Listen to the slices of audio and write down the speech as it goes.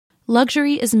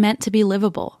Luxury is meant to be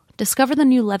livable. Discover the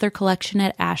new leather collection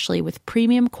at Ashley with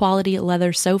premium quality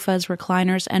leather sofas,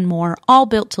 recliners, and more, all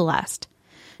built to last.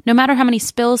 No matter how many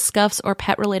spills, scuffs, or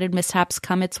pet-related mishaps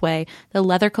come its way, the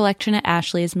leather collection at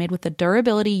Ashley is made with the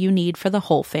durability you need for the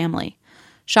whole family.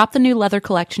 Shop the new leather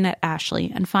collection at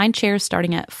Ashley and find chairs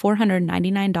starting at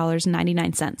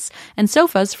 $499.99 and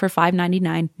sofas for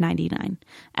 $599.99.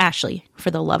 Ashley,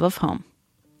 for the love of home.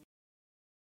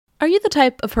 Are you the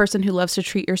type of person who loves to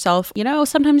treat yourself? You know,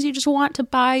 sometimes you just want to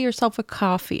buy yourself a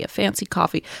coffee, a fancy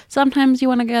coffee. Sometimes you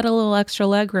want to get a little extra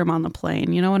legroom on the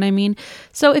plane, you know what I mean?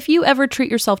 So if you ever treat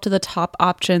yourself to the top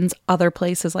options, other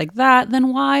places like that,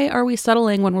 then why are we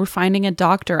settling when we're finding a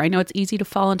doctor? I know it's easy to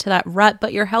fall into that rut,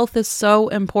 but your health is so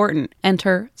important.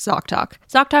 Enter ZocDoc.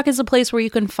 ZocDoc is a place where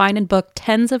you can find and book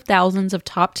tens of thousands of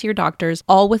top-tier doctors,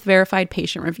 all with verified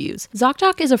patient reviews.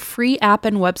 ZocDoc is a free app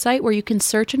and website where you can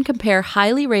search and compare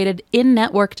highly rated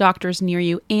in-network doctors near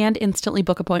you and instantly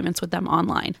book appointments with them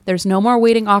online. There's no more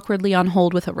waiting awkwardly on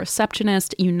hold with a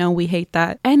receptionist. You know we hate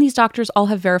that. And these doctors all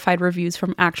have verified reviews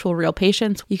from actual real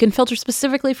patients. You can filter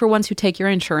specifically for ones who take your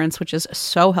insurance, which is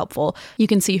so helpful. You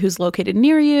can see who's located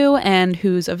near you and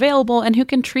who's available and who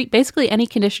can treat basically any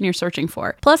condition you're searching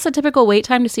for. Plus, a typical wait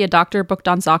time to see a doctor booked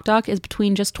on ZocDoc is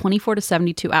between just 24 to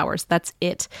 72 hours. That's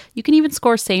it. You can even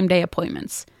score same-day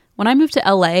appointments. When I moved to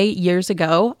LA years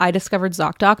ago, I discovered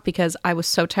ZocDoc because I was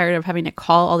so tired of having to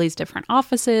call all these different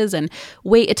offices and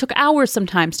wait. It took hours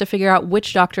sometimes to figure out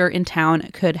which doctor in town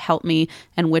could help me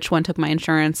and which one took my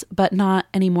insurance, but not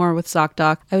anymore with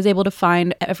ZocDoc. I was able to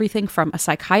find everything from a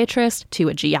psychiatrist to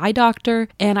a GI doctor,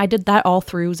 and I did that all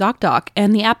through ZocDoc,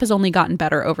 and the app has only gotten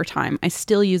better over time. I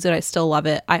still use it. I still love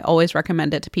it. I always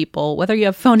recommend it to people, whether you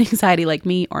have phone anxiety like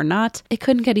me or not. It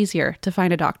couldn't get easier to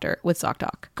find a doctor with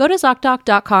ZocDoc. Go to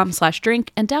ZocDoc.com/drink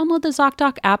and download the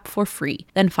ZocDoc app for free.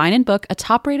 Then find and book a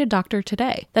top-rated doctor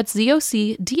today. That's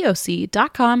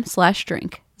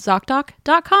ZocDoc.com/drink.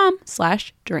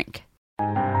 ZocDoc.com/drink.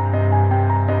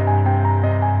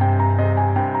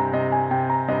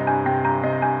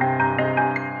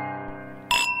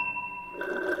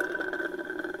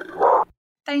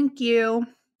 Thank you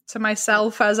to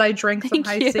myself as I drink some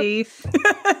high C.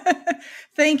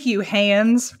 Thank you,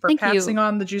 hands, for passing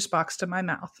on the juice box to my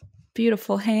mouth.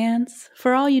 Beautiful hands,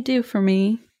 for all you do for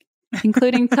me,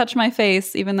 including touch my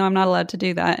face, even though I'm not allowed to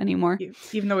do that anymore.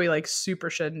 Even though we super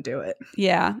shouldn't do it.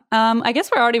 Yeah. I guess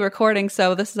we're already recording,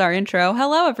 so this is our intro.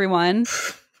 Hello, everyone.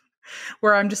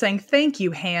 Where I'm just saying thank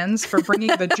you, hands, for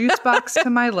bringing the juice box to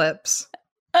my lips.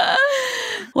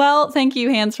 Well, thank you,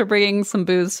 hands, for bringing some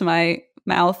booze to my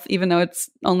mouth, even though it's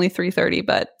only 3:30,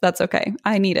 but that's okay.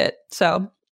 I need it. So,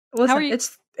 listen, how are you?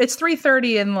 It's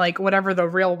 3:30 in whatever the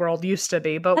real world used to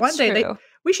be, but That's one day true.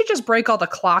 we should just break all the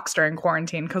clocks during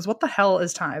quarantine, because what the hell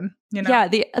is time? You know? Yeah.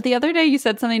 The other day you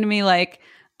said something to me like,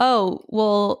 "Oh,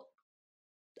 well,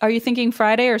 are you thinking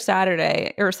Friday or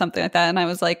Saturday or something like that?" And I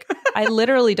was like, I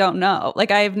literally don't know.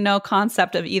 I have no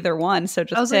concept of either one. So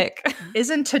just pick.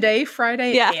 Isn't today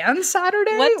Friday and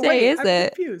Saturday? What day is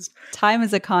it? Confused. Time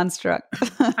is a construct.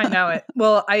 I know it.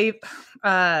 Well,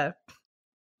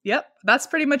 yep, that's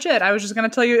pretty much it. I was just going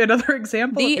to tell you another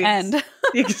example. The end.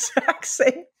 The exact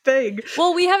same thing.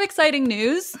 Well, we have exciting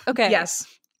news. Okay. Yes.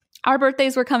 Our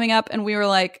birthdays were coming up and we were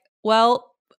like,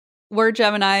 well, we're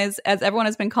Geminis, as everyone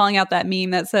has been calling out that meme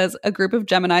that says a group of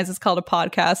Geminis is called a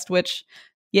podcast, which,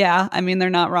 yeah, I mean, they're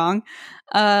not wrong.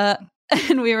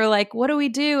 And we were like, what do we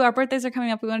do? Our birthdays are coming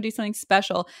up. We want to do something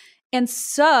special. And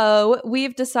so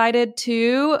we've decided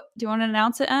to, do you want to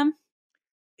announce it, Em?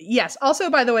 Yes.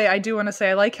 Also, by the way, I do want to say,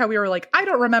 I like how we were like, I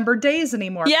don't remember days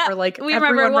anymore. Yeah, we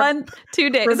remember 2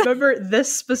 days. Remember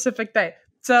this specific day.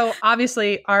 So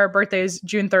obviously our birthday is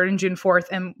June 3rd and June 4th,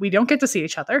 and we don't get to see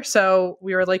each other. So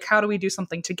we were like, how do we do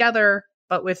something together,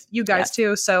 but with you guys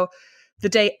too? So the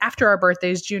day after our birthday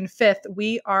is June 5th,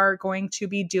 we are going to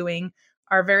be doing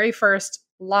our very first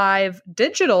live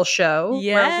digital show.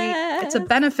 Yes. It's a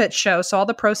benefit show. So all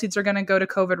the proceeds are going to go to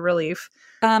COVID relief.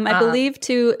 I believe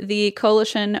to the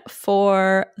Coalition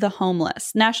for the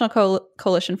Homeless. National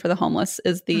Coalition for the Homeless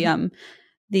is the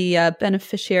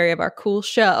beneficiary of our cool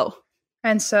show.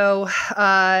 And so it's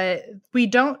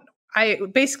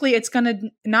going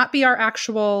to not be our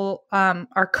actual,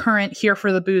 our current Here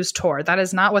for the Booze tour. That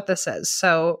is not what this is.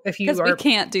 So we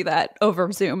can't do that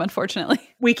over Zoom, unfortunately.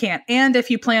 We can't. And if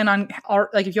you plan on,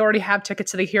 if you already have tickets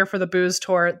to the Here for the Booze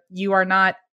tour, you are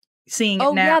not seeing it now.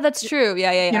 Oh, yeah, that's true.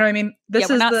 Yeah. You know what I mean?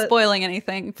 We're not spoiling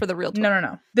anything for the real tour.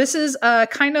 No. This is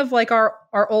kind of like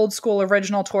our old school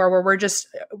original tour where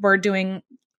we're doing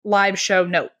live show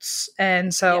notes.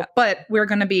 And so, but we're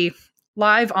going to be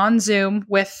live on Zoom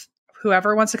with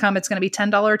whoever wants to come, it's going to be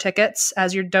 $10 tickets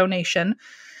as your donation.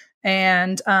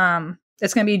 And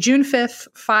it's going to be June 5th,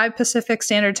 5 Pacific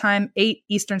Standard Time, 8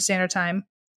 Eastern Standard Time.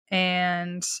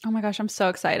 And oh my gosh, I'm so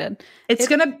excited.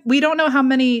 We don't know how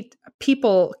many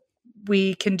people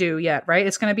we can do yet, right?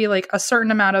 It's going to be like a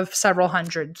certain amount of several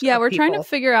hundred. Yeah, we're people. trying to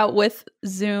figure out with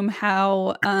Zoom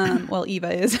how, well,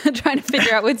 Eva is trying to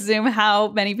figure out with Zoom how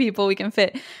many people we can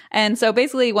fit. And so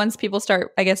basically once people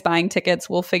start, I guess, buying tickets,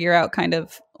 we'll figure out kind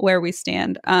of where we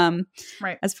stand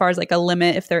right. as far as like a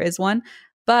limit if there is one.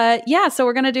 But yeah, so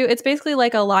we're going to do, it's basically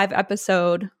like a live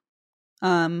episode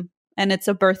and it's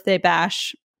a birthday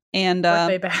bash. And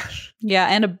birthday bash. Yeah,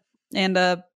 and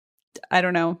a I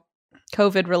don't know,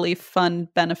 COVID relief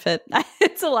fund benefit.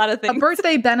 It's a lot of things. A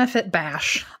birthday benefit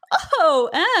bash. Oh,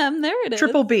 there it is.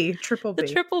 Triple B. The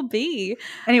triple B.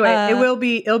 Anyway,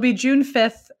 it'll be June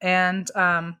 5th, and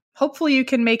hopefully you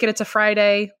can make it. It's a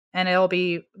Friday, and it'll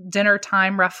be dinner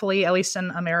time roughly, at least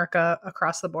in America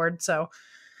across the board. So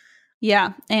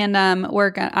yeah, and I'm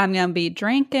gonna be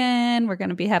drinking. We're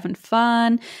gonna be having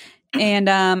fun. And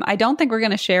I don't think we're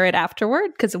going to share it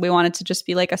afterward because we want it to just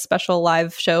be like a special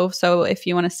live show. So if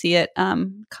you want to see it,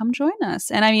 come join us.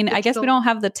 And I mean, I guess we don't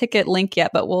have the ticket link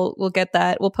yet, but we'll get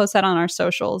that. We'll post that on our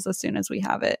socials as soon as we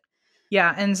have it.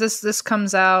 Yeah, and this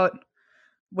comes out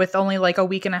with only like a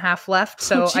week and a half left.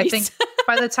 So I think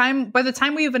by the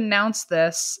time we've announced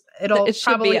this, it'll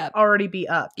probably already be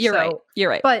up. You're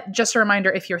right. But just a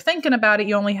reminder, if you're thinking about it,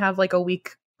 you only have like a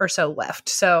week or so left.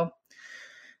 So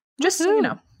just so you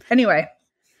know. Anyway,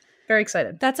 very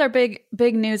excited. That's our big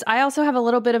news. I also have a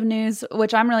little bit of news,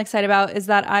 which I'm really excited about, is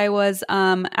that I was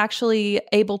actually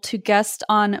able to guest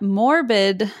on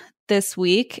Morbid this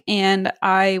week. And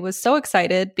I was so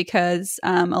excited because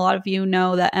a lot of you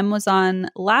know that Em was on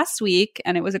last week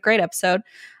and it was a great episode.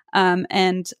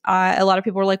 And a lot of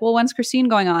people were like, well, when's Christine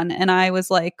going on? And I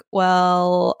was like,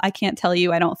 well, I can't tell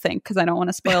you, I don't think, because I don't want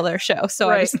to spoil their show. So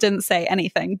right. I just didn't say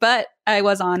anything, but I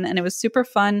was on and it was super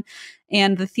fun.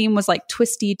 And the theme was like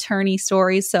twisty, turny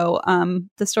stories. So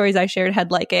the stories I shared had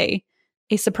like a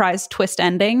surprise twist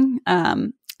ending.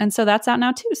 And so that's out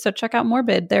now too. So check out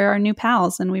Morbid. They're our new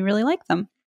pals and we really like them.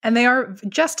 And they are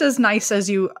just as nice as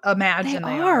you imagine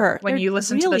they are. When you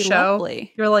listen really to the show,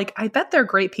 lovely. You're like, I bet they're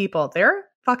great people. They're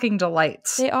fucking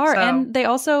delights. They are. So, and they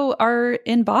also are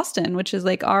in Boston, which is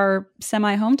like our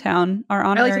semi-hometown, our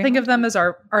honorary. I like to think of them as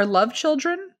our love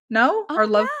children. No? Our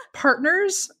love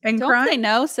partners in crime? Don't say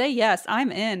no, say yes.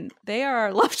 I'm in. They are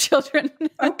our love children.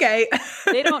 Okay.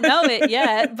 They don't know it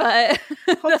yet, but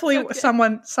hopefully okay.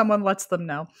 someone lets them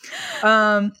know.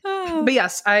 But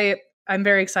yes, I'm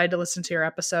very excited to listen to your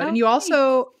episode. And you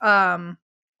also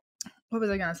what was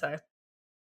I going to say?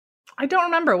 I don't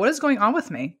remember. What is going on with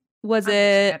me? Was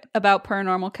it about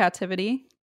Paranormal Captivity?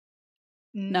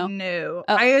 No.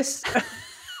 Oh.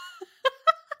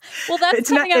 Well, that's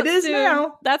coming out soon. It is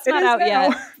now. That's not out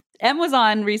yet. Em was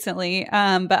on recently,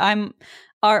 but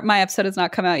my episode has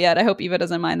not come out yet. I hope Eva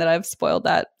doesn't mind that I've spoiled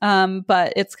that.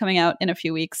 But it's coming out in a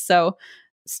few weeks, so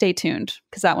stay tuned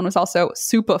because that one was also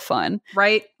super fun.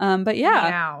 Right. But yeah.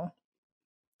 Meow.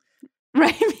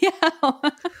 Right. Meow.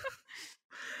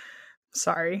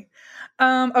 Sorry.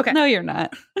 Okay. No, you're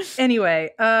not. Anyway,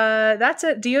 that's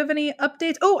it. Do you have any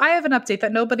updates? Oh, I have an update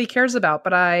that nobody cares about,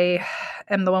 but I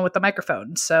am the one with the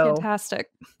microphone. So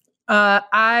fantastic.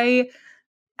 I,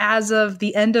 as of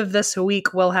the end of this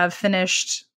week, will have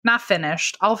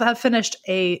I'll have finished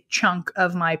a chunk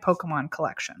of my Pokemon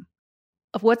collection.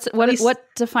 What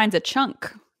defines a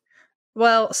chunk?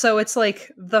 Well, so it's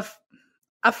like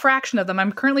a fraction of them.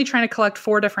 I'm currently trying to collect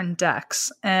 4 different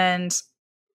decks, and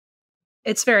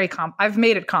it's very I've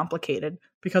made it complicated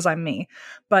because I'm me.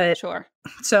 But sure.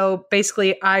 So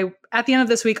basically at the end of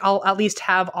this week, I'll at least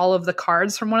have all of the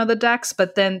cards from one of the decks,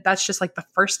 but then that's just like the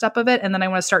first step of it. And then I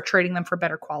want to start trading them for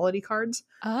better quality cards.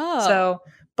 Oh. So,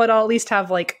 but I'll at least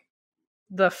have like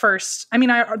the first,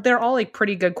 they're all like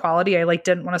pretty good quality. I like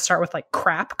didn't want to start with like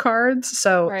crap cards.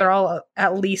 So right. They're all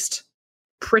at least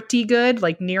pretty good,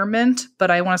 like near mint,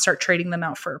 but I want to start trading them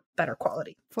out for better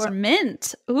quality.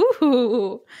 Mint.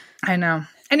 Ooh. I know.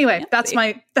 Anyway, that's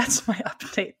my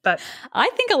update. But I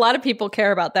think a lot of people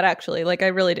care about that actually. Like I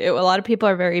really do. A lot of people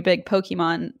are very big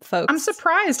Pokemon folks. I'm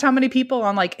surprised how many people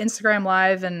on like Instagram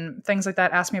Live and things like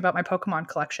that ask me about my Pokemon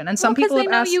collection. And some people have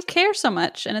asked, you care so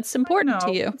much and it's important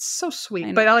to you. It's so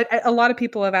sweet. But a lot of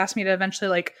people have asked me to eventually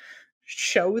like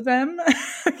show them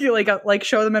like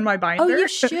show them in my binder. Oh, you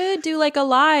should do like a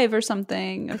live or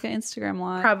something. Okay, Instagram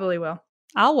Live. Probably will.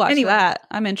 I'll watch that.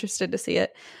 I'm interested to see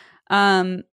it.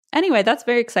 Anyway, that's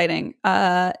very exciting.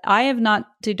 I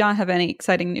do not have any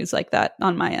exciting news like that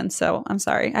on my end, so I'm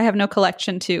sorry. I have no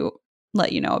collection to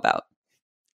let you know about.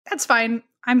 That's fine.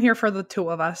 I'm here for the two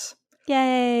of us.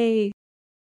 Yay!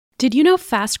 Did you know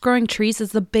Fast Growing Trees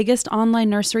is the biggest online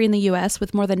nursery in the US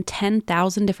with more than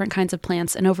 10,000 different kinds of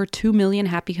plants and over 2 million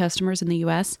happy customers in the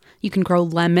US? You can grow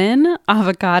lemon,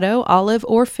 avocado, olive,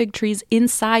 or fig trees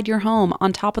inside your home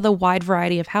on top of the wide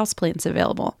variety of houseplants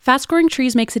available. Fast Growing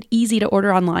Trees makes it easy to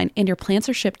order online, and your plants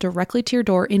are shipped directly to your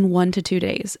door in 1 to 2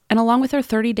 days. And along with their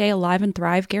 30-day Alive and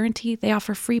Thrive guarantee, they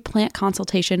offer free plant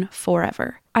consultation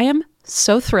forever. I am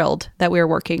so thrilled that we are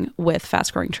working with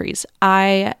Fast Growing Trees.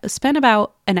 I spent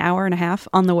about an hour and a half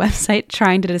on the website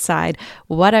trying to decide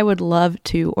what I would love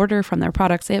to order from their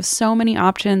products. They have so many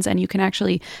options, and you can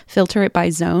actually filter it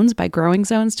by zones, by growing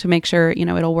zones, to make sure,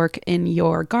 it'll work in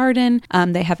your garden.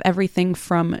 They have everything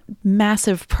from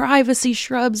massive privacy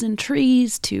shrubs and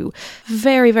trees to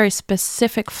very, very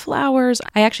specific flowers.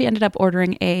 I actually ended up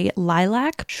ordering a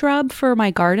lilac shrub for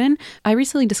my garden. I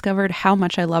recently discovered how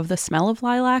much I love the smell of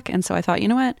lilac, and so I thought, you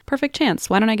know what? Perfect chance.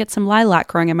 Why don't I get some lilac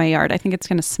growing in my yard? I think it's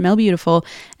going to smell beautiful.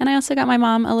 And I also got my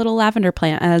mom a little lavender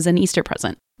plant as an Easter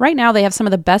present. Right now, they have some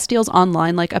of the best deals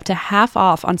online, like up to half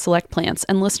off on select plants,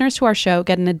 and listeners to our show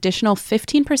get an additional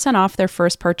 15% off their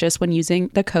first purchase when using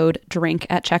the code DRINK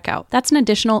at checkout. That's an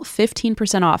additional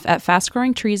 15% off at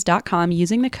fastgrowingtrees.com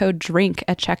using the code DRINK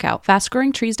at checkout.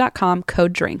 Fastgrowingtrees.com,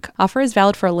 code DRINK. Offer is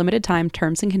valid for a limited time.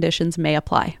 Terms and conditions may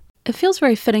apply. It feels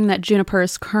very fitting that Juniper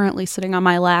is currently sitting on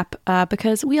my lap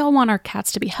because we all want our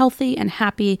cats to be healthy and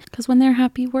happy, because when they're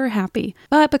happy, we're happy.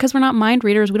 But because we're not mind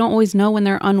readers, we don't always know when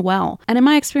they're unwell. And in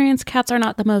my experience, cats are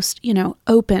not the most,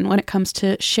 open when it comes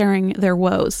to sharing their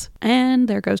woes. And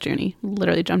there goes Junie.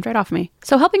 Literally jumped right off me.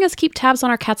 So helping us keep tabs on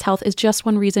our cat's health is just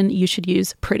one reason you should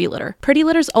use Pretty Litter. Pretty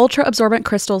Litter's ultra-absorbent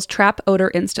crystals trap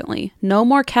odor instantly. No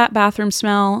more cat bathroom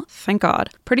smell, thank God.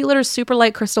 Pretty Litter's super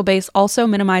light crystal base also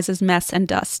minimizes mess and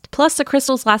dust. Plus, the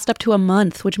crystals last up to a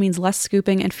month, which means less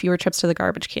scooping and fewer trips to the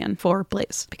garbage can for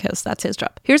Blaze, because that's his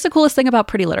job. Here's the coolest thing about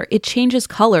Pretty Litter. It changes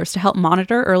colors to help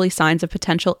monitor early signs of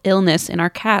potential illness in our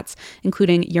cats,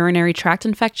 including urinary tract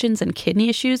infections and kidney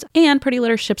issues, and Pretty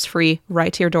Litter ships free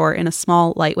right to your door in a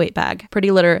small, lightweight bag.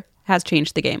 Pretty Litter has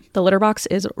changed the game. The litter box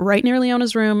is right near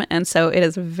Leona's room, and so it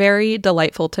is very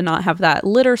delightful to not have that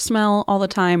litter smell all the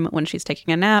time when she's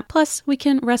taking a nap. Plus, we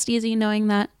can rest easy knowing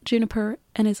that Juniper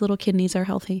and his little kidneys are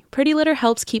healthy. Pretty Litter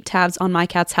helps keep tabs on my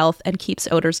cat's health and keeps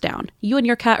odors down. You and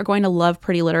your cat are going to love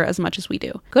Pretty Litter as much as we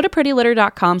do. Go to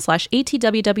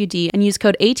prettylitter.com/ATWWD and use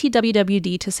code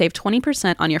ATWWD to save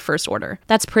 20% on your first order.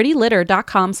 That's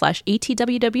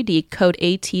prettylitter.com/ATWWD, code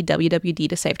ATWWD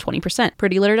to save 20%.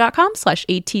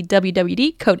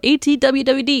 prettylitter.com/ATWWD, code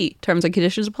ATWWD. Terms and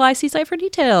conditions apply. See site for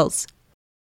details.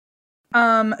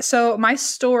 So my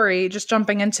story, just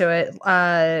jumping into it,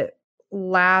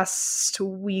 last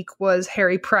week was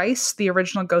Harry Price, the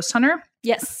original Ghost Hunter.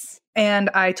 Yes. And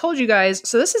I told you guys,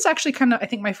 so this is actually kind of, I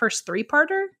think, my first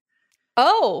 3-parter.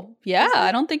 Oh, yeah.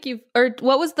 I don't think you've, or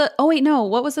what was the, oh wait, no,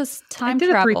 what was this time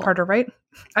travel? I did a 3-parter, right?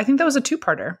 I think that was a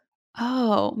 2-parter.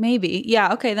 Oh, maybe.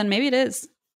 Yeah. Okay. Then maybe it is.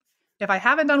 If I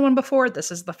haven't done one before, this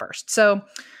is the first. So,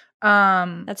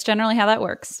 that's generally how that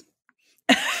works.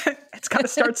 It's got to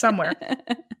start somewhere.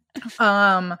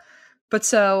 But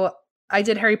so I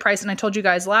did Harry Price, and I told you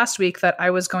guys last week that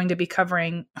I was going to be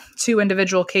covering 2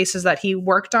 individual cases that he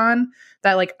worked on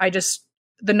that, like,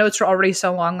 the notes were already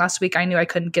so long last week, I knew I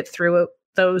couldn't get through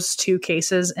those 2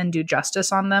 cases and do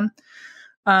justice on them.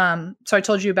 So I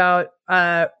told you about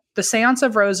the Seance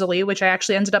of Rosalie, which I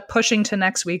actually ended up pushing to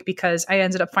next week because I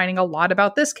ended up finding a lot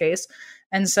about this case.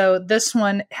 And so this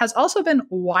one has also been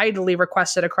widely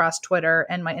requested across Twitter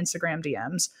and my Instagram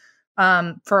DMs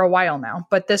for a while now.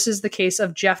 But this is the case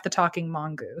of Jeff the Talking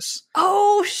Mongoose.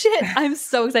 Oh, shit. I'm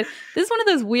so excited. This is one of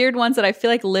those weird ones that I feel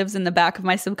like lives in the back of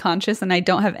my subconscious, and I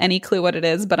don't have any clue what it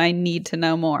is, but I need to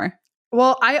know more.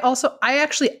 Well, I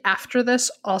actually, after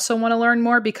this, also want to learn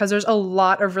more because there's a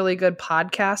lot of really good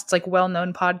podcasts, like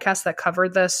well-known podcasts that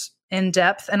covered this in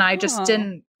depth, and I just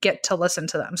didn't get to listen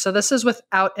to them. So this is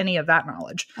without any of that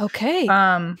knowledge. Okay.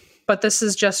 But this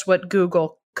is just what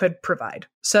Google could provide.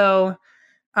 So,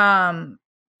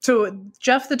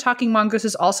 Jeff the Talking Mongoose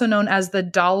is also known as the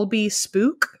Dalby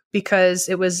Spook because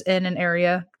it was in an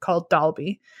area called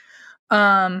Dalby.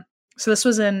 So this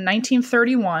was in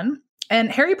 1931. And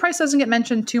Harry Price doesn't get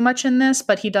mentioned too much in this,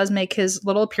 but he does make his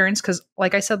little appearance because,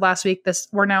 like I said last week,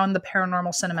 we're now in the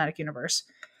paranormal cinematic universe.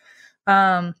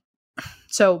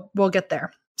 So we'll get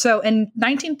there. So in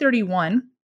 1931,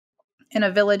 in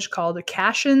a village called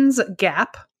Cashin's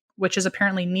Gap, which is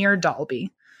apparently near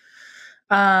Dalby.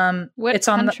 What it's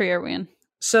on country are we in?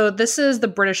 So this is the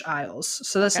British Isles.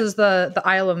 So this is the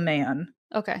Isle of Man.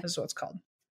 Okay. Is what it's called.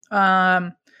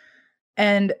 And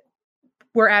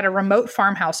we're at a remote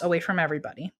farmhouse away from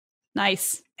everybody.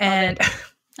 Nice. And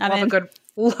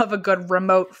love a good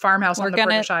remote farmhouse on the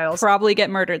British Isles. Probably get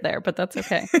murdered there, but that's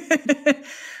okay.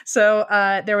 So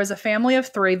there was a family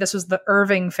of 3. This was the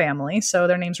Irving family. So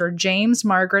their names were James,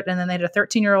 Margaret, and then they had a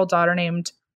 13-year-old daughter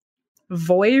named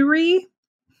Voirrey.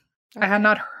 Okay. I had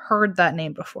not heard that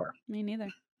name before. Me neither.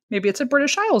 Maybe it's a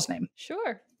British Isles name.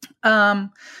 Sure. But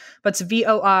it's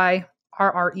Voirrey.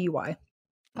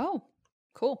 Oh,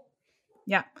 cool.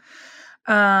 Yeah.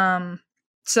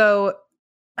 So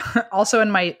also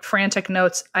in my frantic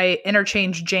notes, I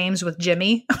interchange James with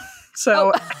Jimmy.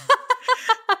 So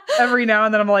every now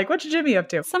and then I'm like, what's Jimmy up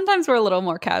to? Sometimes we're a little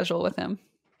more casual with him.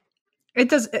 It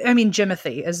does. I mean,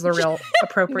 Jimothy is the real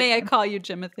appropriate May I name. call you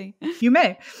Jimothy? You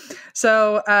may.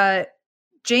 So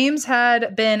James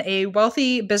had been a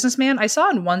wealthy businessman. I saw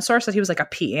in one source that he was like a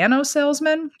piano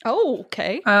salesman. Oh,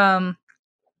 okay.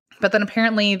 But then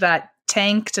apparently that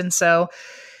tanked. And so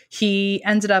he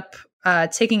ended up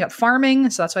taking up farming.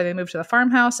 So that's why they moved to the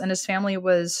farmhouse. And his family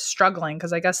was struggling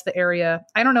because I guess the area,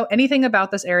 I don't know anything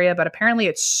about this area, but apparently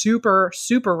it's super,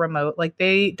 super remote. Like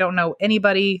they don't know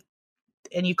anybody.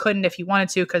 And you couldn't if you wanted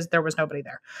to because there was nobody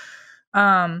there.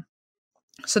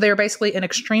 So they were basically in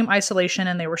extreme isolation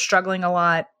and they were struggling a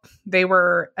lot. They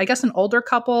were, I guess, an older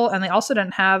couple, and they also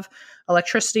didn't have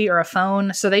electricity or a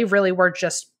phone. So they really were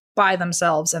just by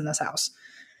themselves in this house.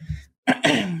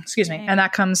 Excuse me. And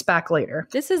that comes back later.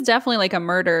 This is definitely like a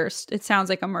murder. It sounds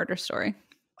like a murder story.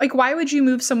 Like, why would you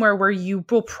move somewhere where you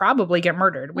will probably get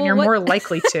murdered when you're more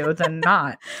likely to than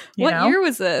not? What year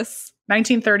was this?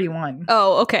 1931.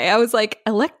 Oh, okay. I was like,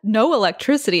 no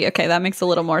electricity. Okay, that makes a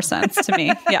little more sense to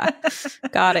me. Yeah.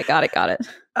 Got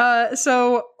it.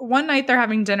 So one night they're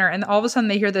having dinner and all of a sudden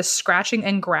they hear this scratching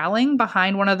and growling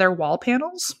behind one of their wall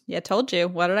panels. Yeah, told you.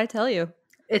 What did I tell you?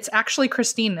 It's actually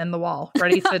Christine in the wall,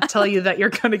 ready to tell you that you're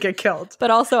going to get killed.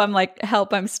 But also I'm like,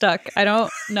 help, I'm stuck. I don't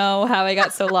know how I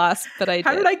got so lost, but I did.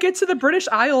 How did I get to the British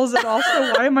Isles? And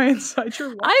also, why am I inside your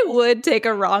wall? I would take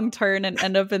a wrong turn and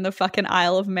end up in the fucking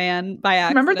Isle of Man by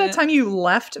accident. Remember that time you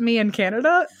left me in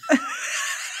Canada?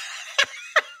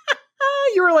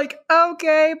 You were like,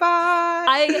 okay,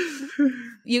 bye.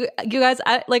 You guys,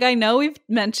 I know we've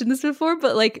mentioned this before,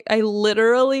 but like I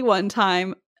literally one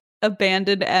time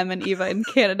abandoned Em and Eva in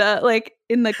Canada, like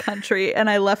in the country,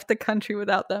 and I left the country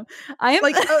without them. I am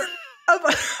like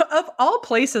of all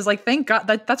places, like thank God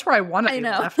that's where I want to be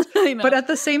left. I know. But at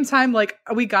the same time, like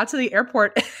we got to the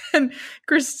airport and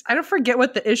Chris, I don't forget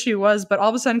what the issue was, but all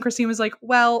of a sudden Christine was like,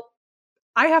 well,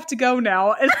 I have to go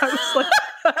now. And I was like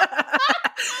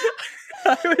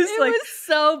it was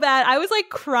so bad. I was like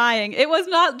crying. It was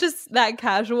not just that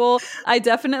casual. I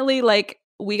definitely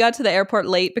we got to the airport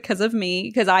late because of me,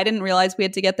 because I didn't realize we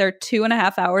had to get there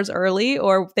 2.5 hours early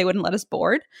or they wouldn't let us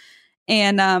board.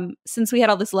 And since we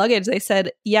had all this luggage, they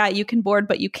said, yeah, you can board,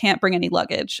 but you can't bring any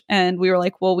luggage. And we were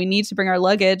like, well, we need to bring our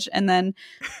luggage. And then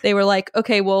they were like,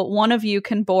 okay, well, one of you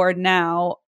can board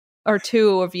now, or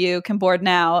 2 of you can board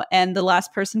now, and the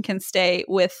last person can stay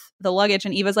with the luggage.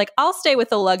 And Eva's like, I'll stay with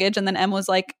the luggage. And then Em was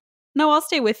like, no, I'll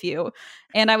stay with you.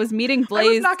 And I was meeting Blaze. I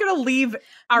was not going to leave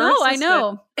our assistant. I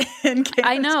know.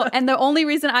 I know. And the only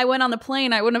reason I went on the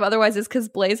plane, I wouldn't have otherwise, is because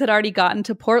Blaze had already gotten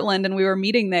to Portland and we were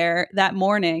meeting there that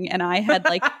morning. And I had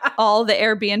all the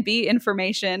Airbnb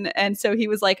information. And so he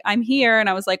was like, I'm here. And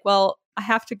I was like, well, I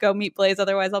have to go meet Blaze.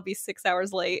 Otherwise I'll be 6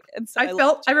 hours late. And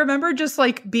so I remember just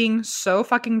being so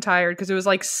fucking tired because it was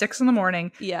 6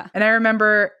 a.m. Yeah. And I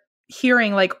remember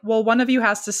hearing well, one of you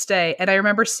has to stay, and I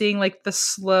remember seeing the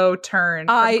slow turn.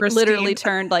 I literally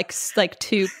turned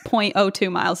 2.02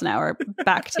 miles an hour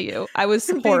back to you. I was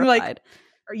horrified.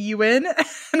 Are you in? And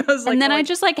I was and then I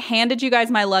just handed you guys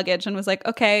my luggage and was like,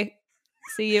 okay,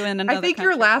 see you in another. I think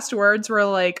country. Your last words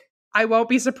were I won't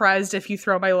be surprised if you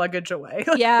throw my luggage away.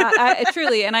 Yeah,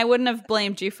 truly. And I wouldn't have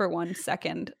blamed you for 1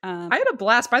 second. I had a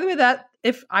blast. By the way, that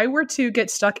if I were to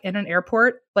get stuck in an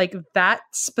airport, that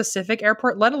specific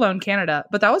airport, let alone Canada,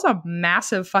 but that was a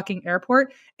massive fucking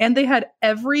airport. And they had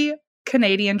every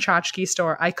Canadian tchotchke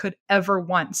store I could ever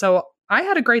want. So I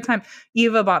had a great time.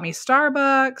 Eva bought me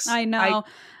Starbucks. I know.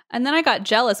 And then I got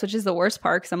jealous, which is the worst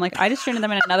part, because I'm like, I just trained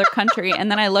them in another country.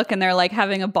 And then I look and they're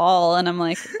having a ball. And I'm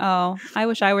like, oh, I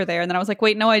wish I were there. And then I was like,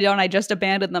 wait, no, I don't. I just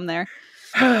abandoned them there.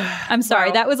 I'm sorry.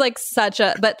 Wow. That was like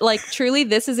but like truly,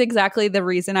 this is exactly the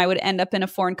reason I would end up in a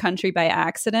foreign country by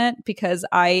accident, because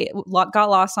I got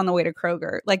lost on the way to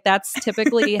Kroger. Like that's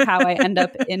typically how I end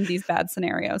up in these bad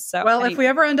scenarios. So, well, if we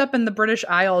ever end up in the British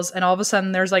Isles and all of a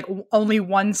sudden there's like only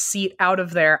one seat out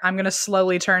of there, I'm going to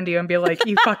slowly turn to you and be like,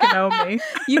 you fucking owe me.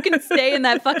 You can stay in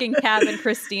that fucking cabin,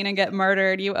 Christine, and get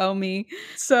murdered. You owe me.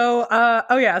 So,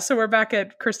 so we're back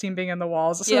at Christine being in the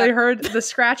walls. So they heard the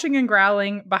scratching and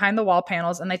growling behind the wall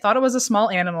panels, and they thought it was a small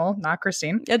animal, not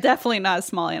Christine. Yeah, definitely not a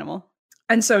small animal.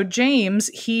 And so James,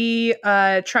 he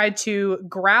tried to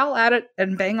growl at it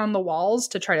and bang on the walls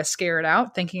to try to scare it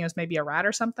out, thinking it was maybe a rat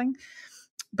or something.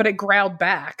 But it growled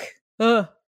back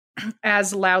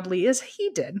as loudly as he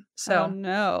did. So, oh,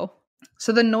 no.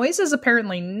 So the noises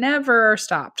apparently never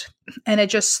stopped, and it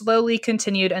just slowly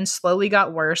continued and slowly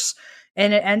got worse.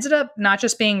 And it ended up not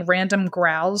just being random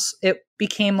growls, it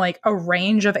became like a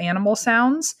range of animal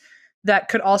sounds that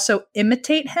could also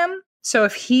imitate him. So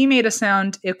if he made a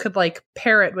sound, it could like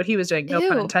parrot what he was doing, no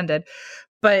pun intended.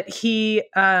 But he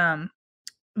then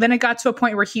it got to a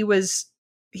point where he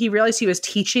realized he was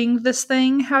teaching this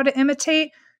thing how to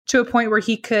imitate, to a point where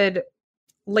he could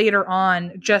later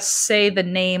on just say the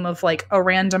name of like a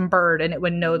random bird and it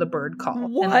would know the bird call.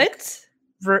 What?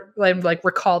 And like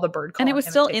recall the bird call. And it was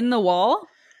still in the wall?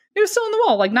 It was still in the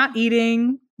wall, like not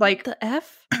eating, like the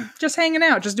F? Just hanging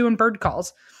out, just doing bird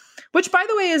calls. Which, by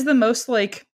the way, is the most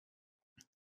like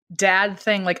dad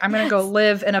thing. Like, I'm going to go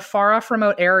live in a far off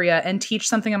remote area and teach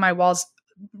something on my walls,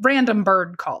 random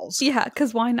bird calls. Yeah,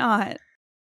 because why not?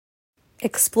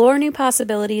 Explore new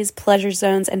possibilities, pleasure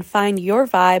zones, and find your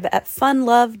vibe at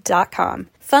funlove.com.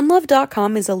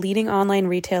 Funlove.com is a leading online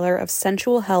retailer of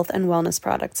sensual health and wellness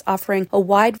products, offering a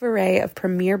wide array of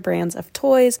premier brands of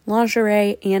toys,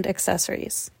 lingerie, and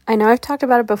accessories. I know I've talked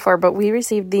about it before, but we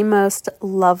received the most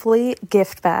lovely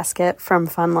gift basket from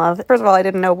Funlove. First of all, I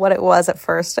didn't know what it was at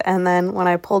first, and then when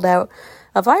I pulled out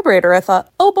a vibrator, I thought,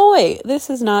 oh boy, this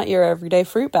is not your everyday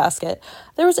fruit basket.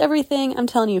 There was everything, I'm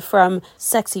telling you, from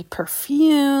sexy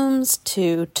perfumes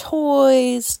to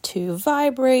toys to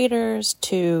vibrators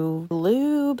to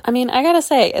lube. I mean, I gotta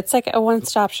say, it's like a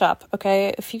one-stop shop,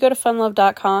 okay? If you go to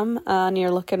funlove.com and you're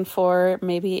looking for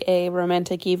maybe a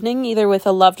romantic evening, either with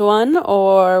a loved one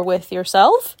or with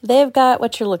yourself, they've got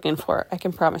what you're looking for, I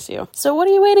can promise you. So what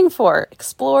are you waiting for?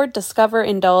 Explore, discover,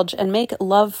 indulge, and make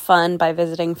love fun by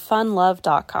visiting funlove.com.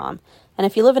 And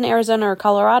if you live in Arizona or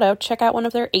Colorado, check out one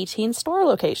of their 18 store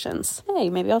locations.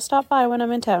 Hey, maybe I'll stop by when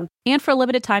I'm in town. And for a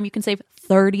limited time, you can save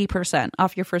 30%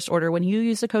 off your first order when you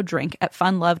use the code DRINK at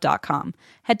funlove.com.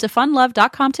 Head to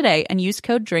funlove.com today and use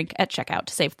code DRINK at checkout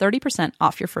to save 30%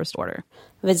 off your first order.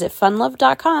 Visit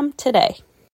funlove.com today.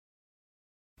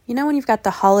 You know when you've got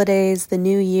the holidays, the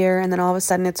new year, and then all of a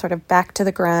sudden it's sort of back to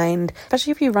the grind?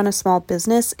 Especially if you run a small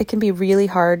business, it can be really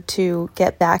hard to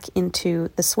get back into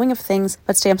the swing of things,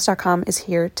 but Stamps.com is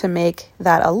here to make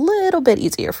that a little bit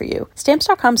easier for you.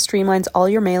 Stamps.com streamlines all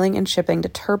your mailing and shipping to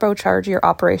turbocharge your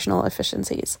operational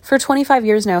efficiencies. For 25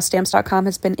 years now, Stamps.com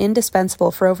has been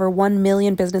indispensable for over 1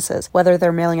 million businesses, whether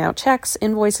they're mailing out checks,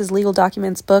 invoices, legal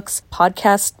documents, books,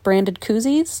 podcast-branded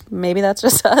koozies, maybe that's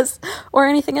just us, or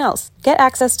anything else. Get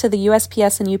access to the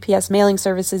USPS and UPS mailing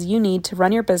services you need to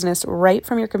run your business right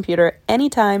from your computer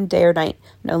anytime, day or night.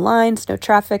 No lines, no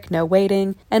traffic, no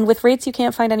waiting. And with rates you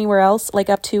can't find anywhere else, like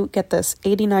up to, get this,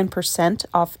 89%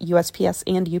 off USPS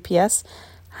and UPS,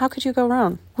 how could you go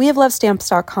wrong? We have loved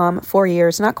Stamps.com for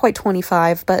years, not quite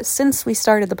 25, but since we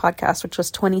started the podcast, which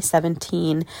was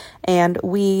 2017, and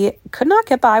we could not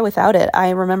get by without it.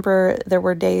 I remember there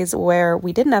were days where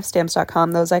we didn't have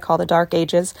Stamps.com, those I call the dark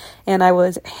ages, and I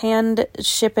was hand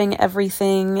shipping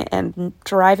everything and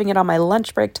driving it on my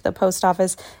lunch break to the post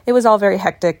office. It was all very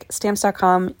hectic.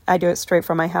 Stamps.com, I do it straight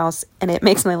from my house, and it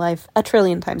makes my life a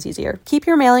trillion times easier. Keep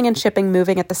your mailing and shipping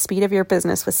moving at the speed of your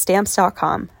business with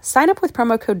Stamps.com. Sign up with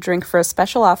promo code DRINK for a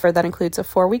special offer that includes a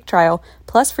 4-week trial,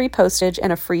 plus free postage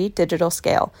and a free digital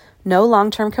scale. No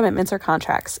long-term commitments or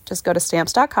contracts. Just go to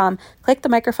Stamps.com, click the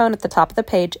microphone at the top of the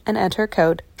page, and enter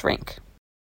code DRINK.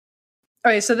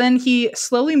 Okay, so then he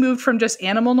slowly moved from just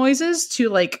animal noises to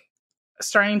like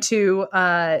starting to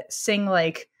sing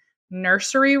like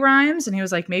nursery rhymes, and he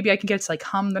was like, maybe I can get to like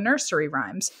hum the nursery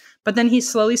rhymes. But then he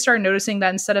slowly started noticing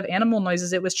that instead of animal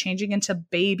noises, it was changing into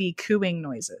baby cooing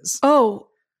noises.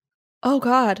 Oh,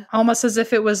 God. Almost as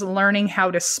if it was learning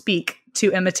how to speak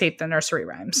to imitate the nursery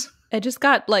rhymes. I just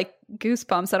got like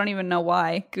goosebumps. I don't even know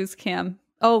why. Goose cam.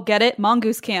 Oh, get it?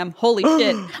 Mongoose cam. Holy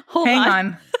shit. Hang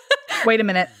on. Wait a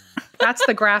minute. That's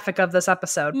the graphic of this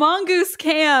episode. Mongoose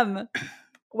cam.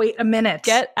 Wait a minute.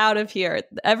 Get out of here.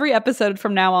 Every episode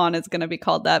from now on is going to be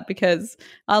called that because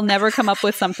I'll never come up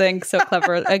with something so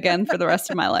clever again for the rest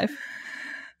of my life.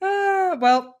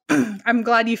 Well, I'm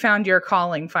glad you found your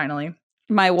calling finally.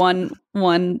 My one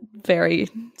very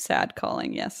sad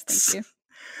calling. Yes, thank you.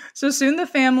 So soon the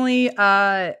family,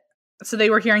 so they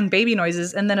were hearing baby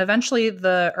noises, and then eventually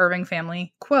the Irving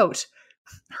family, quote,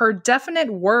 heard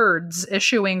definite words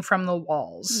issuing from the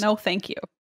walls. No, thank you.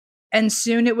 And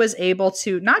soon it was able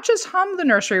to not just hum the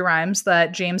nursery rhymes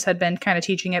that James had been kind of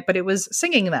teaching it, but it was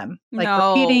singing them, like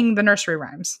repeating the nursery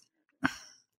rhymes.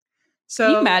 So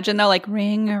can you imagine though, like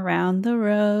ring around the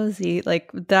rosy,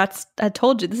 like I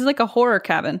told you, this is like a horror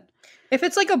cabin. If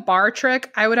it's like a bar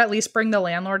trick, I would at least bring the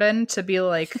landlord in to be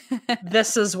like,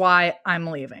 this is why I'm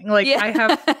leaving. Like I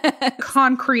have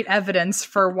concrete evidence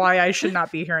for why I should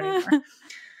not be here anymore.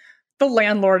 The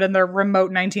landlord in their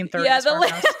remote 1930s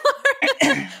farmhouse.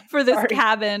 For this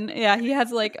cabin. Yeah, he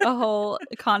has like a whole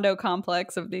condo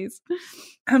complex of these.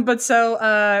 But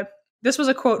so this was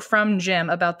a quote from Jim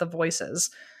about the voices,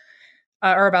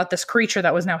 or about this creature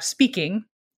that was now speaking.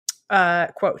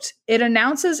 Quote, it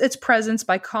announces its presence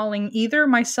by calling either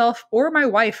myself or my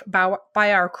wife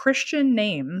by our Christian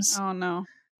names. Oh, no.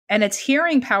 And its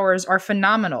hearing powers are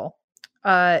phenomenal.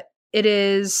 It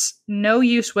is no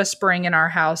use whispering in our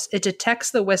house. It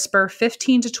detects the whisper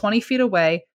 15 to 20 feet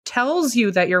away, tells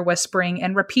you that you're whispering,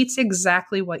 and repeats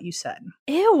exactly what you said.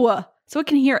 Ew. So it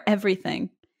can hear everything.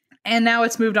 And now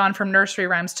it's moved on from nursery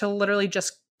rhymes to literally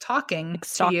just talking like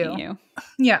to you.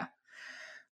 Yeah.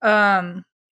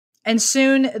 And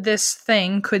soon this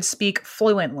thing could speak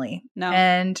fluently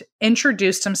and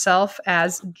introduced himself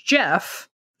as Jeff.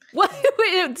 What?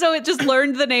 So it just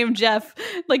learned the name Jeff.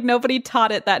 Like nobody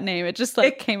taught it that name. It just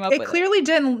came up with it. It clearly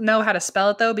didn't know how to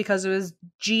spell it though, because it was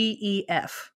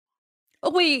G-E-F. Oh,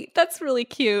 wait, that's really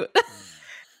cute.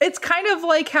 It's kind of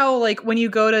like how like when you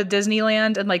go to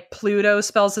Disneyland and like Pluto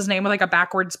spells his name with like a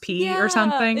backwards P or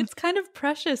something. It's kind of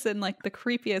precious in like the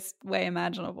creepiest way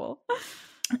imaginable.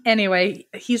 Anyway,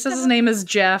 he says his name is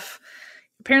Jeff.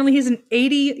 Apparently he's an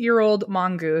 80-year-old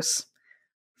mongoose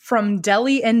from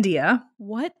Delhi, India.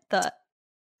 What the?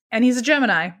 And he's a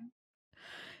Gemini.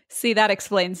 See,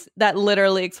 that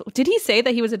literally did he say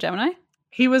that he was a Gemini?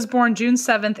 He was born June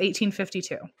 7th,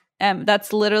 1852.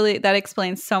 That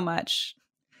explains so much.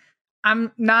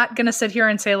 I'm not going to sit here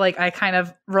and say like I kind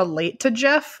of relate to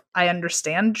Jeff. I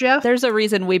understand Jeff. There's a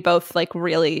reason we both like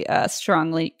really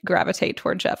strongly gravitate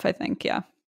toward Jeff, I think. Yeah.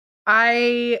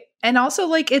 And also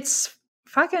like it's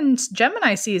fucking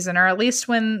Gemini season, or at least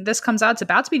when this comes out, it's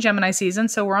about to be Gemini season.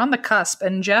 So we're on the cusp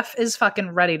and Jeff is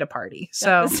fucking ready to party.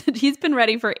 So he's been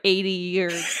ready for 80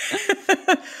 years.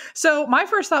 So my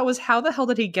first thought was, how the hell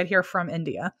did he get here from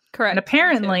India? Correct. And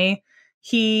apparently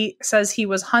he says he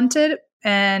was hunted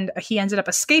and he ended up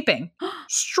escaping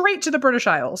straight to the British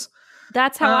Isles.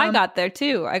 That's how I got there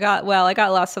too. I got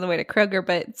lost on the way to Kroger,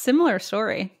 but similar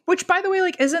story. Which, by the way,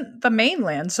 like isn't the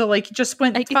mainland. So like just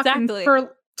went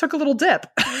took a little dip.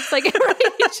 It's like he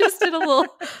just did a little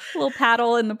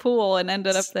paddle in the pool and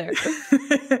ended up there.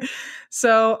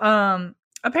 So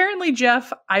apparently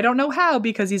Jeff, I don't know how,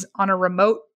 because he's on a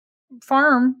remote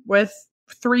farm with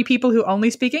 3 people who only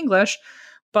speak English.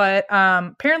 But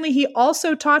apparently he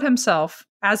also taught himself,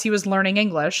 as he was learning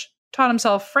English,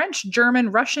 French,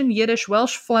 German, Russian, Yiddish,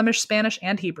 Welsh, Flemish, Spanish,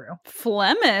 and Hebrew.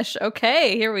 Flemish.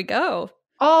 Okay, here we go.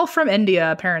 All from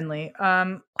India, apparently.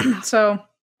 So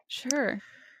sure.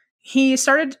 He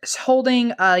started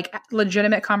holding like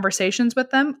legitimate conversations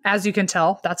with them. As you can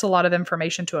tell, that's a lot of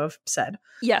information to have said.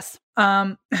 Yes.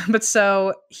 But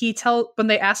so when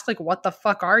they ask like, what the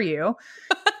fuck are you?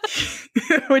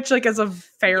 Which like is a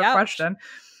fair question.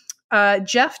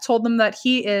 Jeff told them that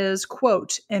he is,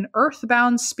 quote, an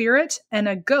earthbound spirit and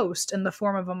a ghost in the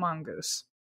form of a mongoose.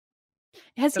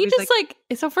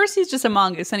 So first he's just a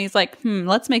mongoose and he's like,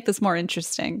 let's make this more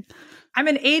interesting. I'm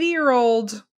an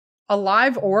 80-year-old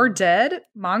alive or dead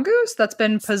mongoose that's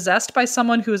been possessed by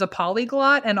someone who's a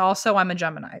polyglot, and also I'm a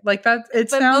Gemini. Like that.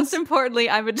 But most importantly,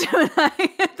 I'm a Gemini.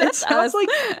 It sounds like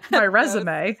my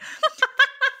resume.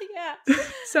 Yeah.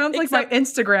 Sounds like my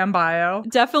Instagram bio.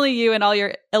 Definitely you and all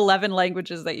your 11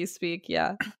 languages that you speak.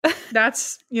 Yeah.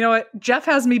 That's, you know what? Jeff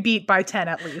has me beat by 10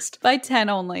 at least. By 10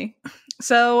 only.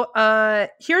 So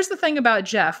here's the thing about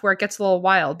Jeff where it gets a little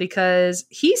wild, because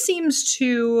he seems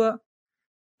to,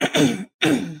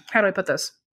 how do I put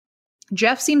this?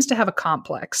 Jeff seems to have a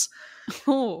complex.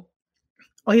 Oh.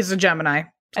 Well, he's a Gemini.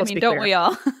 So don't we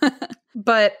all?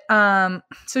 But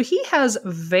so he has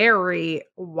very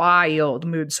wild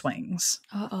mood swings.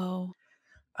 Uh-oh.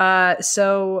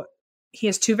 So he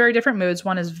has two very different moods.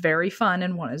 One is very fun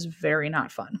and one is very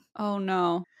not fun. Oh,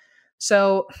 no.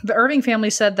 So the Irving family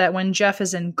said that when Jeff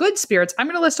is in good spirits, I'm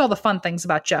going to list all the fun things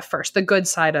about Jeff first, the good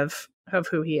side of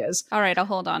who he is. All right, I'll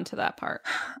hold on to that part.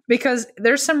 Because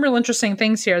there's some real interesting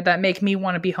things here that make me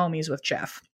want to be homies with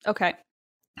Jeff. Okay.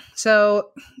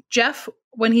 So Jeff,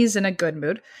 when he's in a good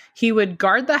mood, he would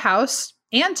guard the house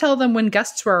and tell them when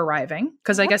guests were arriving.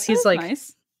 Because I guess he's like,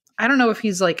 nice. I don't know if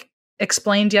he's like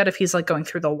explained yet, if he's like going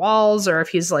through the walls or if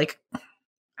he's like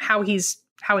how he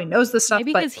knows this stuff.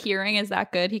 Maybe but his hearing is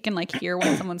that good. He can like hear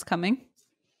when someone's coming.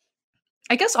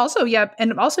 I guess also, yeah.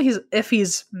 And also if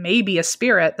he's maybe a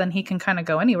spirit, then he can kind of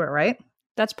go anywhere, right?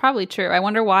 That's probably true. I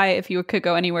wonder why, if you could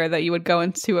go anywhere, that you would go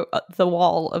into the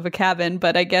wall of a cabin,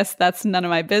 but I guess that's none of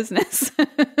my business.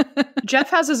 Jeff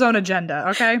has his own agenda,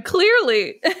 okay?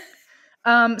 Clearly.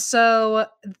 So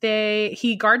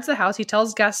he guards the house. He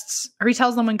tells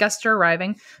them when guests are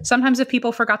arriving. Sometimes if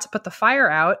people forgot to put the fire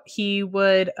out, he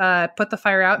would put the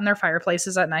fire out in their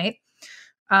fireplaces at night.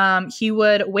 He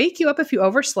would wake you up if you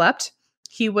overslept.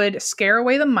 He would scare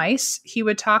away the mice. He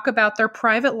would talk about their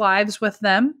private lives with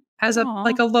them as a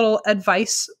little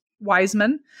advice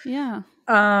wiseman. Yeah.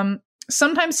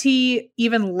 Sometimes he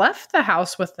even left the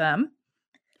house with them.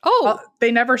 Oh,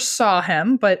 they never saw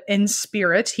him, but in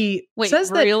spirit, he says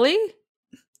that. Really?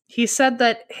 He said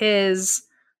that his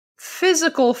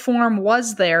physical form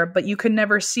was there, but you could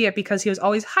never see it because he was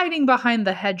always hiding behind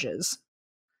the hedges.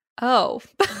 Oh.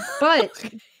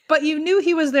 But you knew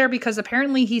he was there because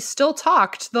apparently he still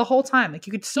talked the whole time. Like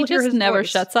you could still hear his voice. He just never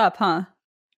shuts up, huh?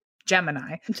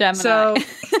 Gemini. So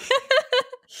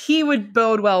he would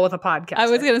bode well with a podcast. I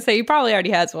was going to say, he probably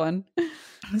already has one.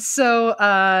 So,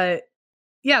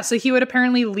 so he would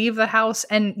apparently leave the house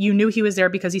and you knew he was there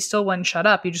because he still wouldn't shut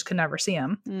up. You just could never see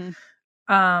him.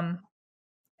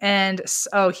 And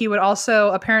he would also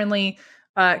apparently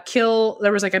kill.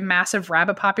 There was like a massive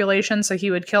rabbit population. So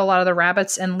he would kill a lot of the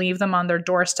rabbits and leave them on their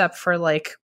doorstep for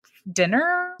like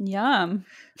dinner. Yum.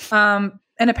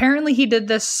 And apparently he did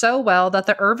this so well that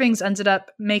the Irvings ended up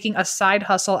making a side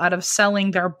hustle out of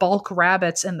selling their bulk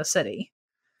rabbits in the city.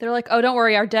 They're like, oh, don't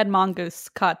worry, our dead mongoose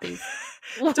caught these.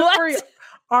 Don't worry,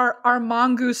 our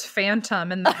mongoose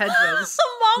phantom in the hedges.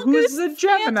 Who's a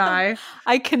Gemini?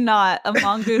 I cannot. A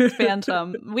mongoose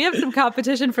phantom. We have some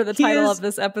competition for the title of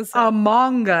this episode.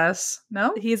 Among Us.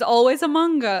 No? He's always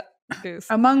among goose.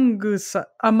 Among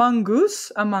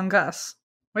Us.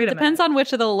 Wait a minute. Depends on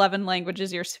which of the 11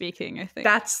 languages you're speaking, I think.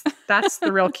 That's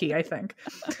the real key, I think.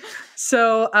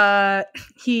 So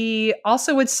he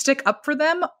also would stick up for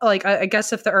them. Like, I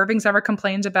guess if the Irvings ever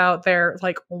complained about their,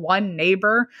 like, one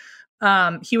neighbor,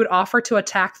 he would offer to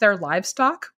attack their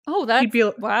livestock. Oh,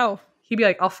 wow. He'd be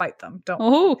like, I'll fight them. Don't worry.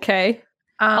 Oh, okay.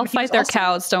 I'll fight their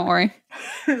cows. Don't worry.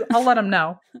 I'll let them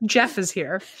know. Jeff is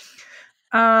here.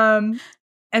 And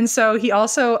so he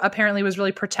also apparently was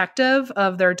really protective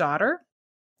of their daughter.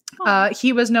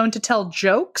 He was known to tell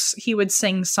jokes. He would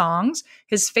sing songs.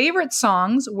 His favorite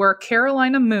songs were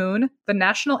Carolina Moon, the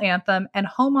national anthem, and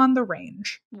Home on the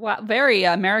Range. Wow, very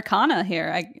Americana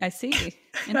here. I see.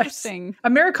 Interesting.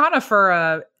 Americana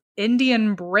for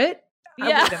Indian Brit?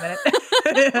 Yeah. Wait a minute.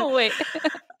 Oh, wait.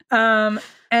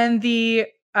 And the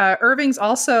Irvings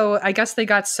also, I guess they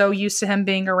got so used to him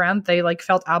being around, they like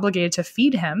felt obligated to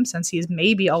feed him since he's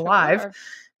maybe alive. Sure.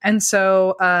 And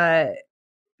so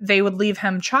they would leave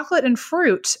him chocolate and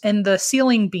fruit in the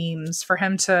ceiling beams for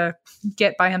him to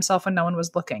get by himself when no one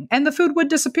was looking. And the food would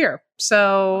disappear.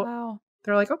 So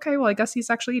they're like, okay, well, I guess he's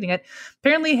actually eating it.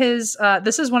 Apparently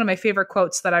this is one of my favorite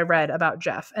quotes that I read about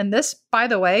Jeff. And this, by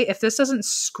the way, if this doesn't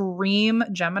scream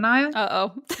Gemini.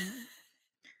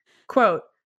 Quote.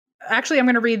 Actually, I'm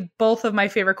going to read both of my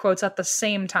favorite quotes at the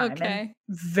same time. Okay.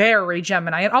 Very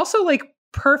Gemini. And also like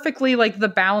perfectly like the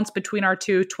balance between our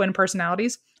two twin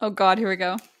personalities. Oh God, here we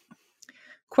go.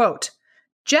 Quote,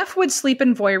 Jeff would sleep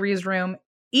in Voirie's room,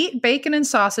 eat bacon and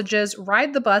sausages,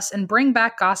 ride the bus, and bring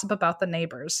back gossip about the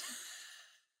neighbors.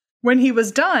 When he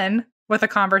was done with a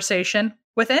conversation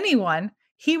with anyone,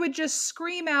 he would just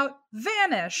scream out,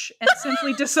 vanish, and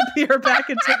simply disappear back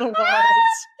into the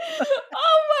walls.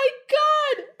 Oh my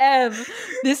God. Ev,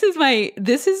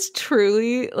 this is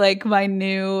truly like my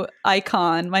new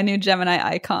icon, my new Gemini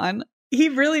icon. He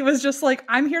really was just like,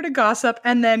 I'm here to gossip,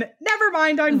 and then, never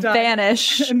mind, I'm done.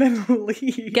 Vanish. And then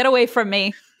leave. Get away from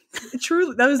me.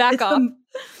 Truly, that was back off.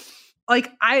 They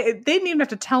didn't even have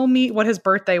to tell me what his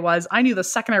birthday was. I knew the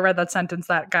second I read that sentence,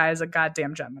 that guy is a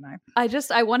goddamn Gemini.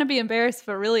 I want to be embarrassed,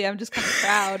 but really, I'm just kind of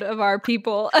proud of our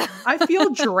people. I feel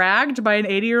dragged by an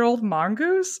 80-year-old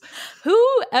mongoose.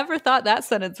 Who ever thought that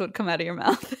sentence would come out of your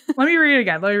mouth? Let me read it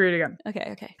again.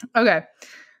 Okay. Okay.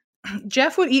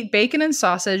 Jeff would eat bacon and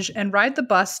sausage and ride the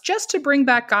bus just to bring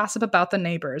back gossip about the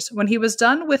neighbors. When he was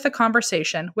done with a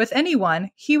conversation with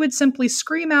anyone, he would simply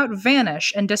scream out,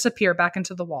 vanish, and disappear back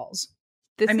into the walls.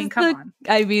 This I mean, is come on.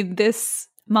 I mean, this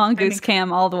mongoose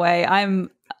cam all the way.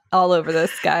 I'm all over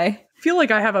this guy. I feel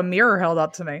like I have a mirror held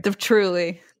up to me.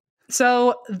 Truly.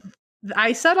 So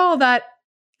I said all that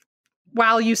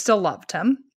while you still loved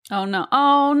him. Oh, no.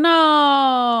 Oh,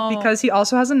 no. Because he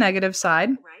also has a negative side.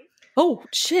 Oh,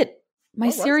 shit. My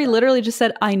What was Siri that? literally just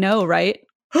said, I know, right?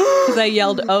 Because I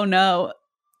yelled, oh, no.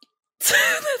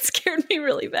 That scared me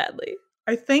really badly.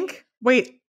 I think,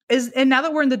 and now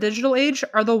that we're in the digital age,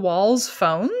 are the walls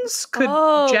phones? Could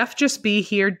Jeff just be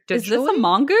here digitally? Is this a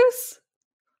mongoose?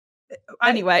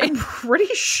 Anyway. I'm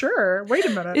pretty sure. Wait a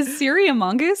minute. Is Siri a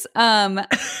mongoose? Wow,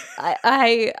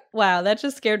 that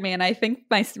just scared me. And I think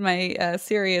my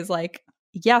Siri is like,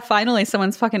 yeah, finally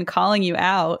someone's fucking calling you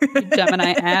out, you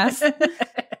Gemini ass.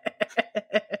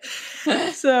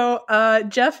 So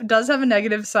Jeff does have a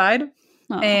negative side.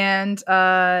 Oh. And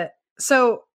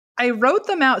so I wrote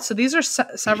them out. So these are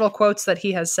several quotes that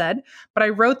he has said, but I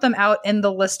wrote them out in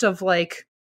the list of like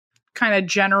kind of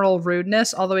general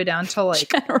rudeness all the way down to like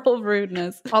general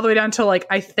rudeness. All the way down to like,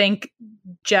 I think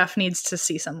Jeff needs to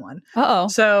see someone. Uh-oh.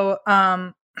 So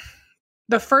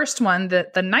the first one,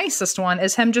 the nicest one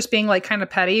is him just being like kind of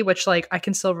petty, which like I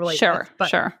can still relate sure, with. But,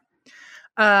 sure.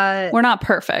 We're not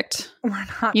perfect. We're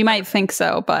not. You might think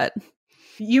so, but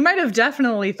you might have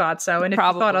definitely thought so. And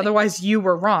Probably. if you thought otherwise, you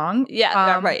were wrong.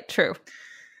 Yeah, right. True.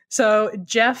 So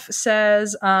Jeff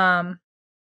says,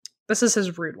 this is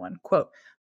his rude one, quote,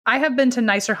 I have been to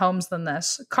nicer homes than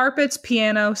this. Carpets,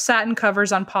 piano, satin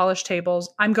covers on polished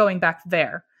tables. I'm going back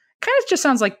there. Kind of just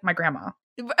sounds like my grandma.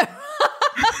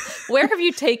 Where have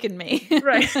you taken me?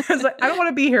 Right. I was like, I don't want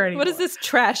to be here anymore. What is this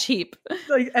trash heap?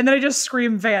 Like, and then I just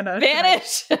scream, vanish.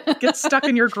 Vanish. Get stuck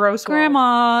in your gross walls.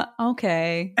 Grandma.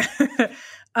 Okay.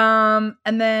 And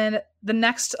then the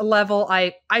next level,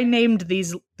 I named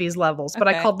these levels, but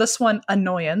I Okay. called this one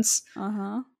annoyance.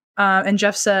 Uh-huh. And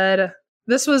Jeff said,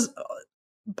 this was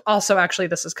also, actually,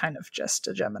 this is kind of just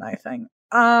a Gemini thing.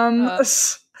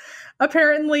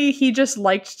 Apparently he just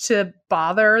liked to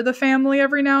bother the family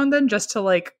every now and then just to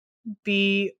like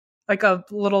be like a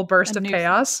little burst of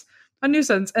chaos, a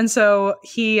nuisance. And so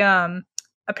he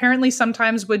apparently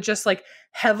sometimes would just like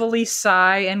heavily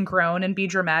sigh and groan and be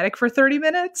dramatic for 30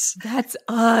 minutes. That's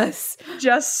us.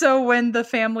 Just so when the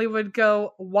family would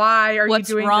go, why are What's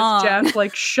you doing wrong? this, Jeff?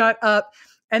 Like, shut up.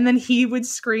 And then he would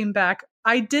scream back,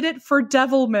 I did it for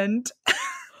devilment.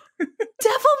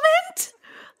 Devilment?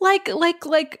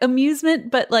 Like amusement,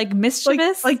 but like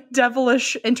mischievous? Like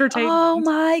devilish entertainment. Oh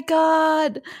my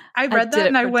God. I read that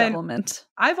and I went, devilment.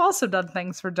 I've also done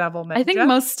things for devilment. I think Jeff.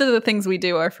 most of the things we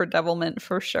do are for devilment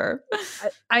for sure.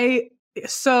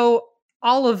 So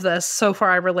all of this so far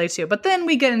I relate to, but then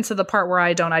we get into the part where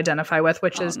I don't identify with,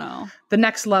 which is the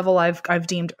next level I've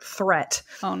deemed threat.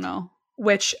 Oh no.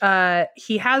 Which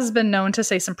he has been known to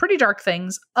say some pretty dark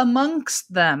things.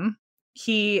 Amongst them,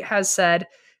 he has said,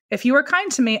 if you are kind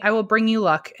to me, I will bring you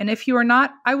luck. And if you are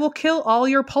not, I will kill all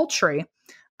your poultry.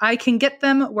 I can get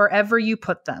them wherever you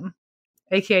put them.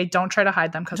 AKA, don't try to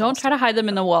hide them. Don't try to hide them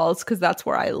in the walls because that's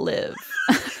where I live.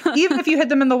 Even if you hid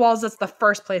them in the walls, that's the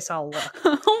first place I'll look.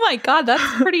 Oh my God,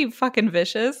 that's pretty fucking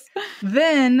vicious.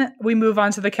 Then we move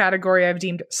on to the category I've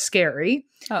deemed scary.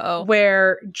 Uh-oh.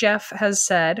 Where Jeff has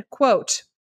said, quote,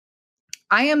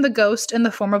 I am the ghost in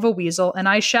the form of a weasel, and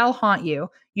I shall haunt you.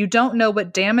 You don't know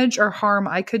what damage or harm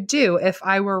I could do if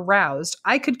I were roused.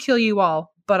 I could kill you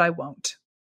all, but I won't.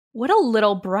 What a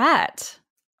little brat.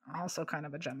 Also kind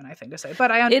of a Gemini thing to say, but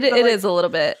it is a little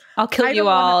bit. I'll kill you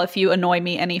all if you annoy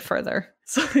me any further.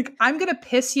 So like, I'm going to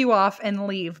piss you off and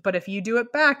leave, but if you do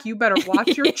it back, you better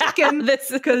watch your chicken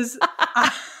because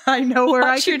I know where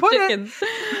I can put it.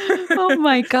 Oh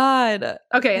my God.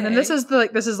 Okay, and then this is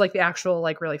the actual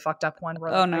like really fucked up one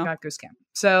where I got goose cam.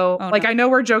 So I know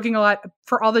we're joking a lot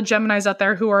for all the Geminis out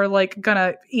there who are like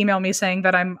gonna email me saying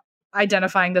that I'm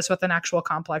identifying this with an actual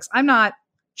complex. I'm not.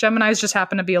 Geminis just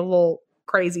happen to be a little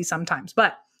crazy sometimes,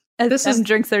 but this is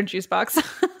drinks their juice box.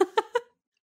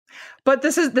 But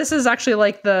this is actually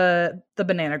like the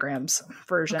bananagrams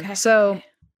version. Okay. So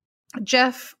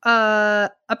Jeff,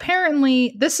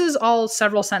 apparently this is all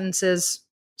several sentences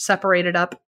separated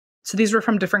up. So these were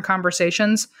from different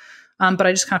conversations, but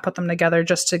I just kind of put them together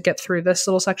just to get through this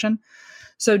little section.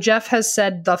 So Jeff has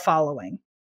said the following: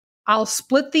 I'll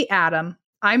split the atom.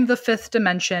 I'm the fifth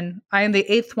dimension. I am the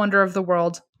eighth wonder of the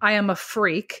world. I am a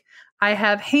freak. I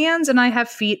have hands and I have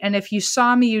feet, and if you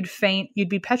saw me, you'd faint. You'd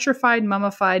be petrified,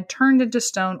 mummified, turned into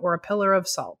stone, or a pillar of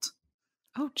salt.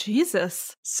 Oh,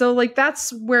 Jesus. So like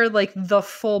that's where like the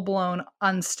full-blown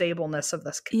unstableness of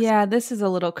this kicks Yeah, this is a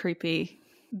little creepy.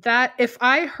 that if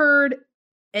I heard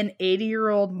an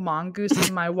 80-year-old mongoose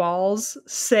in my walls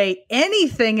say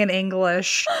anything in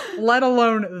English, let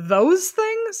alone those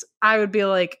things, I would be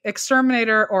like,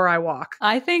 exterminator or I walk.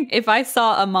 I think if I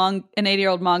saw an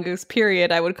 80-year-old mongoose,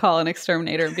 period, I would call an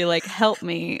exterminator and be like, help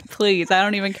me, please. I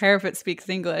don't even care if it speaks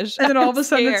English. And then all of a I'm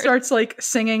sudden it scared. starts like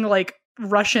singing like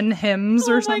Russian hymns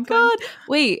or something. Oh my God.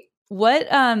 Wait, what?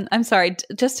 I'm sorry.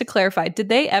 Just to clarify, did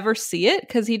they ever see it?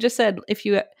 Because he just said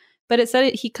but it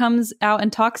said he comes out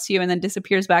and talks to you and then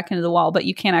disappears back into the wall, but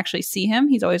you can't actually see him.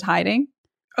 He's always hiding.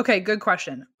 Okay, good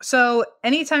question. So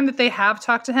anytime that they have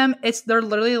talked to him, they're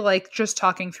literally like just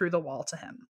talking through the wall to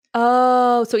him.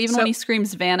 Oh, so even when he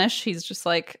screams vanish, he's just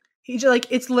like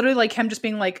it's literally like him just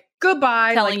being like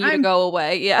goodbye, telling like, you to go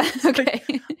away. Yeah. Okay.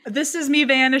 This is me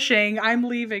vanishing. I'm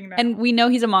leaving now. And we know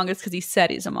he's a mongoose because he said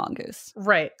he's a mongoose.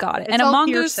 Right. Got it. It's And a all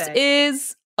mongoose hearsay.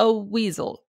 is a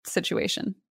weasel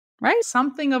situation, right?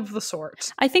 Something of the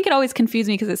sort. I think it always confused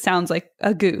me because it sounds like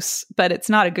a goose, but it's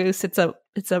not a goose. It's like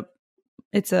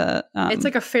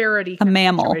a ferrety a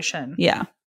mammal situation. Yeah.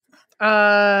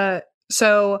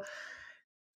 So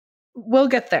we'll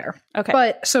get there. Okay.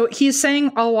 But so he's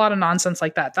saying a lot of nonsense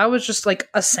like that. That was just like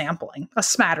a sampling, a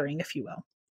smattering, if you will.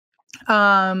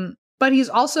 But he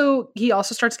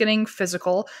also starts getting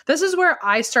physical. This is where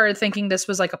I started thinking this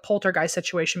was like a poltergeist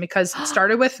situation because it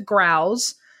started with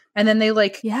growls and then they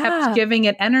like kept giving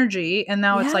it energy and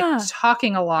now it's like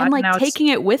talking a lot. And like now taking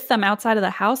it with them outside of the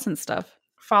house and stuff.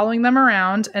 Following them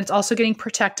around, and it's also getting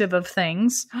protective of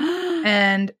things.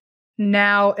 And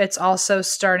now it's also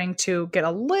starting to get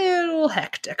a little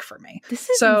hectic for me. This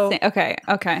is insane. Okay.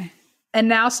 And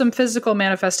now some physical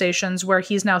manifestations where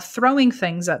he's now throwing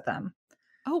things at them.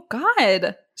 Oh,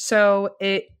 God. So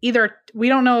we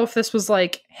don't know if this was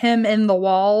like him in the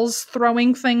walls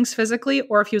throwing things physically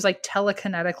or if he was like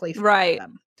telekinetically throwing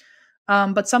them.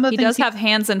 But some of the things he does have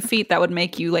hands and feet that would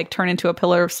make you like turn into a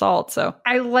pillar of salt. So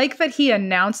I like that he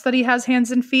announced that he has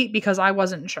hands and feet because I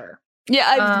wasn't sure.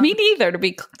 Yeah, me neither.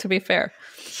 To be fair,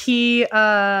 he.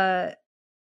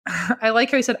 I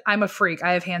like how he said, "I'm a freak.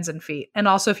 I have hands and feet." And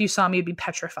also, if you saw me, you'd be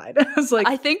petrified. I was like,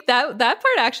 I think that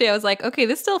part actually, I was like, okay,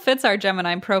 this still fits our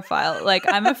Gemini profile. Like,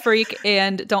 I'm a freak,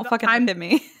 and don't fucking look at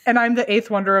me. And I'm the eighth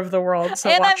wonder of the world. So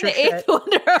and watch I'm your the eighth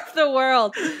wonder of the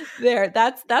world. There,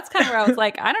 that's kind of where I was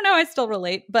like, I don't know, I still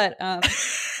relate, but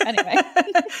anyway.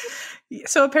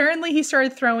 So apparently, he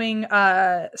started throwing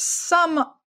some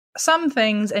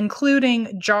things,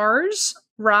 including jars,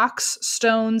 rocks,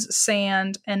 stones,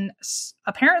 sand, and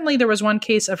apparently there was one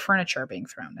case of furniture being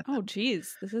thrown at them. Oh,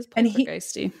 geez. This is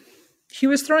poltergeisty. He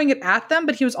was throwing it at them,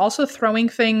 but he was also throwing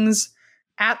things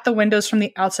at the windows from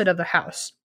the outside of the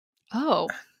house. Oh.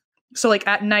 So, like,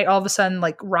 at night, all of a sudden,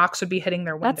 like, rocks would be hitting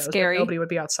their windows. That's scary. But nobody would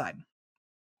be outside.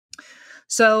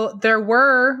 So there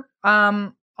were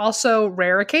also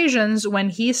rare occasions when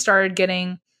he started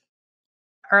getting,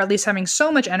 or at least having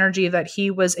so much energy that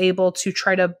he was able to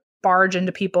try to barge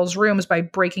into people's rooms by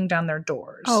breaking down their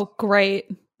doors. Oh, great.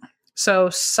 So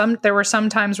there were some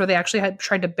times where they actually had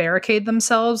tried to barricade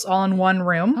themselves all in one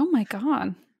room. Oh my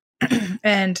God.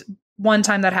 And one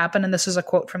time that happened, and this is a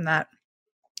quote from that.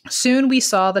 Soon we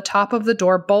saw the top of the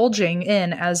door bulging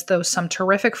in as though some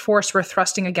terrific force were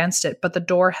thrusting against it, but the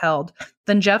door held.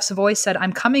 Then Jeff's voice said,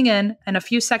 "I'm coming in," and a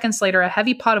few seconds later, a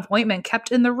heavy pot of ointment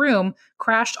kept in the room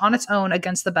crashed on its own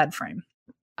against the bed frame.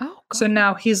 Oh, God. So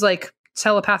now he's like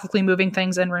telepathically moving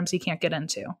things in rooms he can't get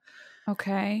into.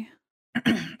 Okay.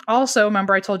 Also,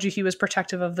 remember I told you he was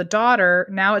protective of the daughter.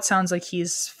 Now it sounds like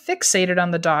he's fixated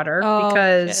on the daughter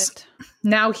because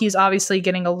now he's obviously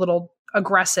getting a little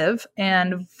aggressive,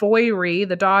 and Voiri,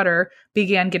 the daughter,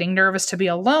 began getting nervous to be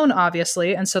alone,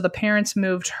 obviously, and so the parents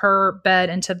moved her bed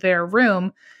into their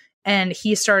room, and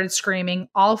he started screaming,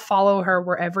 "I'll follow her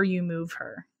wherever you move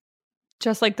her."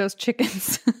 Just like those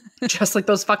chickens. Just like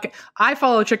those fucking... I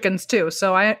follow chickens too,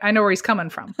 so I know where he's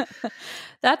coming from.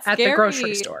 That's at scary. the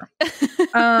grocery store.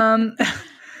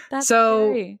 That's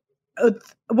so scary.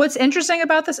 What's interesting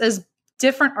about this is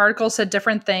different articles said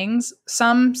different things.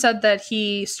 Some said that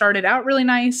he started out really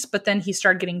nice, but then he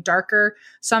started getting darker.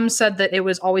 Some said that it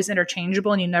was always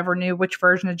interchangeable and you never knew which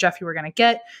version of Jeff you were going to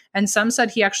get. And some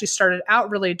said he actually started out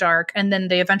really dark and then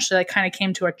they eventually like kind of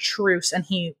came to a truce and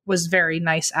he was very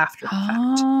nice after the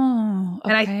fact. Oh, okay.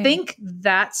 And I think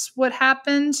that's what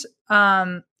happened.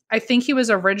 I think he was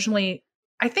originally...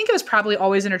 I think it was probably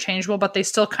always interchangeable, but they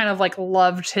still kind of like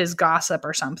loved his gossip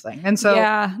or something. And so,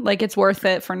 yeah, like it's worth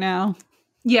it for now.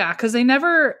 Yeah, because they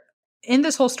never, in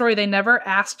this whole story, they never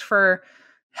asked for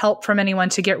help from anyone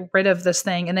to get rid of this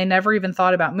thing. And they never even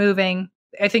thought about moving.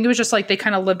 I think it was just like they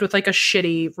kind of lived with like a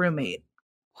shitty roommate.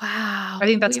 Wow. I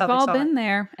think that's We've how they all saw been it.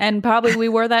 there. And probably we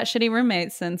were that shitty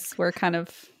roommate since we're kind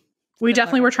of We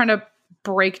definitely were trying to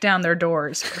break down their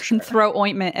doors for sure. throw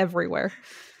ointment everywhere.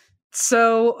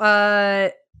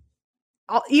 So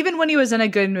even when he was in a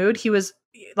good mood, he was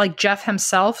like Jeff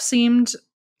himself seemed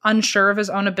unsure of his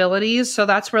own abilities. So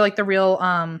that's where like the real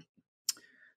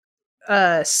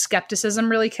skepticism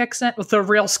really kicks in. Well, the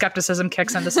real skepticism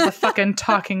kicks in. This is a fucking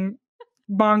talking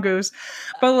mongoose.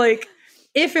 But like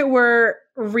if it were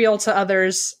real to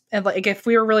others, and like if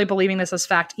we were really believing this as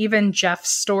fact, even Jeff's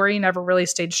story never really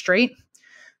stayed straight.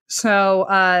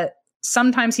 So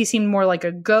sometimes he seemed more like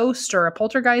a ghost or a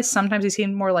poltergeist. Sometimes he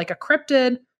seemed more like a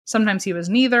cryptid. Sometimes he was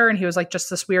neither, and he was like just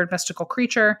this weird mystical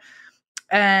creature.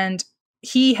 And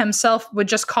he himself would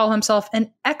just call himself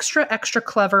an extra, extra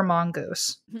clever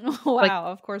mongoose. Wow, Like,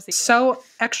 of course he would. So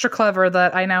extra clever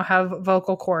that I now have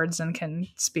vocal cords and can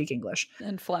speak English.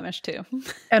 And Flemish too.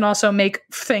 And also make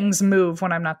things move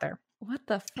when I'm not there. What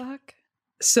the fuck?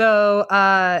 So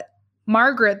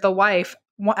Margaret, the wife,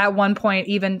 at one point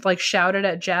even like shouted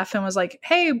at Jeff and was like,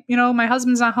 hey, my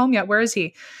husband's not home yet. Where is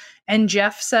he? And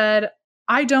Jeff said,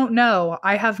 I don't know.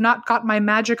 I have not got my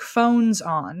magic phones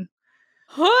on.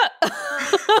 What?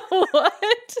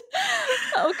 What?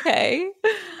 Okay.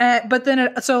 But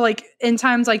then, so like in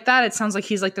times like that, it sounds like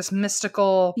he's like this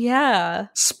mystical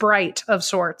sprite of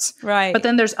sorts. Right. But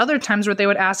then there's other times where they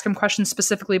would ask him questions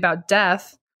specifically about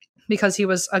death because he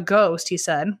was a ghost, he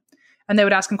said. And they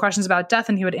would ask him questions about death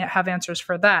and he would have answers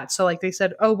for that. So like they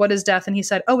said, oh, what is death? And he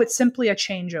said, oh, it's simply a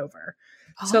changeover.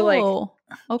 So like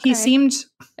okay. he seemed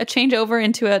a changeover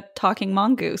into a talking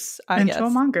mongoose, I guess. Into a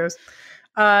mongoose.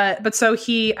 But so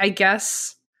I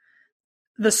guess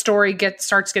the story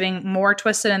starts getting more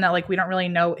twisted in that like we don't really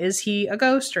know, is he a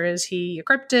ghost or is he a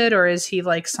cryptid or is he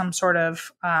like some sort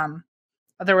of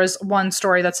there was one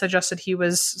story that suggested he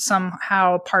was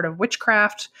somehow part of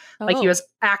witchcraft. Oh. Like he was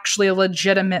actually a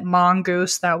legitimate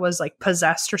mongoose that was like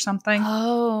possessed or something.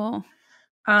 Oh.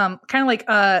 Kind of like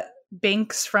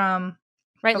Binks from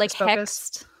Right, Focus like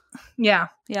Focus. hexed. Yeah.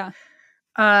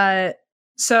 Yeah.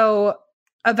 So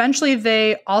eventually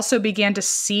they also began to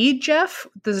see Jeff.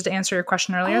 This is to answer your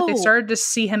question earlier. Oh. They started to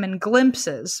see him in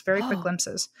glimpses, very quick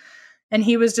glimpses. And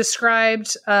he was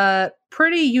described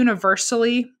pretty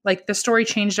universally. Like the story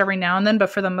changed every now and then, but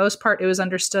for the most part, it was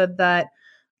understood that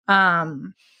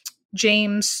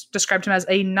James described him as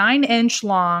a 9-inch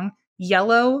long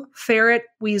yellow ferret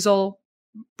weasel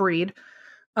breed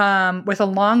with a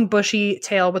long bushy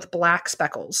tail with black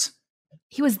speckles.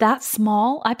 He was that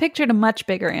small? I pictured a much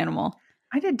bigger animal.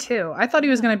 I did too. I thought he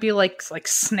was going to be like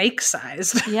snake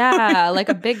sized. Yeah, like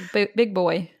a big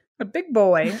boy. A big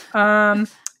boy.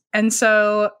 And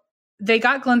so they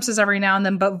got glimpses every now and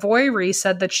then, but Voiri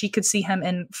said that she could see him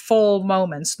in full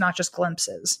moments, not just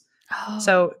glimpses. Oh.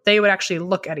 So they would actually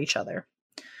look at each other.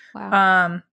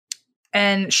 Wow.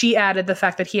 And she added the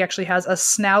fact that he actually has a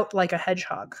snout like a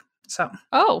hedgehog. So.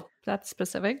 Oh, that's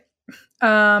specific.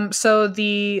 So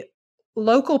the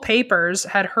local papers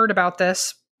had heard about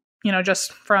this,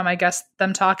 just from, I guess,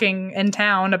 them talking in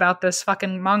town about this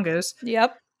fucking mongoose.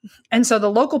 Yep. And so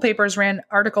the local papers ran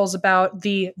articles about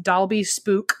the Dalby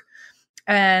spook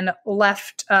and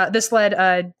this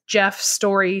led Jeff's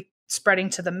story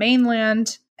spreading to the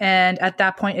mainland. And at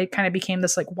that point, it kind of became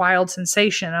this like wild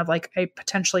sensation of like a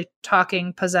potentially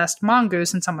talking possessed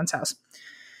mongoose in someone's house.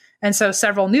 And so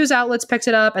several news outlets picked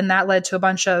it up, and that led to a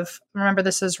bunch of, remember,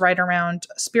 this is right around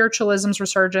spiritualism's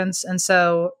resurgence. And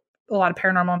so a lot of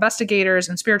paranormal investigators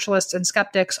and spiritualists and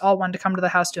skeptics all wanted to come to the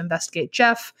house to investigate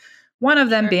Jeff, one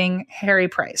of them being Harry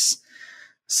Price.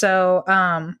 So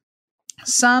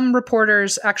some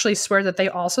reporters actually swear that they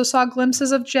also saw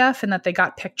glimpses of Jeff and that they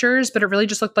got pictures, but it really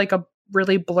just looked like a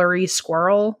really blurry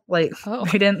squirrel. Like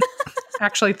they didn't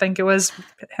actually think it was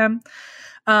him.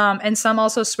 And some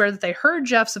also swear that they heard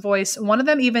Jeff's voice. One of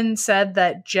them even said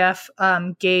that Jeff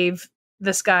gave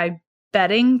this guy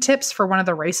betting tips for one of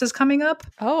the races coming up.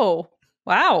 Oh,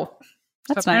 wow.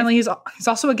 That's so apparently nice. He's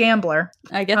also a gambler.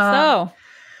 I guess so.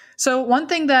 So one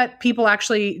thing that people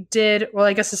actually did, well,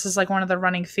 I guess this is like one of the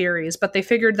running theories, but they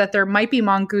figured that there might be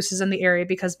mongooses in the area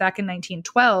because back in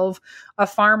 1912, a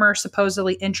farmer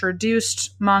supposedly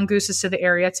introduced mongooses to the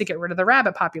area to get rid of the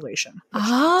rabbit population.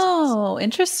 Oh,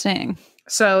 interesting.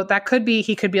 So that could be,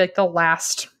 he could be like the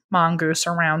last mongoose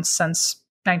around since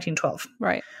 1912.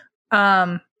 Right.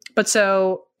 But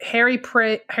so Harry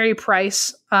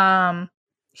Price,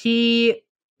 he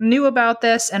knew about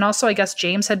this. And also, I guess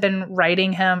James had been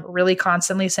writing him really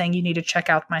constantly saying, you need to check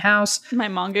out my house. My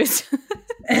mongoose.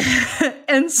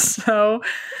 And so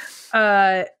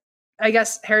I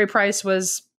guess Harry Price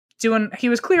was he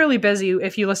was clearly busy.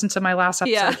 If you listen to my last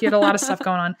episode, he had a lot of stuff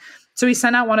going on. So he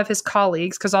sent out one of his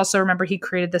colleagues, because also remember, he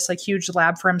created this like huge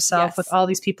lab for himself with all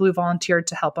these people who volunteered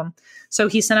to help him. So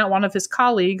he sent out one of his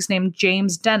colleagues named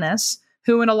James Dennis,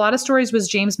 who in a lot of stories was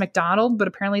James McDonald, but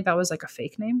apparently that was like a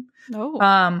fake name.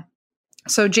 Oh.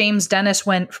 So James Dennis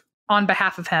went on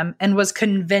behalf of him and was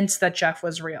convinced that Jeff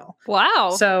was real.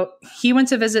 Wow. So he went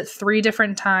to visit 3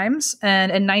 different times.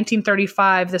 And in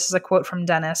 1935, this is a quote from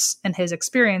Dennis and his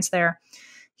experience there.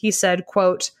 He said,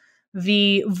 quote,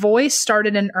 "The voice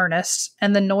started in earnest,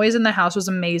 and the noise in the house was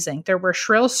amazing. There were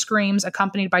shrill screams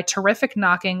accompanied by terrific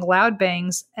knocking, loud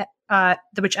bangs,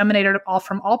 which emanated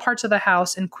from all parts of the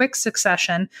house in quick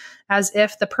succession, as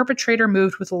if the perpetrator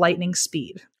moved with lightning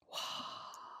speed."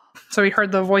 So he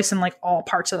heard the voice in like all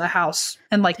parts of the house,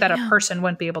 and like that a person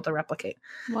wouldn't be able to replicate.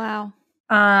 Wow.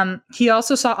 He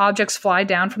also saw objects fly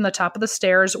down from the top of the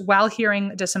stairs while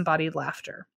hearing disembodied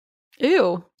laughter.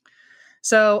 Ew.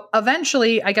 So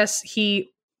eventually, I guess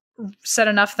he said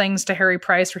enough things to Harry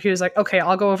Price where he was like, okay,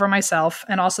 I'll go over myself.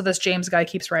 And also this James guy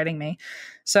keeps writing me.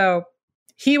 So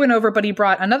he went over, but he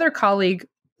brought another colleague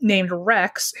named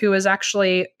Rex, who was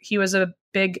he was a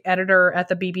big editor at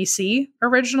the BBC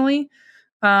originally.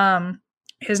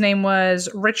 His name was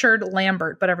Richard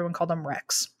Lambert, but everyone called him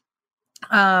Rex.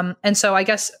 And so I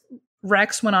guess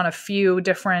Rex went on a few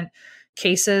different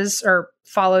cases, or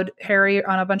followed Harry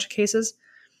on a bunch of cases.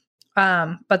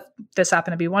 But this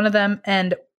happened to be one of them.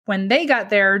 And when they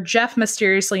got there, Jeff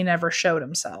mysteriously never showed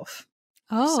himself.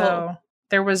 Oh. So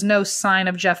there was no sign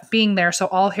of Jeff being there. So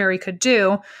all Harry could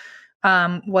do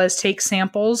was take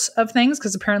samples of things,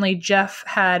 because apparently Jeff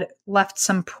had left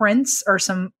some prints or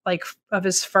some like of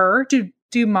his fur.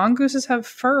 Do mongooses have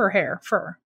fur or hair?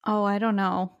 Fur. Oh, I don't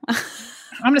know. I'm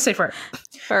gonna say fur.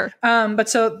 Fur. But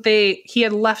so he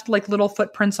had left like little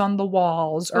footprints on the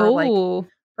walls,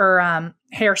 or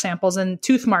hair samples and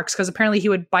tooth marks, because apparently he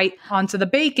would bite onto the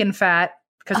bacon fat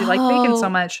because he liked bacon so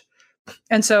much.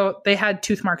 And so they had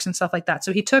tooth marks and stuff like that.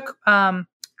 So he took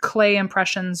clay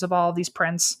impressions of all these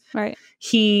prints. Right.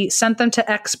 He sent them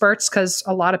to experts, because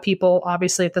a lot of people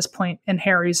obviously at this point in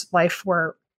Harry's life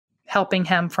were helping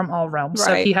him from all realms. Right.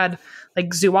 So he had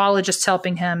like zoologists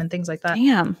helping him and things like that.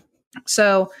 Damn.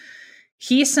 So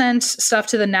he sent stuff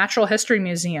to the Natural History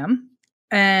Museum,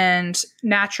 and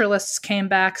naturalists came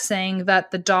back saying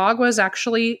that the dog was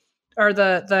actually, or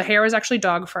the hair was actually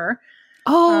dog fur.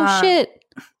 Oh, shit.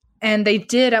 And they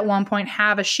did at one point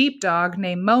have a sheepdog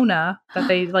named Mona that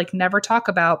they like never talk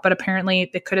about, but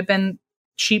apparently it could have been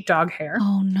sheepdog hair.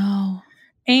 Oh no.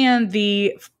 And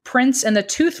the prints and the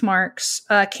tooth marks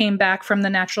came back from the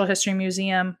Natural History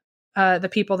Museum. The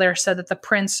people there said that the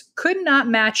prints could not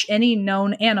match any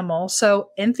known animal. So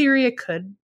in theory, it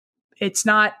could. It's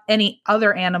not any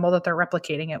other animal that they're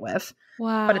replicating it with.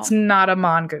 Wow. But it's not a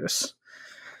mongoose.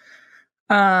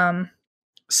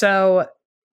 So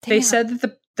they said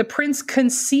that the prints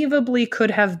conceivably could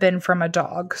have been from a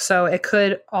dog. So it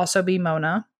could also be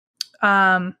Mona.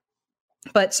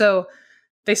 But so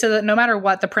they said that no matter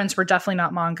what, the prints were definitely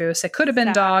not mongoose. It could have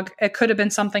been dog. It could have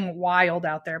been something wild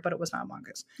out there, but it was not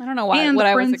mongoose. I don't know what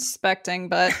I was expecting,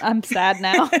 but I'm sad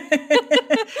now.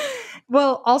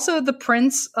 Well, also the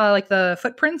prints, like the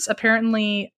footprints,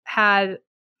 apparently had,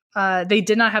 they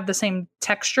did not have the same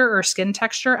texture or skin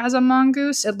texture as a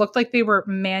mongoose. It looked like they were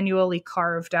manually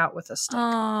carved out with a stick.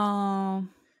 Oh,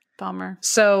 bummer.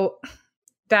 So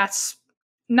that's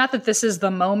not that this is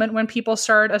the moment when people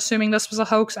started assuming this was a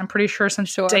hoax. I'm pretty sure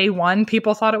since day one,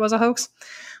 people thought it was a hoax.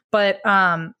 But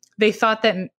they thought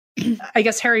that, I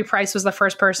guess Harry Price was the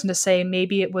first person to say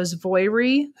maybe it was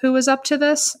Voirrey who was up to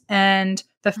this, and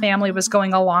the family was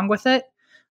going along with it.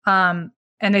 And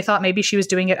they thought maybe she was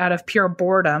doing it out of pure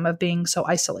boredom of being so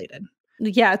isolated.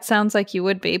 Yeah, it sounds like you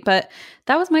would be. But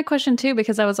that was my question too,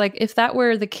 because I was like, if that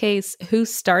were the case, who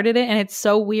started it? And it's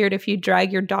so weird if you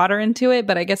drag your daughter into it.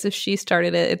 But I guess if she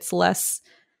started it, it's less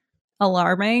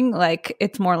alarming. Like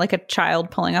it's more like a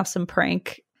child pulling off some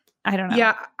prank. I don't know.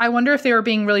 Yeah, I wonder if they were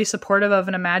being really supportive of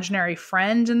an imaginary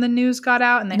friend and the news got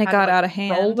out and they it got out of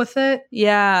hand. Roll with it.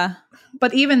 Yeah.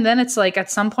 But even then, it's like at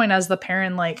some point as the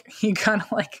parent, like you kind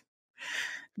of like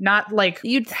not like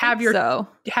you'd have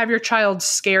your child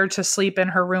scared to sleep in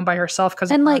her room by herself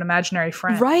because of like, an imaginary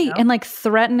friend. Right. You know? And like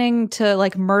threatening to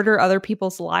like murder other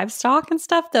people's livestock and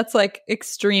stuff. That's like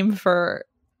extreme for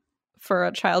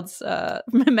a child's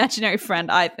imaginary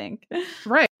friend, I think.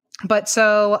 Right. But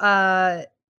so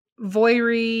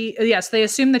Voiry, yes, they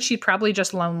assumed that she'd probably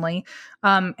just lonely.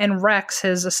 And Rex,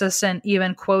 his assistant,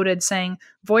 even quoted saying,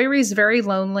 Voiry's very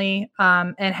lonely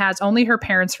and has only her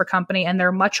parents for company, and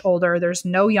they're much older. There's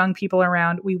no young people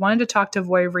around. We wanted to talk to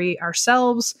Voiry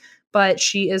ourselves, but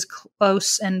she is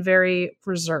close and very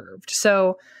reserved.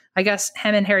 So I guess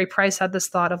him and Harry Price had this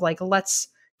thought of like, let's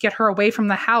get her away from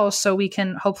the house so we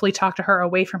can hopefully talk to her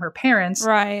away from her parents.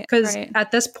 Right. Because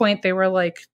at this point they were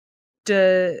like,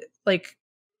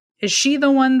 is she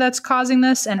the one that's causing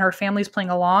this and her family's playing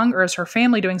along, or is her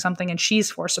family doing something and she's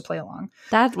forced to play along?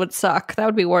 That would suck. That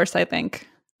would be worse, I think.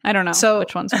 I don't know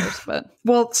which one's worse, but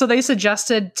well, so they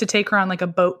suggested to take her on like a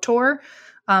boat tour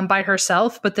by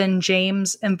herself, but then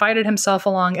James invited himself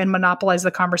along and monopolized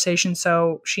the conversation,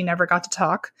 so she never got to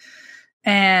talk.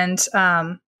 And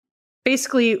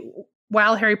basically,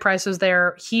 while Harry Price was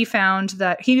there, he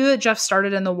knew that Jeff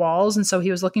started in the walls, and so he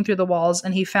was looking through the walls,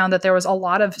 and he found that there was a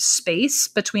lot of space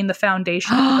between the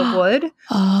foundation and the wood.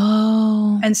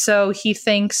 Oh. And so he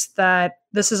thinks that,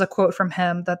 this is a quote from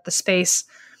him, that the space,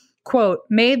 quote,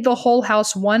 made the whole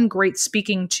house one great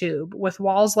speaking tube with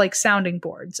walls like sounding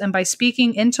boards. And by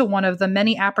speaking into one of the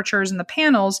many apertures in the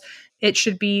panels, it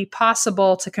should be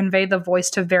possible to convey the voice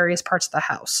to various parts of the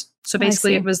house. So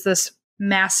basically it was this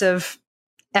massive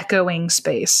echoing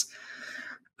space.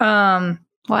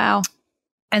 Wow.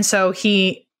 And so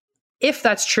if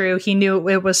that's true, he knew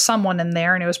it was someone in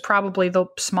there, and it was probably the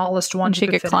smallest one. And she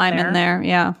could climb in there.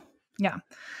 Yeah. Yeah.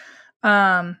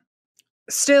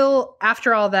 Still,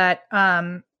 after all that,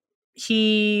 I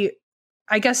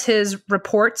guess his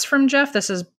reports from Jeff, this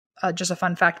is just a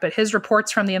fun fact, but his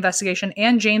reports from the investigation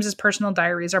and James's personal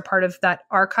diaries are part of that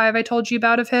archive I told you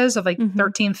about of his, of like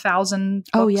 13,000 books.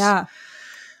 Oh, yeah.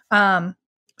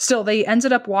 Still, they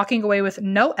ended up walking away with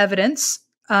no evidence.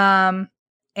 And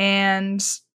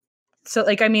so,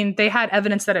 like, I mean, they had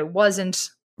evidence that it wasn't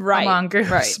a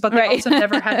mongoose, but they also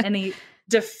never had any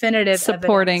definitive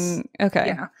supporting evidence. Okay.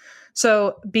 Yeah.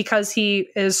 So because he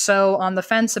is so on the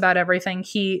fence about everything,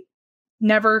 he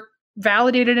never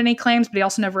validated any claims, but he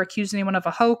also never accused anyone of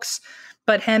a hoax.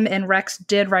 But him and Rex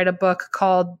did write a book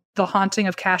called The Haunting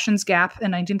of Cashin's Gap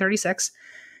in 1936.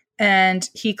 And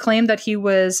he claimed that he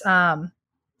was,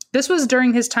 this was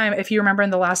during his time, if you remember in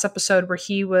the last episode, where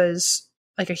he was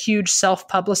like a huge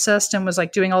self-publicist and was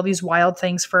like doing all these wild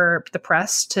things for the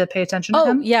press to pay attention to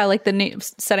him. Oh, yeah, like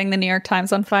setting the New York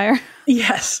Times on fire.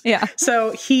 Yes. Yeah.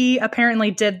 So he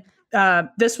apparently did,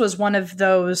 this was one of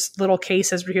those little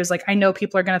cases where he was like, I know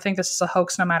people are going to think this is a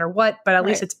hoax no matter what, but at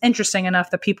least it's interesting enough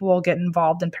that people will get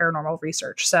involved in paranormal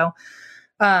research. So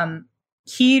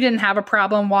he didn't have a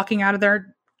problem walking out of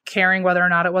there caring whether or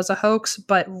not it was a hoax,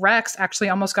 but Rex actually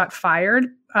almost got fired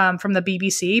from the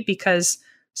BBC because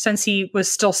since he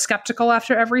was still skeptical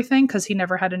after everything, because he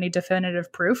never had any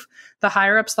definitive proof, the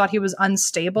higher-ups thought he was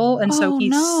unstable, and so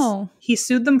he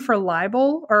sued them for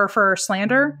libel or for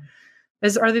slander.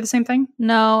 Are they the same thing?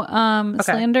 No,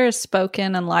 slander is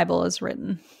spoken and libel is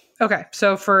written. Okay,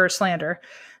 so for slander.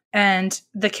 And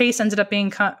the case ended up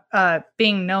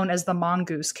being known as the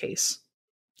Mongoose case.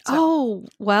 So. Oh,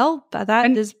 well, that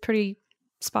is pretty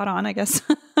spot on, I guess.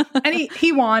 And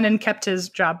he won and kept his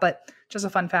job, but just a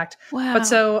fun fact. Wow. But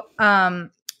so,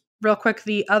 real quick,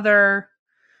 the other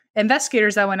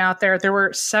investigators that went out there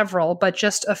were several, but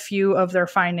just a few of their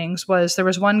findings was there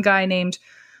was one guy named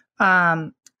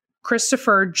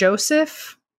Christopher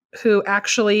Joseph, who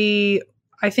actually,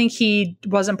 I think he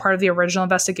wasn't part of the original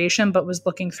investigation, but was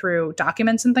looking through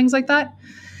documents and things like that.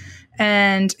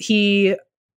 And he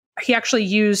actually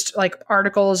used like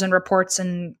articles and reports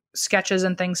and sketches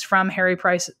and things from Harry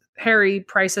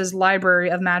Price's Library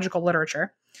of Magical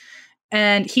Literature.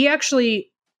 And he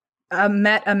actually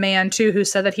met a man too who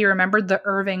said that he remembered the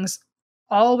Irvings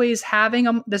always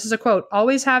having this is a quote,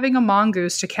 always having a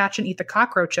mongoose to catch and eat the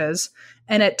cockroaches.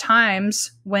 And at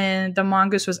times when the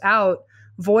mongoose was out,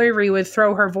 Voiry would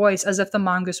throw her voice as if the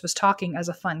mongoose was talking as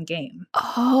a fun game.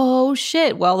 Oh,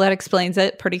 shit. Well, that explains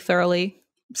it pretty thoroughly.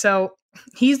 So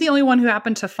he's the only one who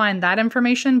happened to find that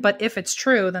information, but if it's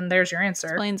true, then there's your answer.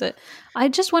 Explains it. I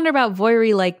just wonder about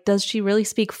Voiry, like, does she really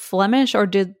speak Flemish, or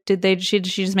did she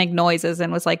just make noises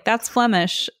and was like, that's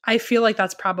Flemish? I feel like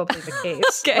that's probably the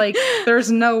case. Okay. Like, there's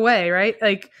no way, right?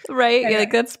 Like, right? Yeah,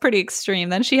 like, that's pretty extreme.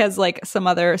 Then she has like some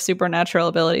other supernatural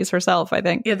abilities herself, I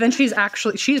think. Yeah, then she's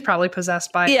probably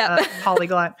possessed by a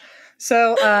polyglot.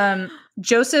 So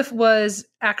Joseph was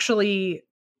actually...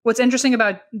 What's interesting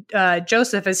about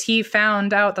Joseph is he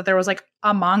found out that there was like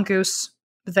a mongoose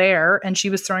there and she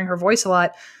was throwing her voice a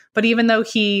lot. But even though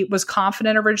he was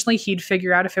confident originally he'd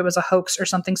figure out if it was a hoax or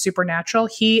something supernatural,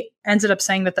 he ended up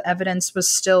saying that the evidence was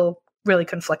still really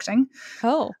conflicting.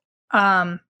 Oh.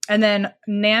 And then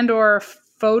Nandor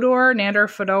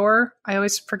Fodor, I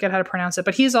always forget how to pronounce it,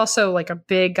 but he's also like a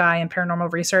big guy in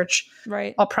paranormal research.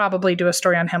 Right. I'll probably do a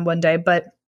story on him one day, but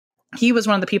he was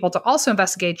one of the people to also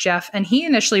investigate Jeff, and he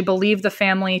initially believed the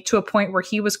family to a point where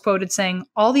he was quoted saying,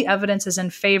 all the evidence is in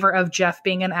favor of Jeff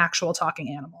being an actual talking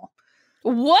animal.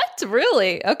 What?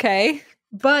 Really? Okay.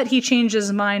 But he changed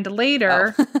his mind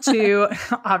later to,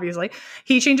 obviously,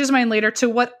 he changed his mind later to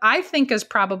what I think is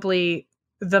probably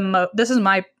this is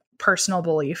my personal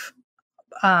belief,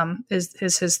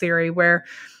 is his theory, where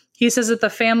he says that the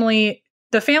family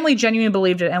genuinely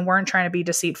believed it and weren't trying to be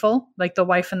deceitful. Like the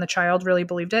wife and the child really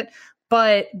believed it.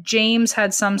 But James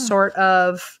had some sort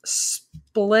of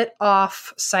split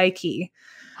off psyche.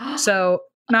 So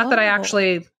not that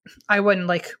I wouldn't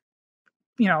like,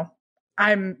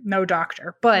 I'm no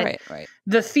doctor, but right.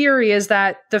 The theory is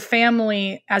that the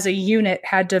family as a unit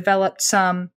had developed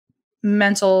some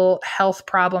mental health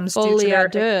problems due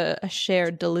to a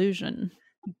shared delusion.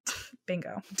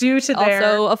 Bingo. Due to their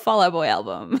also a Fall Out Boy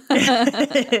album.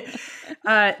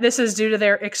 This is due to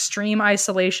their extreme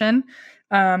isolation.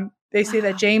 They say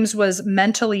that James was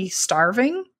mentally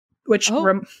starving, which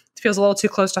feels a little too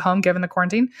close to home given the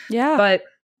quarantine. Yeah. But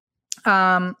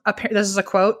this is a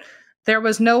quote. There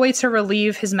was no way to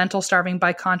relieve his mental starving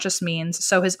by conscious means,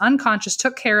 so his unconscious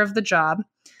took care of the job,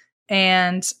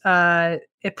 and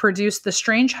it produced the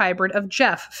strange hybrid of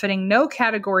Jeff, fitting no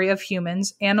category of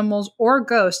humans, animals, or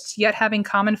ghosts, yet having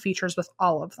common features with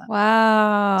all of them.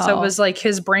 Wow. So it was like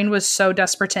his brain was so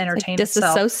desperate to entertain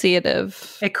itself.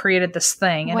 Disassociative. It created this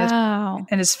thing. And wow.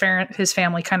 His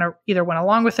family kind of either went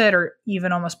along with it or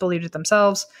even almost believed it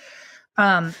themselves.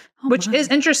 Which is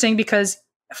interesting because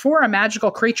for a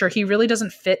magical creature, he really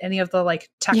doesn't fit any of the like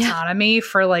taxonomy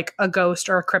for like a ghost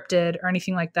or a cryptid or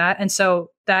anything like that. And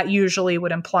so that usually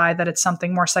would imply that it's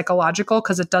something more psychological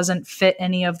because it doesn't fit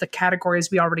any of the categories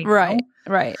we already know.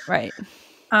 Right.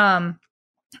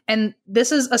 And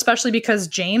this is especially because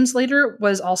James later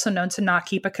was also known to not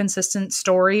keep a consistent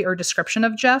story or description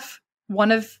of Jeff. One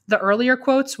of the earlier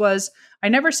quotes was, I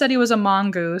never said he was a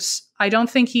mongoose. I don't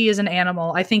think he is an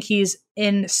animal. I think he's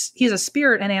a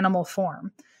spirit in animal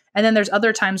form. And then there's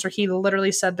other times where he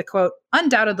literally said the quote,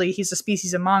 undoubtedly he's a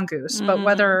species of mongoose, but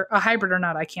whether a hybrid or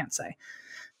not, I can't say.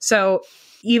 So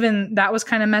even that was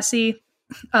kind of messy.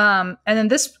 And then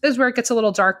this is where it gets a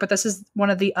little dark, but this is one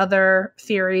of the other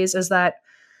theories is that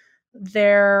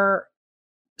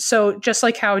so just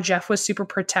like how Jeff was super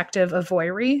protective of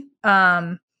Voiri,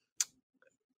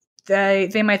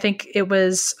 they might think it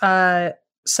was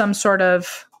some sort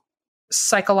of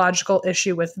psychological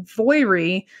issue with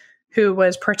Voiri, who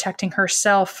was protecting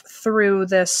herself through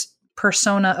this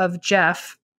persona of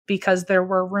Jeff because there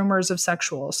were rumors of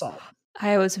sexual assault.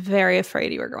 I was very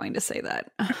afraid you were going to say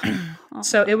that.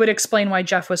 So it would explain why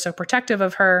Jeff was so protective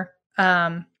of her.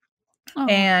 And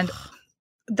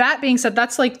that being said,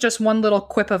 that's like just one little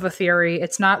quip of a theory.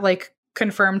 It's not like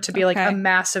confirmed to be like a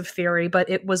massive theory, but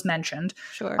it was mentioned.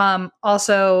 Sure.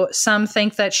 Also, some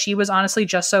think that she was honestly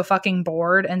just so fucking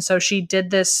bored. And so she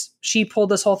pulled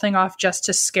this whole thing off just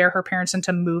to scare her parents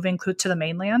into moving to the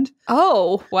mainland.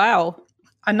 Oh, wow.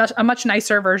 A much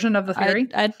nicer version of the theory.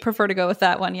 I'd prefer to go with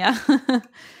that one, yeah.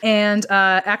 And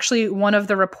actually, one of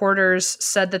the reporters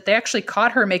said that they actually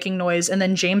caught her making noise, and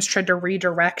then James tried to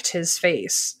redirect his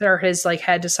face or his like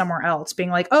head to somewhere else, being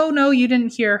like, "Oh no, you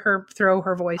didn't hear her throw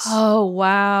her voice." Oh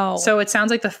wow! So it sounds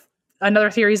like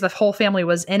another theory is the whole family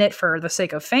was in it for the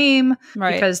sake of fame,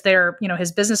 right? Because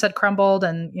his business had crumbled,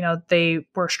 and they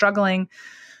were struggling.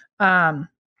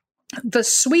 The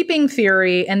sweeping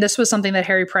theory, and this was something that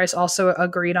Harry Price also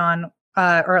agreed on,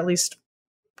 or at least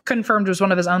confirmed was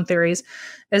one of his own theories,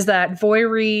 is that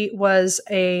Voiri was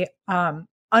a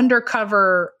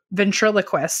undercover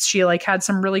ventriloquist. She like had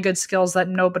some really good skills that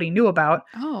nobody knew about.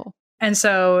 Oh. And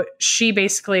so she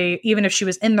basically, even if she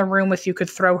was in the room with you, could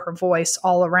throw her voice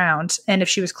all around. And if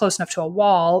she was close enough to a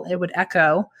wall, it would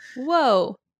echo.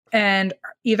 Whoa. And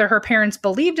either her parents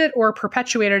believed it or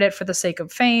perpetuated it for the sake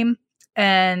of fame.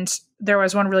 And there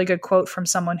was one really good quote from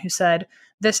someone who said,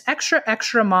 "This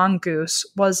extra mongoose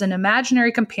was an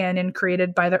imaginary companion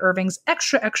created by the Irving's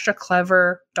extra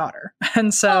clever daughter."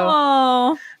 And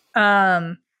so,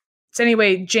 so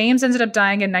anyway, James ended up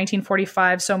dying in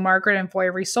 1945. So Margaret and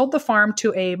Voiri sold the farm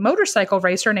to a motorcycle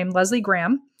racer named Leslie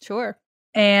Graham. Sure.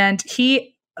 And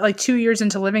he, like 2 years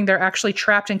into living there, actually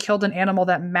trapped and killed an animal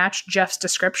that matched Jeff's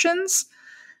descriptions.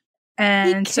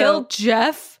 And he killed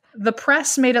Jeff? The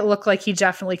press made it look like he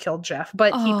definitely killed Jeff,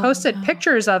 but he posted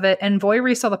pictures of it, and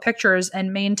Voiri saw the pictures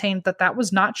and maintained that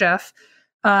was not Jeff.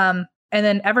 And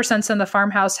then ever since then, the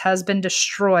farmhouse has been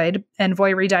destroyed, and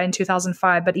Voiri died in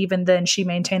 2005. But even then, she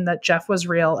maintained that Jeff was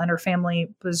real and her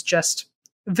family was just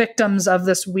victims of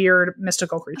this weird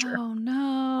mystical creature. Oh,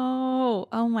 no.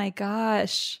 Oh, my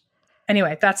gosh.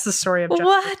 Anyway, that's the story of Jeff.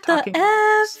 What the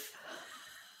F?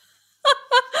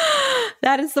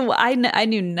 That is the I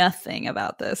knew nothing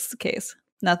about this case.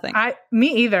 Nothing. Me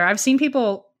either. I've seen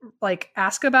people like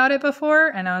ask about it before,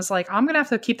 and I was like, I'm gonna have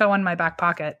to keep that one in my back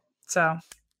pocket. So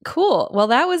cool. Well,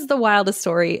 that was the wildest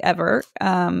story ever.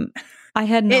 I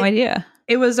had no idea.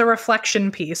 It was a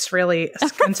reflection piece, really,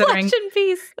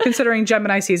 considering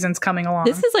Gemini season's coming along.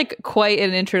 This is like quite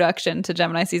an introduction to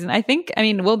Gemini season. I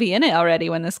mean, we'll be in it already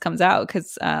when this comes out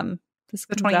because this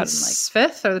the comes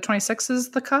 25th or the 26th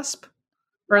is the cusp,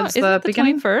 or no, is the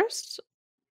beginning? 21st?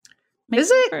 Is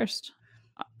it? 21st.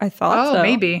 I thought so.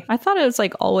 Maybe. I thought it was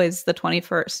like always the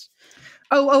 21st.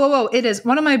 Oh, it is.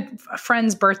 One of my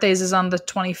friends' birthdays is on the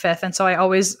 25th, and so I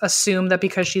always assume that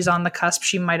because she's on the cusp,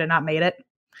 she might have not made it.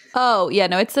 Oh, yeah,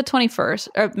 no, it's the 21st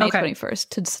or May 21st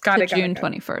to June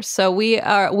 21st. So we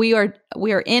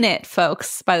are in it,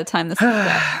 folks, by the time this comes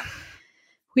out.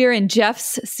 We are in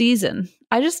Jeff's season.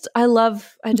 I just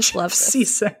love this.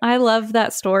 Season. I love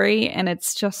that story, and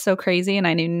it's just so crazy, and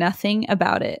I knew nothing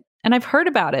about it. And I've heard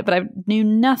about it, but I knew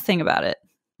nothing about it.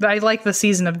 I like the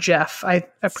season of Jeff. I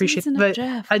appreciate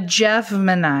a Jeff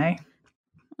Gemini.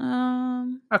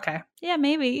 Okay. Yeah,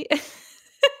 maybe.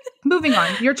 Moving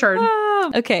on. Your turn.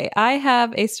 Okay, I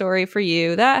have a story for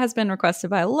you that has been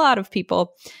requested by a lot of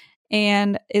people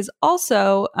and is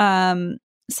also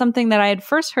something that I had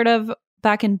first heard of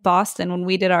back in Boston when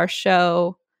we did our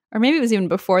show, or maybe it was even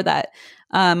before that.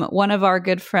 One of our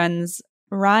good friends,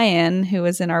 Ryan, who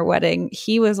was in our wedding,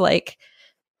 he always asked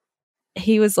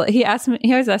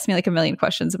me like a million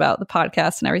questions about the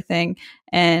podcast and everything.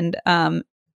 And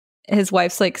his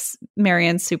wife's like,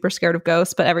 Marianne's super scared of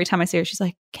ghosts, but every time I see her, she's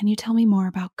like, can you tell me more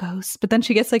about ghosts? But then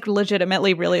she gets like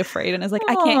legitimately really afraid and is like,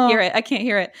 I can't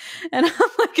hear it. And I'm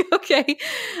like, okay.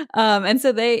 And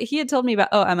so he had told me about,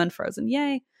 I'm unfrozen.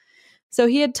 Yay. So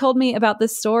he had told me about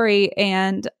this story,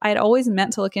 and I'd always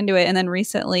meant to look into it. And then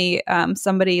recently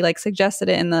somebody like suggested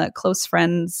it in the close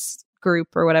friends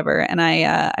group or whatever. And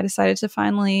I decided to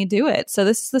finally do it. So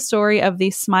this is the story of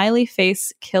the Smiley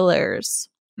Face Killers.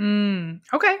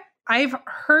 Okay. I've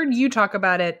heard you talk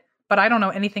about it, but I don't know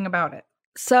anything about it.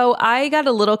 So I got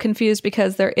a little confused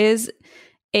because there is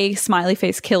a smiley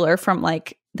face killer from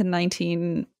like the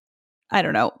the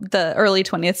early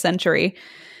 20th century.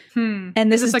 And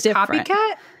this is like different.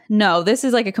 Copycat? No, this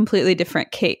is like a completely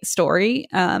different story.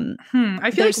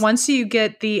 I feel like once you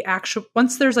get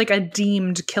once there's like a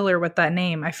deemed killer with that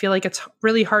name, I feel like it's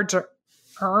really hard to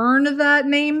earn that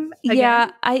name again.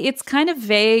 Yeah, it's kind of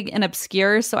vague and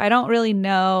obscure, so I don't really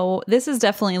know. This is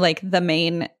definitely like the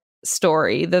main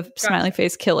story, the Smiley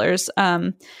Face Killers.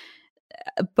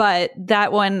 But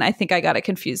that one, I think I got it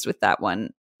confused with that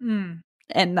one.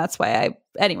 And that's why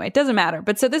anyway, it doesn't matter.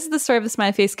 But so this is the story of the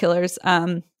Smiley Face Killers.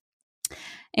 And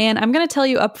I'm going to tell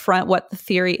you up front what the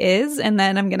theory is, and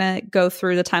then I'm going to go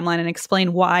through the timeline and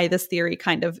explain why this theory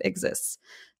kind of exists.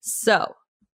 So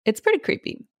it's pretty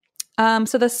creepy.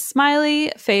 So the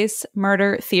Smiley Face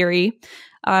Murder Theory,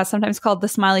 sometimes called the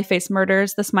Smiley Face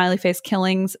Murders, the Smiley Face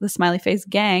Killings, the Smiley Face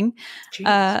Gang,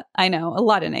 I know, a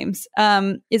lot of names,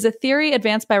 is a theory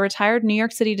advanced by retired New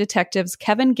York City detectives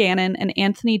Kevin Gannon and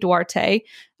Anthony Duarte,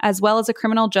 as well as a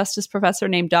criminal justice professor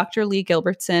named Dr. Lee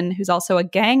Gilbertson, who's also a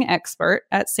gang expert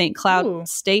at St. Cloud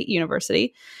State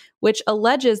University, which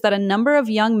alleges that a number of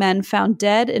young men found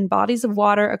dead in bodies of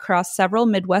water across several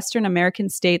Midwestern American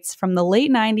states from the late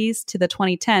 90s to the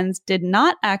 2010s did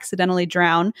not accidentally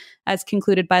drown, as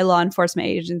concluded by law enforcement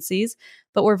agencies,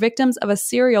 but were victims of a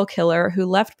serial killer who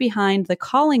left behind the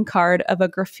calling card of a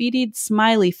graffitied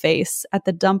smiley face at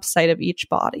the dump site of each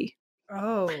body.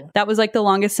 Oh, that was like the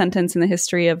longest sentence in the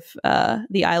history of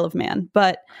the Isle of Man.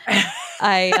 But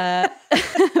but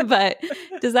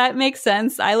does that make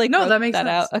sense? That makes sense.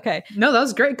 Out. Okay. No, that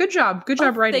was great. Good job. Good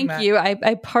job writing that. Thank you.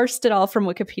 I parsed it all from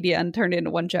Wikipedia and turned it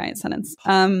into one giant sentence.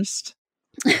 But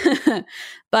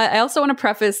I also want to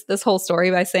preface this whole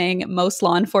story by saying most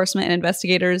law enforcement and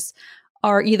investigators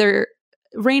are either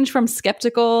range from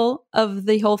skeptical of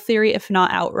the whole theory, if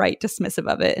not outright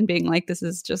dismissive of it, and being like, this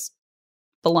is just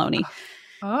baloney.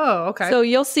 Oh, okay. So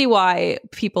you'll see why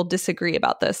people disagree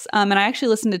about this. And I actually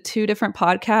listened to two different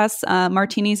podcasts,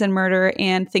 Martinis and Murder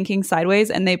and Thinking Sideways,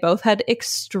 and they both had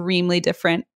extremely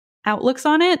different outlooks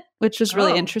on it, which was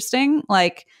really interesting.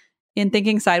 Like in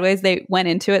Thinking Sideways, they went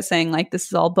into it saying like, this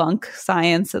is all bunk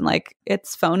science and like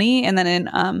it's phony. And then in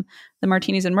the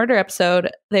Martinis and Murder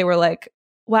episode, they were like,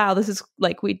 wow, this is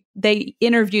like they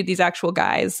interviewed these actual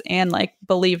guys and like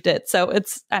believed it. So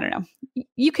it's, I don't know.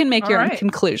 You can make your own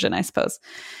conclusion, I suppose.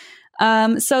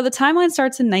 So the timeline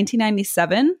starts in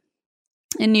 1997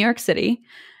 in New York City,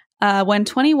 when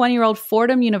 21-year-old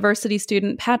Fordham University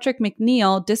student Patrick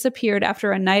McNeil disappeared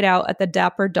after a night out at the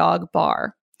Dapper Dog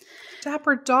Bar.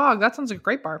 Dapper Dog. That sounds like a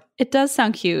great bar. It does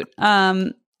sound cute.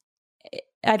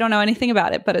 I don't know anything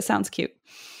about it, but it sounds cute.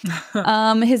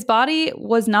 His body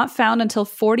was not found until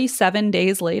 47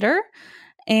 days later,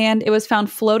 and it was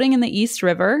found floating in the East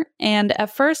River. And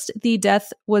at first, the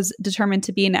death was determined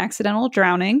to be an accidental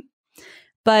drowning.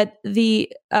 But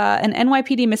an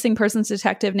NYPD missing persons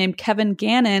detective named Kevin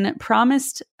Gannon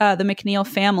promised the McNeil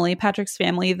family, Patrick's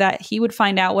family, that he would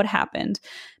find out what happened,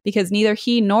 because neither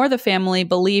he nor the family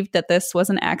believed that this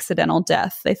was an accidental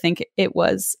death. They think it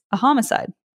was a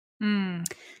homicide. And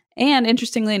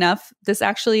interestingly enough, this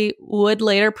actually would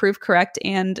later prove correct,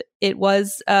 and it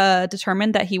was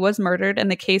determined that he was murdered, and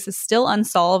the case is still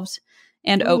unsolved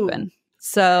and open.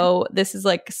 So this is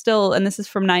like still, and this is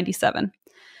from 97.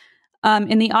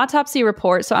 In the autopsy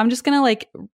report, so I'm just going to like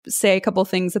say a couple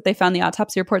things that they found in the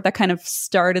autopsy report that kind of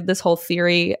started this whole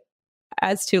theory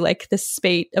as to like this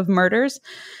spate of murders.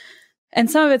 And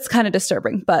some of it's kind of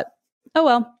disturbing, but oh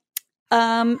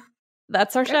well.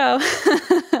 That's our show.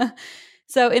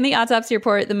 So in the autopsy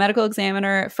report, the medical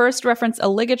examiner first referenced a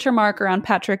ligature mark around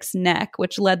Patrick's neck,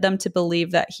 which led them to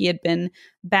believe that he had been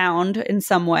bound in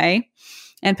some way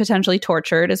and potentially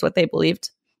tortured, is what they believed.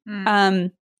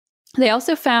 They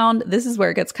also found, this is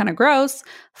where it gets kind of gross,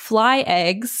 fly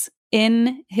eggs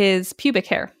in his pubic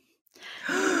hair.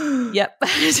 Yep,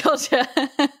 I told you.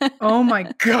 Oh my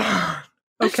God.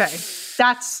 Okay,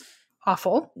 that's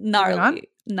awful. Gnarly.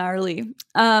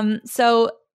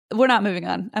 So we're not moving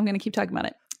on. I'm going to keep talking about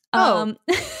it.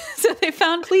 So they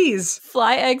found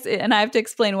fly eggs, and I have to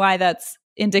explain why that's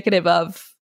indicative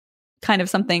of kind of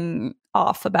something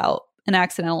off about an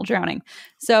accidental drowning.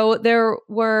 So there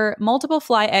were multiple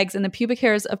fly eggs in the pubic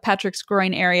hairs of Patrick's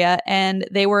groin area, and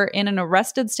they were in an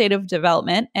arrested state of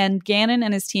development. And Gannon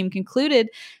and his team concluded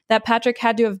that Patrick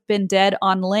had to have been dead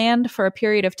on land for a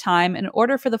period of time in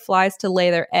order for the flies to lay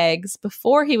their eggs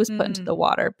before he was put into the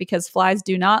water, because flies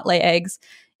do not lay eggs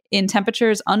in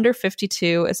temperatures under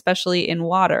 52, especially in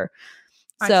water.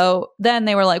 So then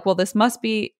they were like, well, this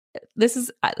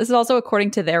is also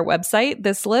according to their website,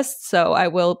 this list. So I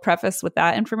will preface with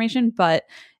that information, but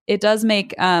it does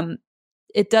make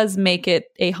it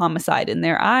a homicide in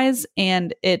their eyes.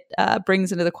 And it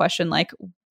brings into the question, like,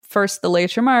 first the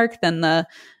ligature mark, then the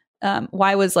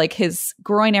why was like his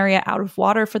groin area out of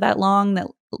water for that long, that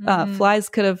flies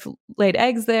could have laid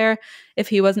eggs there if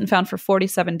he wasn't found for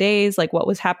 47 days, like what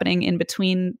was happening in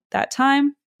between that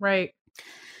time. Right.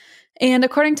 And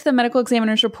according to the medical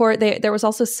examiner's report, there was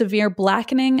also severe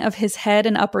blackening of his head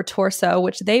and upper torso,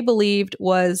 which they believed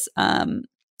was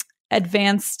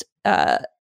advanced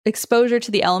exposure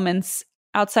to the elements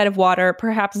outside of water,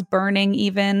 perhaps burning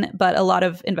even. But a lot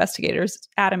of investigators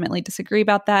adamantly disagree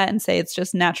about that and say it's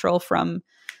just natural from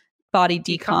body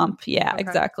decomp. Yeah, okay.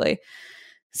 Exactly.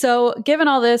 So given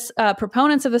all this,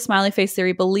 proponents of the smiley face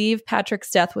theory believe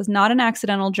Patrick's death was not an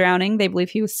accidental drowning. They believe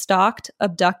he was stalked,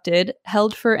 abducted,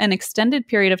 held for an extended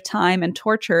period of time, and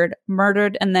tortured,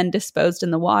 murdered, and then disposed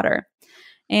in the water.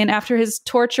 And after his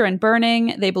torture and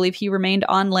burning, they believe he remained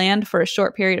on land for a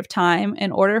short period of time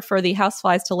in order for the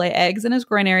houseflies to lay eggs in his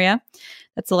groin area.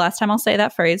 That's the last time I'll say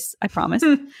that phrase, I promise.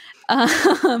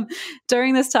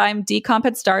 During this time, decomp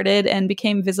had started and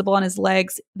became visible on his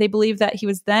legs. They believe that he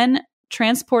was then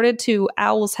transported to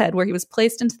Owl's Head, where he was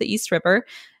placed into the East River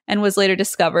and was later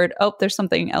discovered. Oh, there's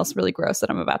something else really gross that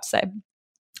I'm about to say.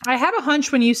 I had a hunch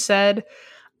when you said,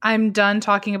 I'm done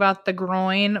talking about the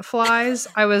groin flies.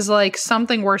 I was like,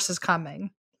 something worse is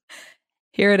coming.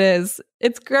 Here it is.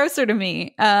 It's grosser to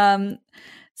me.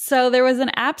 So there was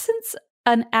an absent.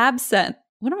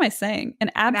 What am I saying?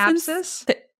 An abscess?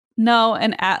 No,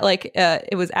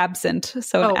 it was absent.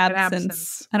 So an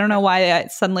absence. I don't know why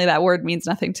suddenly that word means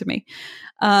nothing to me.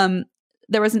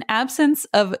 There was an absence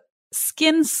of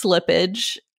skin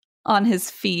slippage on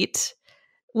his feet,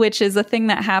 which is a thing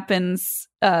that happens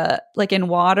like in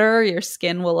water. Your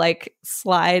skin will like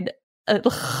slide.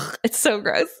 It's so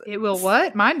gross. It will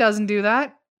what? Mine doesn't do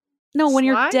that. No, when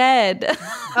you're dead.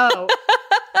 Oh.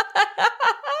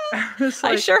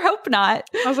 I sure hope not.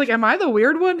 I was like, am I the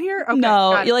weird one here? Okay,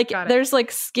 no, there's like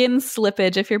skin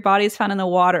slippage. If your body's found in the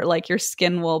water, like your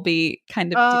skin will be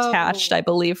kind of detached, I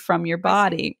believe, from your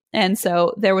body. And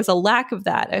so there was a lack of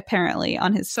that apparently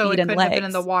on his feet and legs. So it couldn't have been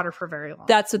in the water for very long.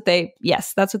 That's what they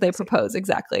propose.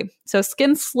 Exactly. So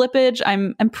skin slippage,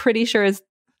 I'm pretty sure is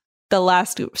the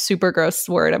last super gross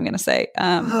word I'm going to say.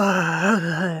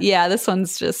 Yeah, this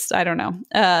one's just, I don't know.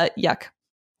 Yuck.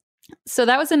 So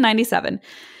that was in 97.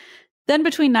 Then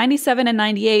between 97 and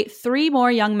 98, 3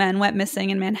 more young men went missing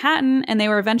in Manhattan, and they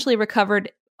were eventually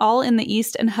recovered all in the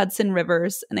East and Hudson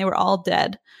rivers, and they were all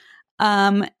dead.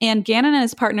 And Gannon and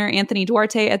his partner, Anthony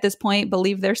Duarte, at this point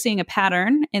believe they're seeing a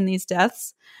pattern in these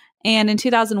deaths. And in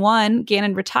 2001,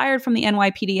 Gannon retired from the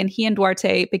NYPD, and he and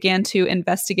Duarte began to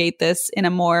investigate this in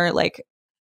a more like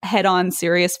head-on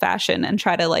serious fashion and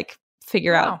try to like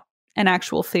figure out an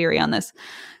actual theory on this.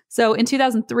 So in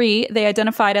 2003, they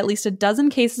identified at least a dozen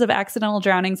cases of accidental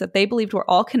drownings that they believed were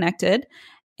all connected.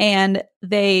 And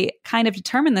they kind of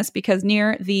determined this because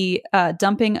near the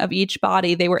dumping of each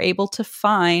body, they were able to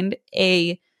find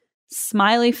a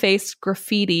smiley face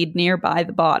graffitied nearby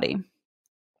the body.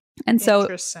 And so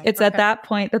it's at that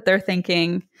point that they're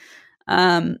thinking,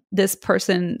 this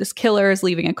killer is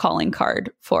leaving a calling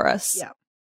card for us.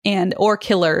 Yeah. Or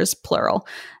killers, plural.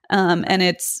 And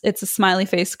it's a smiley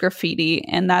face graffiti.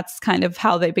 And that's kind of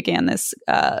how they began this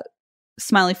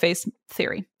smiley face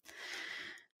theory.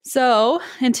 So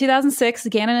in 2006,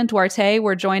 Gannon and Duarte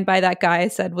were joined by that guy I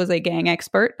said was a gang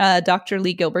expert, Dr.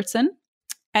 Lee Gilbertson.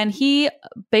 And he,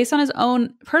 based on his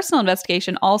own personal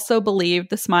investigation, also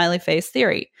believed the smiley face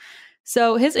theory.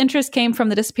 So his interest came from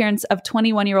the disappearance of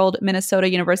 21-year-old Minnesota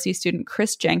University student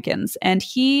Chris Jenkins. And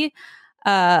he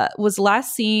was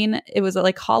last seen, it was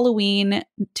like Halloween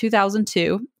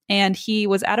 2002. And he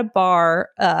was at a bar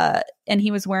and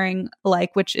he was wearing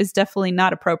like, which is definitely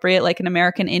not appropriate, like an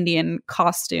American Indian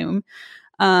costume.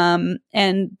 And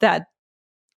that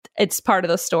it's part of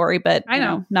the story, but I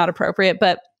know not appropriate.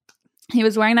 But he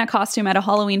was wearing that costume at a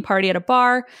Halloween party at a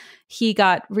bar. He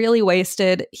got really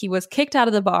wasted. He was kicked out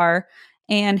of the bar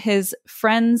and his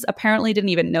friends apparently didn't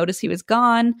even notice he was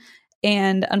gone.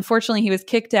 And unfortunately, he was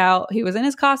kicked out. He was in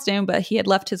his costume, but he had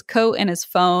left his coat and his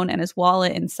phone and his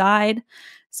wallet inside.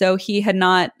 So he had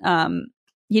not,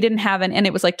 he didn't have and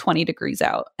it was like 20 degrees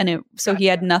out. And so he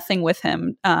had nothing with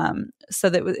him. So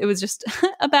that it was just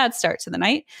a bad start to the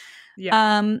night.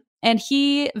 Yeah. And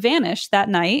he vanished that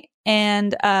night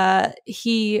and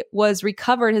he was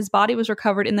recovered. His body was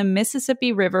recovered in the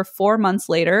Mississippi River 4 months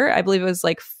later. I believe it was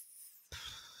like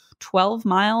 12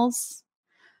 miles.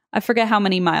 I forget how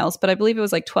many miles, but I believe it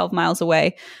was like 12 miles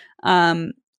away.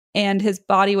 And his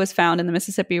body was found in the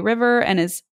Mississippi River, and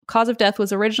his cause of death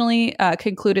was originally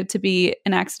concluded to be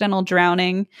an accidental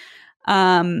drowning.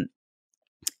 And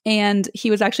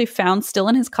he was actually found still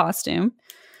in his costume.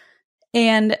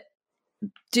 And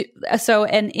so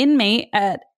an inmate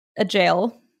at a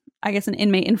jail, I guess an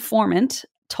inmate informant,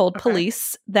 told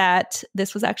police that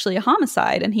this was actually a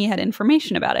homicide and he had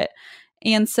information about it.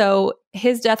 And so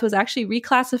his death was actually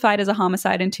reclassified as a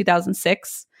homicide in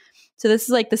 2006. So this is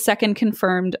like the second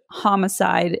confirmed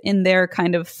homicide in their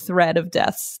kind of thread of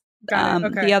deaths.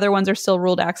 The other ones are still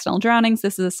ruled accidental drownings.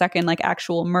 This is a second like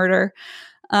actual murder.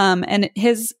 And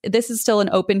this is still an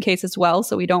open case as well.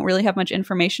 So we don't really have much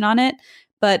information on it.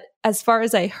 But as far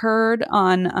as I heard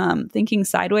on Thinking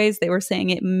Sideways, they were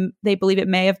saying they believe it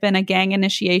may have been a gang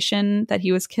initiation that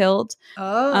he was killed.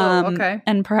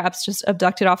 And perhaps just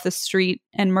abducted off the street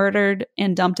and murdered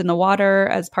and dumped in the water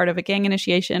as part of a gang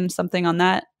initiation, something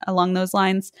along those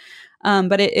lines.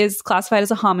 But it is classified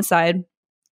as a homicide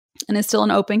and is still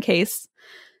an open case.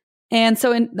 And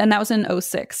so, and that was in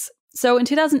 2006. So in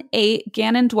 2008,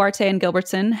 Gannon, Duarte, and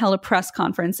Gilbertson held a press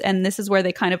conference, and this is where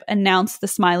they kind of announced the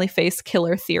smiley face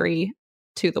killer theory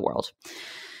to the world.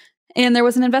 And there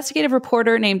was an investigative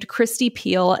reporter named Christy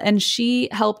Peel, and she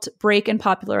helped break and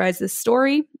popularize this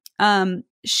story. The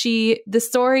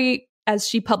story, as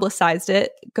she publicized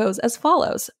it, goes as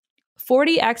follows.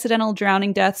 40 accidental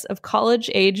drowning deaths of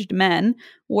college-aged men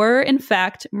were, in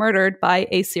fact, murdered by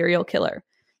a serial killer.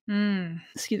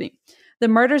 Excuse me. The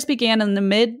murders began in the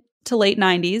mid to late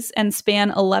 90s and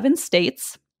span 11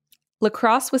 states. La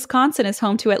Crosse, Wisconsin is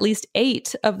home to at least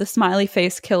 8 of the smiley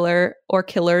face killer or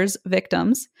killers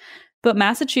victims. But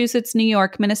Massachusetts, New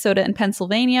York, Minnesota, and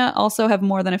Pennsylvania also have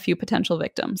more than a few potential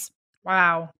victims.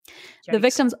 Wow. Yikes. The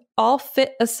victims all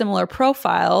fit a similar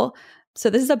profile. So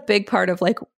this is a big part of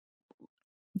like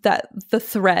that the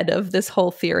thread of this whole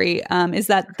theory is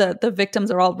that the victims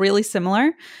are all really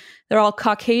similar. They're all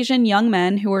Caucasian young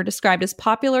men who were described as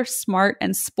popular, smart,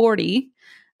 and sporty.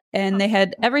 And they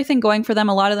had everything going for them.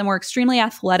 A lot of them were extremely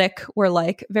athletic, were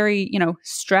like very,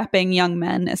 strapping young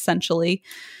men, essentially.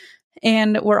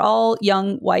 And were all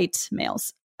young white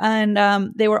males. And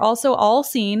they were also all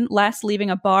seen last leaving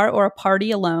a bar or a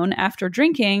party alone after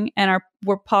drinking and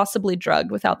were possibly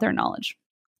drugged without their knowledge.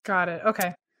 Got it.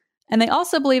 Okay. And they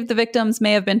also believe the victims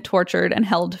may have been tortured and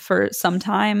held for some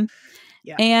time.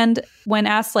 Yeah. And when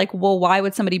asked, like, well, why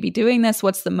would somebody be doing this?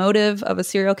 What's the motive of a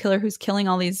serial killer who's killing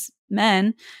all these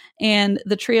men? And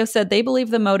the trio said they believe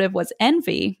the motive was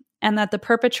envy and that the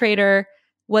perpetrator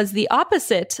was the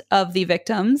opposite of the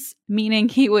victims, meaning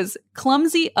he was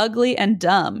clumsy, ugly, and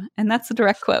dumb. And that's a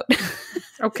direct quote.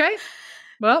 Okay.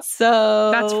 Well, so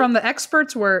that's from the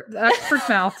expert's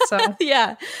mouth. So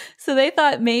yeah. So they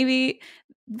thought maybe,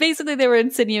 basically they were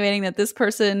insinuating that this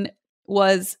person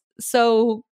was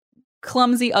so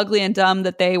clumsy, ugly, and dumb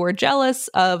that they were jealous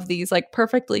of these like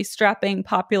perfectly strapping,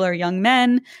 popular young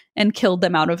men and killed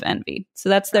them out of envy. So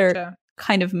that's their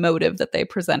kind of motive that they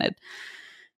presented.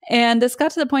 And this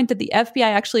got to the point that the FBI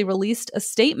actually released a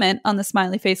statement on the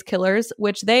smiley face killers,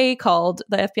 which the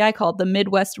FBI called the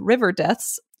Midwest River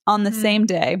deaths, on the same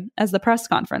day as the press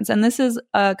conference. And this is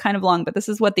kind of long, but this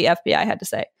is what the FBI had to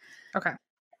say. Okay.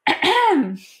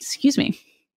 Excuse me.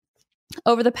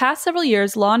 Over the past several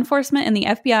years, law enforcement and the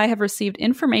FBI have received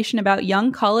information about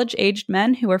young college-aged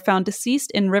men who were found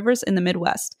deceased in rivers in the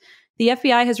Midwest. The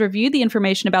FBI has reviewed the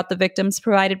information about the victims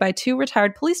provided by 2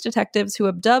 retired police detectives who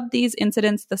have dubbed these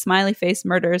incidents the smiley face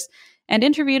murders and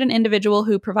interviewed an individual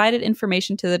who provided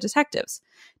information to the detectives.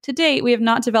 To date, we have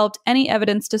not developed any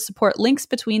evidence to support links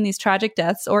between these tragic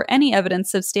deaths or any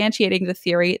evidence substantiating the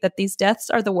theory that these deaths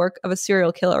are the work of a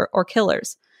serial killer or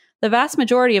killers. The vast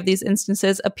majority of these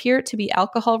instances appear to be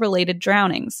alcohol-related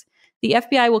drownings. The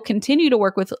FBI will continue to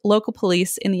work with local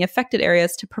police in the affected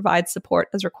areas to provide support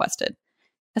as requested.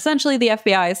 Essentially, the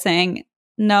FBI is saying,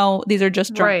 no, these are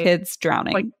just drunk kids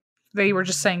drowning. Like, they were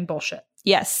just saying bullshit.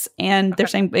 Yes. And they're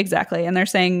saying, exactly. And they're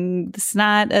saying, this is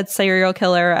not a serial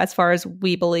killer as far as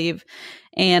we believe.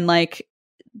 And like,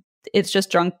 it's just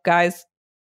drunk guys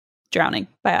drowning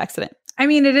by accident. I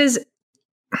mean,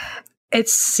 it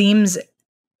seems,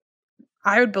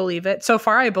 I would believe it. So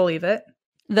far, I believe it.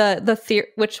 The theory,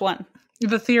 which one?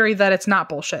 The theory that it's not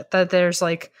bullshit, that there's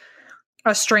like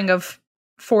a string of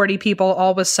 40 people,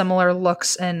 all with similar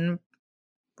looks and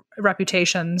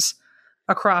reputations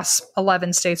across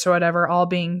 11 states or whatever, all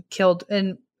being killed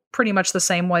in pretty much the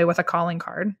same way with a calling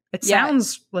card. It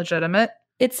sounds legitimate.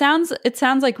 It sounds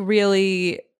like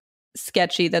really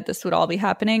sketchy that this would all be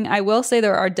happening. I will say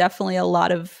there are definitely a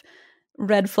lot of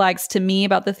red flags to me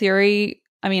about the theory.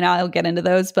 I mean, I'll get into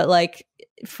those, but like,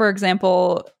 for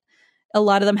example, a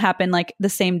lot of them happen like the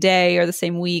same day or the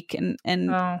same week.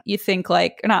 And you think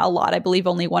like, not a lot, I believe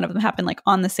only one of them happened like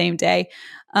on the same day.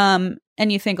 And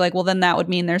you think like, well, then that would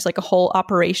mean there's like a whole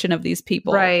operation of these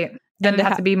people. Right. Then it'd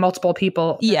have to be multiple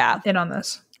people in on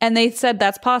this. And they said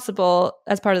that's possible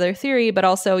as part of their theory, but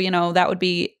also, you know, that would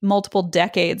be multiple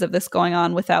decades of this going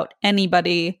on without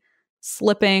anybody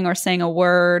slipping or saying a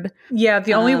word. Yeah.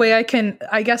 The only way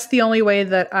the only way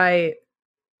that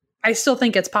I still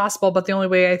think it's possible, but the only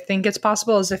way I think it's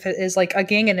possible is if it is like a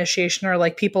gang initiation or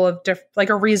like people of like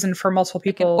a reason for multiple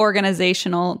people. Like an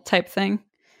organizational type thing.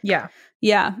 Yeah.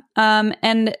 Yeah.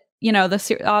 And you know,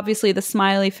 obviously the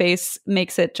smiley face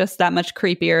makes it just that much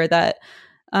creepier that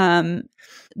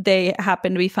they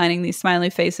happen to be finding these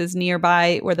smiley faces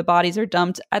nearby where the bodies are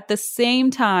dumped at the same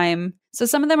time. So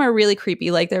some of them are really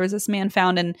creepy. Like there was this man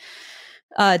found in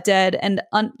dead, and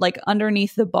like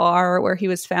underneath the bar where he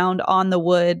was found on the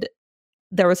wood,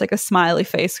 there was like a smiley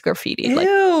face graffiti. Ew.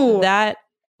 Like that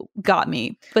got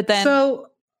me. But then, so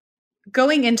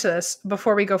going into this,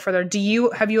 before we go further,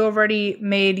 have you already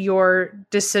made your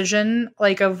decision,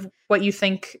 like of what you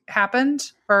think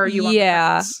happened, or you?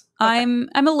 Yeah, okay.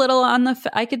 I'm a little on the.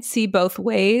 I could see both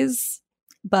ways,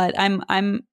 but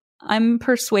I'm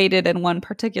persuaded in one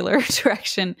particular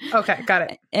direction. Okay, got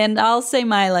it. And I'll say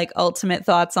my like ultimate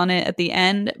thoughts on it at the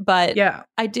end, but yeah,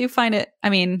 I do find it, I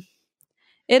mean,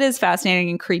 it is fascinating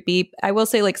and creepy. I will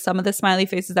say like some of the smiley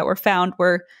faces that were found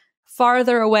were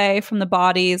farther away from the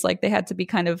bodies, like they had to be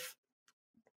kind of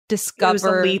discovered. It was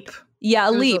a leap. Yeah,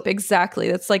 a leap, exactly.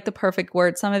 That's like the perfect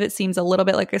word. Some of it seems a little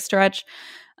bit like a stretch.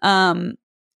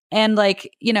 And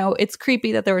like, you know, it's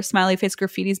creepy that there were smiley face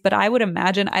graffitis, but I would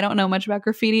imagine, I don't know much about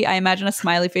graffiti. I imagine a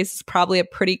smiley face is probably a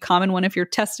pretty common one if you're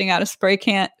testing out a spray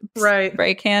can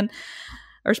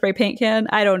or spray paint can.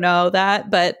 I don't know that,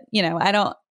 but you know, I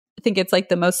don't think it's like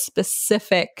the most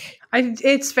specific.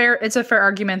 It's fair. It's a fair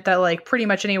argument that like pretty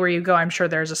much anywhere you go, I'm sure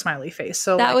there's a smiley face.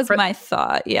 So that like, was my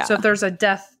thought. Yeah. So if there's a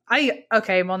death,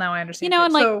 well, now I understand. You know,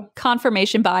 and like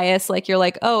confirmation bias, like you're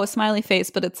like, oh, a smiley face,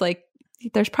 but it's like,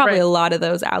 there's probably a lot of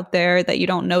those out there that you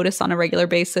don't notice on a regular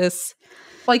basis.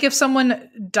 Like if someone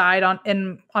died on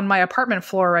my apartment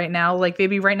floor right now, like they'd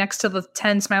be right next to the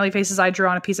 10 smiley faces I drew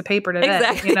on a piece of paper today,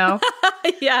 Exactly. you know?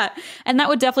 Yeah. And that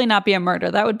would definitely not be a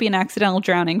murder. That would be an accidental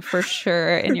drowning for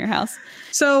sure in your house.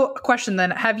 So, question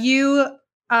then. Have you,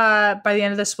 by the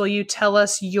end of this, will you tell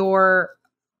us your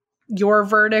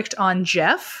verdict on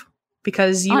Jeff?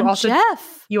 Because you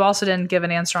also didn't give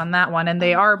an answer on that one. And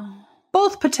they are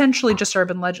both potentially just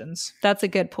urban legends. That's a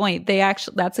good point.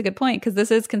 That's a good point, because this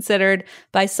is considered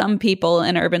by some people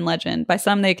an urban legend. By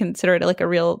some, they consider it like a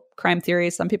real crime theory.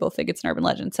 Some people think it's an urban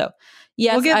legend. So,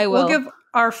 yes, I will. We'll give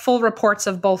our full reports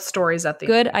of both stories at the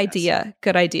end.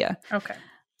 Good idea. Okay.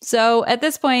 So at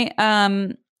this point,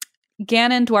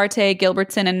 Gannon, Duarte,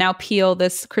 Gilbertson, and now Peel,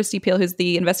 this Christy Peel, who's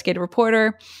the investigative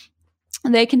reporter,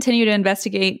 they continue to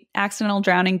investigate accidental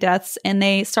drowning deaths, and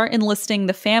they start enlisting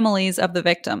the families of the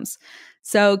victims.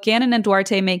 So Gannon and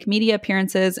Duarte make media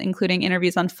appearances, including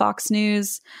interviews on Fox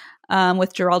News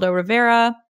with Geraldo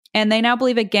Rivera, and they now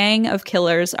believe a gang of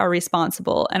killers are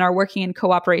responsible and are working in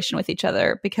cooperation with each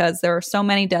other because there are so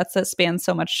many deaths that span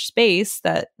so much space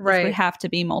that it would have to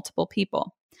be multiple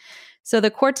people. So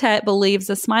the quartet believes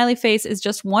the smiley face is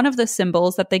just one of the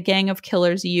symbols that the gang of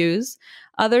killers use.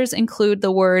 Others include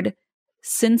the word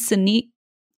Sinsiniwa,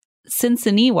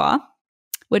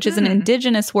 which is an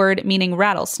indigenous word meaning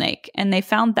rattlesnake. And they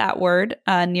found that word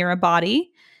near a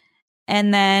body.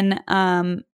 And then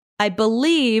I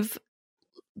believe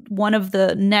one of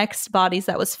the next bodies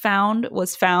that was found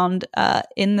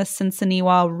in the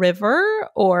Sinsiniwa River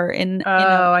or in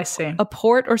a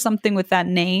port or something with that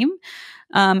name.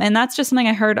 And that's just something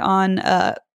I heard on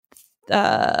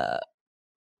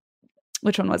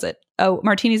which one was it? Oh,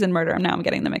 Martinis and Murder. Now I'm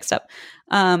getting them mixed up.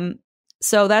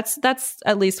 So that's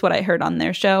at least what I heard on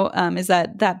their show. Is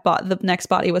that the next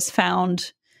body was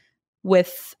found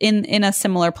in a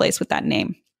similar place with that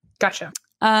name. Gotcha.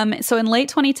 So in late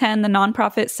 2010, the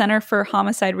nonprofit Center for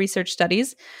Homicide Research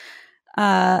Studies.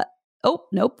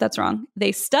 Nope, that's wrong.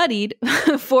 They studied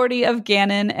 40 of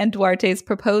Gannon and Duarte's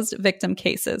proposed victim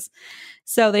cases.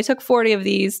 So they took 40 of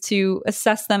these to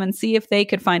assess them and see if they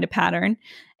could find a pattern.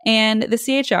 And the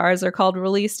CHR, as they're called,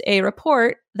 released a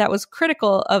report that was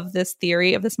critical of this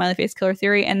theory, of the smiley face killer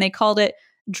theory, and they called it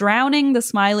Drowning the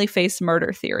Smiley Face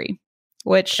Murder Theory,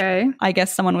 which I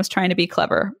guess someone was trying to be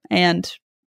clever and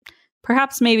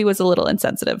perhaps maybe was a little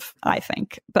insensitive, I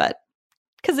think. But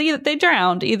because they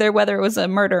drowned, either whether it was a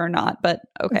murder or not. But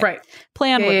okay. Right.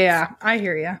 Play on words. Yeah, I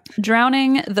hear you.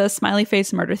 Drowning the Smiley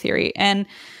Face Murder Theory. And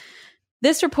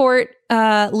this report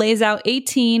lays out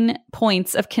 18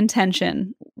 points of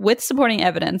contention with supporting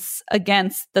evidence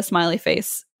against the smiley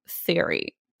face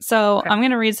theory. So I'm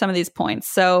going to read some of these points.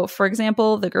 So, for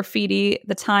example, the graffiti,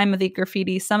 the time of the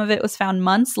graffiti, some of it was found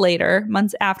months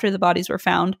after the bodies were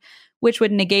found, which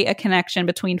would negate a connection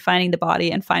between finding the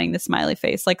body and finding the smiley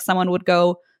face. Like someone would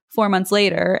go 4 months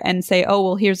later and say, oh,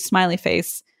 well, here's a smiley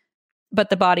face,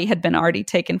 but the body had been already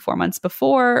taken 4 months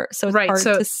before. So it's hard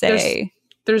to say.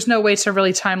 There's no way to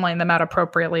really timeline them out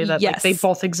appropriately that like, they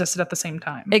both existed at the same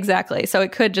time. Exactly. So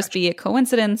it could just be a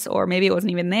coincidence, or maybe it wasn't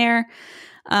even there.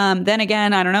 Then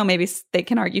again, I don't know, maybe they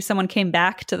can argue someone came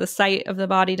back to the site of the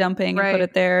body dumping and put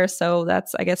it there. So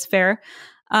that's, I guess, fair.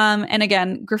 And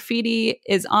again, graffiti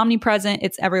is omnipresent.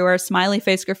 It's everywhere. Smiley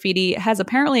face graffiti has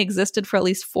apparently existed for at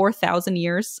least 4,000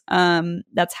 years.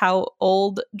 That's how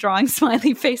old drawing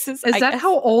smiley faces. Is that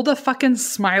how old a fucking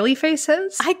smiley face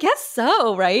is? I guess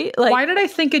so, right? Like, why did I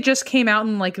think it just came out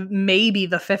in like maybe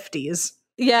the 50s?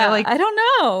 Yeah, I don't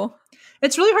know.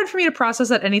 It's really hard for me to process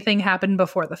that anything happened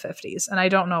before the 50s, and I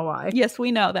don't know why. Yes,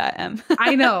 we know that, Em.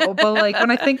 I know, but like when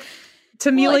I think...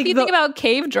 To me, if you think about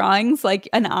cave drawings, like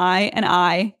an eye,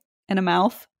 and a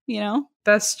mouth, you know?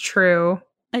 That's true.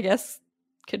 I guess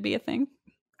could be a thing.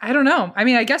 I don't know. I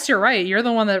mean, I guess you're right. You're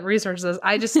the one that researched this.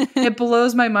 It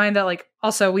blows my mind that like,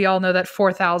 also we all know that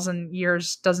 4,000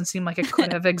 years doesn't seem like it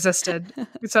could have existed.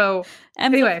 So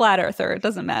Em's a flat earther. It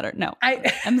doesn't matter. No,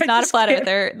 Em's not a flat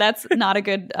earther. That's not a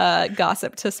good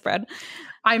gossip to spread.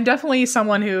 I'm definitely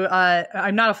someone who,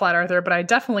 I'm not a flat earther, but I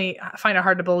definitely find it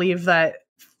hard to believe that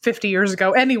 50 years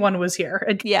ago anyone was here.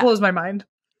 It blows my mind.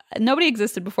 Nobody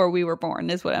existed before we were born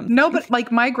is what I'm saying. But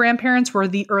like my grandparents were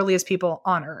the earliest people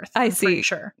on Earth. I'm pretty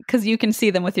sure. Because you can see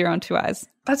them with your own two eyes.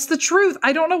 That's the truth.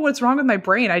 I don't know what's wrong with my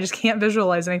brain. I just can't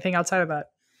visualize anything outside of that.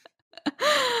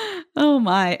 Oh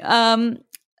my.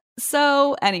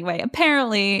 So anyway,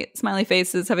 apparently smiley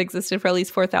faces have existed for at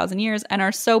least 4,000 years and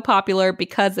are so popular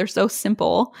because they're so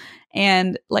simple.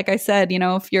 And like I said, you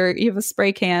know, if you have a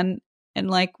spray can, and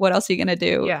like, what else are you going to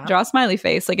do? Yeah. Draw a smiley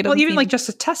face. Like, it doesn't even like just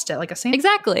to test it, like a sample.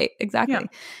 Exactly. Yeah.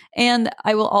 And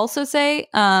I will also say,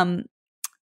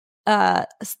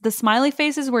 the smiley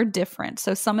faces were different.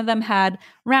 So some of them had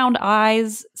round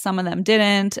eyes, some of them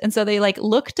didn't. And so they like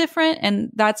look different.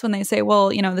 And that's when they say,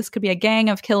 well, you know, this could be a gang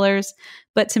of killers.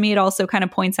 But to me, it also kind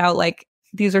of points out like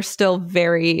these are still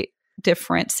very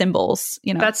different symbols,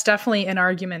 you know. That's definitely an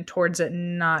argument towards it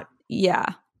not. Yeah.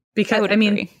 Because I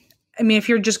mean, if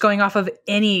you're just going off of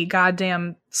any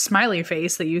goddamn smiley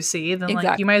face that you see, then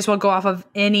like you might as well go off of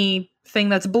anything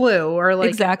that's blue or like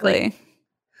exactly. Like,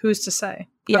 who's to say?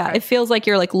 Yeah, okay. It feels like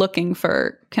you're like looking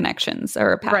for connections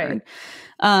or a pattern.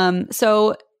 Right.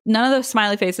 So none of those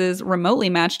smiley faces remotely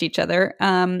matched each other.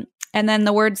 And then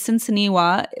the word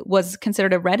Sinsiniwa was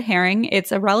considered a red herring.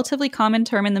 It's a relatively common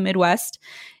term in the Midwest.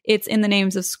 It's in the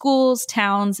names of schools,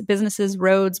 towns, businesses,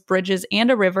 roads, bridges, and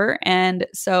a river. And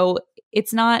so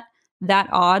it's not that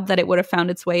odd that it would have found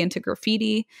its way into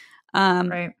graffiti.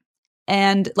 Right.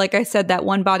 And like I said, that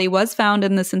one body was found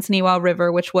in the Sinsiniwa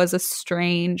River, which was a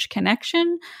strange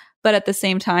connection. But at the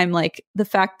same time, like the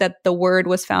fact that the word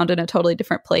was found in a totally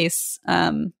different place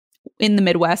in the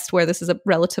Midwest, where this is a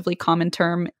relatively common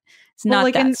term, it's not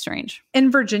like that strange. In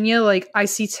Virginia, like I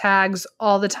see tags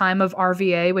all the time of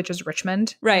RVA, which is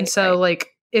Richmond. Right. And so like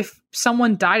if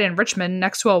someone died in Richmond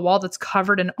next to a wall that's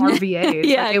covered in RVAs,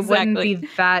 yeah, like, it wouldn't be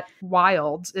that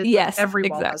wild. Yes, every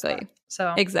wall exactly. has that.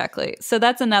 So exactly. So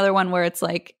that's another one where it's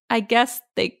like, I guess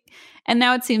and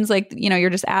now it seems like, you know, you're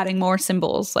just adding more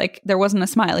symbols. Like there wasn't a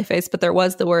smiley face, but there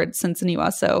was the word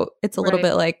Sinsiniwa. So it's a little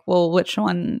bit like, well, which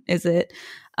one is it?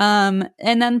 And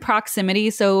then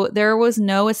proximity. So there was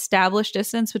no established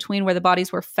distance between where the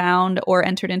bodies were found or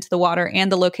entered into the water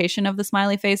and the location of the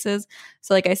smiley faces.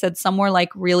 So like I said, some were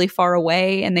like really far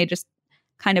away and they just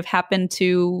kind of happened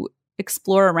to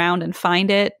explore around and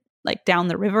find it like down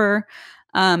the river.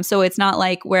 So it's not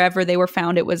like wherever they were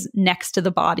found, it was next to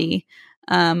the body.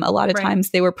 A lot of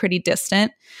times they were pretty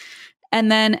distant. And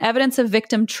then evidence of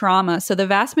victim trauma. So the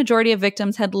vast majority of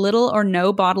victims had little or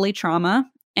no bodily trauma.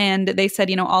 And they said,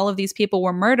 you know, all of these people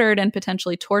were murdered and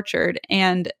potentially tortured.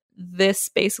 And this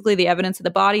basically the evidence of the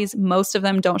bodies, most of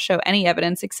them don't show any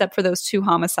evidence except for those 2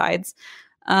 homicides.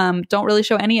 Don't really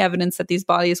show any evidence that these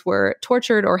bodies were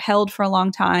tortured or held for a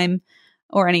long time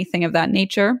or anything of that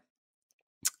nature.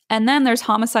 And then there's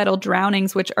homicidal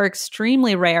drownings, which are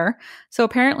extremely rare. So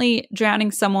apparently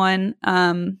drowning someone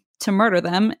to murder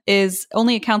them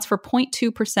only accounts for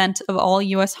 0.2% of all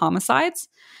U.S. homicides.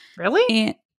 Really?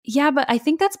 And yeah, but I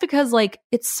think that's because like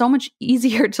it's so much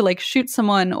easier to like shoot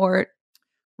someone or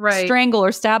strangle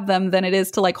or stab them than it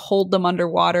is to like hold them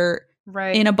underwater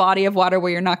in a body of water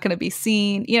where you're not going to be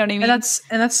seen. You know what I mean?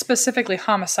 And that's specifically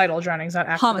homicidal drownings, not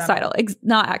accidental. Homicidal,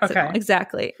 not accidental. Okay.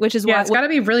 Exactly. Which is why it's got to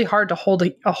be really hard to hold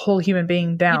a whole human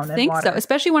being down. I think so,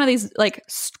 especially one of these like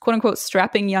quote unquote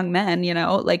strapping young men. You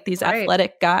know, like these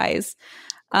athletic guys.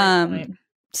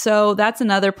 So that's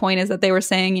another point is that they were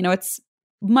saying, you know, it's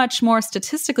much more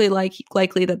statistically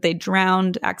likely that they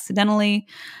drowned accidentally.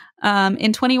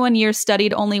 In 21 years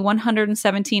studied, only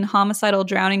 117 homicidal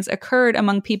drownings occurred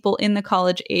among people in the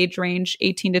college age range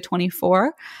 18 to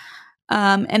 24.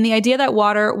 And the idea that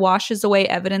water washes away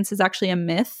evidence is actually a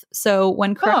myth. So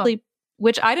when correctly,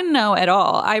 which I didn't know at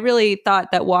all, I really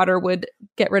thought that water would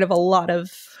get rid of a lot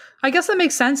of... I guess that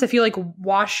makes sense. If you like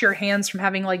wash your hands from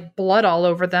having like blood all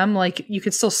over them, like you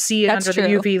could still see it under the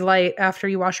UV light after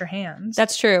you wash your hands.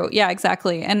 That's true. Yeah,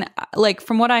 exactly. And like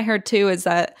from what I heard too is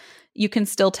that you can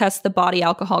still test the body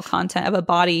alcohol content of a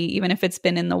body even if it's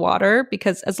been in the water,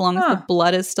 because as long as the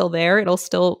blood is still there, it'll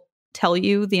still tell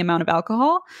you the amount of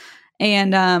alcohol.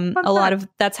 And a lot of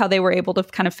that's how they were able to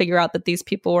kind of figure out that these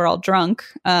people were all drunk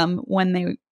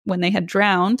when they had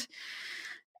drowned.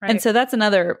 Right. And so that's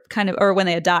another kind of, or when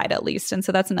they had died at least. And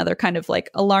so that's another kind of like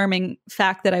alarming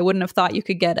fact that I wouldn't have thought you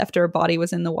could get after a body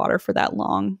was in the water for that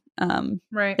long.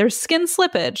 There's skin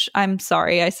slippage. I'm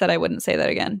sorry. I said I wouldn't say that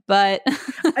again, but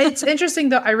it's interesting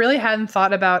though. I really hadn't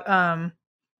thought about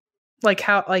like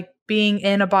how like being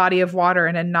in a body of water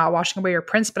and then not washing away your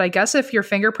prints. But I guess if your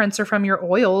fingerprints are from your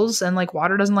oils and like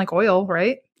water doesn't like oil,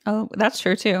 right? Oh, that's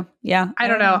true too. Yeah. I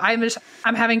don't know.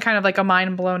 I'm having kind of like a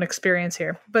mind blown experience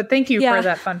here, but thank you for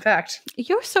that fun fact.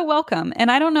 You're so welcome. And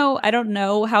I don't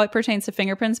know how it pertains to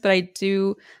fingerprints, but I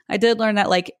did learn that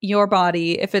like your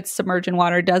body, if it's submerged in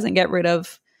water, doesn't get rid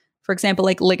of, for example,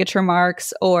 like ligature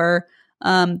marks or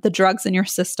the drugs in your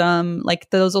system. Like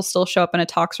those will still show up in a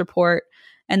tox report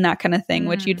and that kind of thing,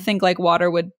 which you'd think like water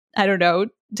would, I don't know,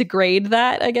 degrade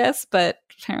that, I guess, but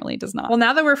apparently it does not. Well,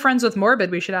 now that we're friends with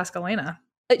Morbid, we should ask Elena.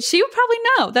 She would probably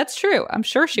know. That's true. I'm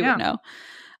sure she would know.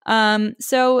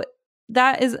 So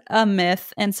that is a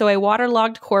myth. And so a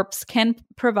waterlogged corpse can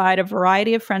provide a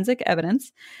variety of forensic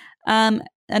evidence. And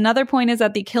Another point is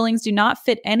that the killings do not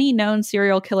fit any known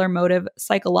serial killer motive,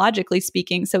 psychologically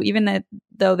speaking. So even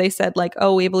though they said like,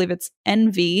 oh, we believe it's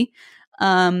envy,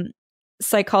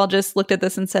 psychologists looked at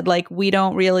this and said like, we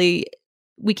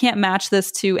can't match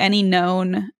this to any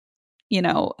known,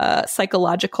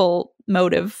 psychological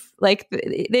motive. Like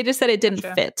they just said it didn't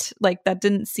fit. Like that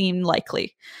didn't seem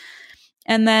likely.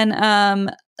 And then,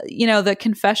 the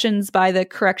confessions by the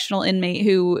correctional inmate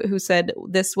who said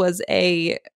this was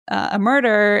a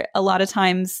murder, a lot of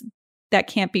times that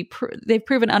can't be, they've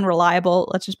proven unreliable.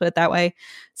 Let's just put it that way.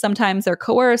 Sometimes they're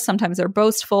coerced, sometimes they're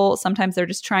boastful, sometimes they're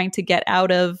just trying to get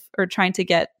out of, or trying to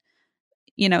get,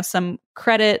 some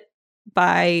credit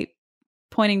by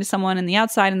pointing to someone in the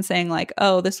outside and saying like,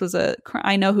 oh, this was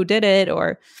I know who did it,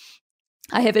 or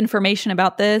I have information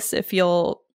about this if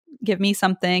you'll give me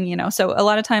something, So a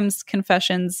lot of times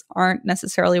confessions aren't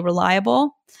necessarily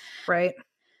reliable. Right.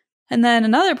 And then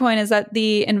another point is that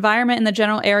the environment and the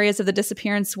general areas of the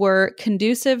disappearance were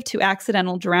conducive to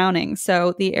accidental drowning.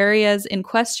 So the areas in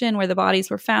question where the bodies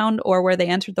were found or where they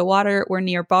entered the water were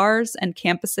near bars and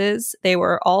campuses. They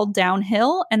were all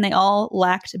downhill and they all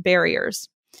lacked barriers.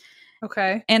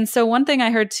 Okay. And so one thing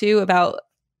I heard too about,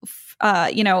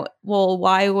 how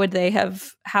would they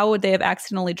have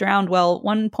accidentally drowned? Well,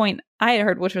 one point I had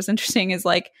heard, which was interesting, is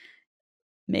like,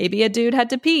 maybe a dude had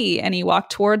to pee and he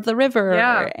walked toward the river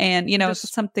and,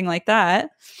 something like that.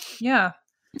 Yeah.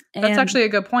 That's actually a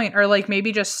good point. Or like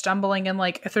maybe just stumbling and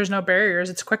like, if there's no barriers,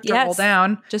 it's quick to roll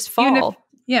down. Just fall.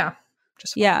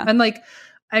 Just fall. And like,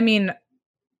 I mean,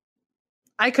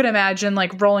 I could imagine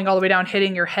like rolling all the way down,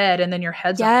 hitting your head, and then your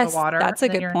head's under the water. That's a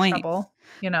good point.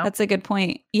 That's a good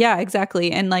point. Yeah,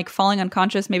 exactly. And like falling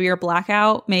unconscious, maybe you're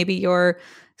blackout,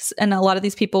 and a lot of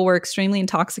these people were extremely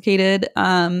intoxicated.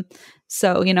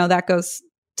 So, that goes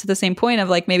to the same point of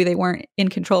like, maybe they weren't in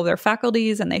control of their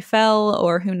faculties and they fell,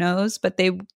 or who knows, but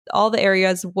all the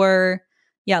areas were,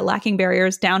 lacking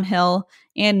barriers, downhill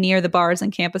and near the bars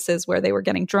and campuses where they were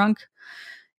getting drunk.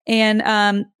 And,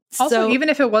 also, even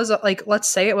if it was like, let's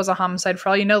say it was a homicide, for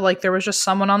all you know, like there was just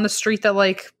someone on the street that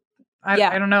like,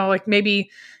 I don't know, like maybe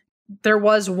there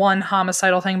was one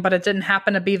homicidal thing, but it didn't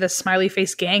happen to be the smiley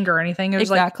face gang or anything. It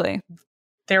was like,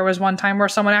 there was one time where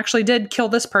someone actually did kill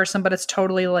this person, but it's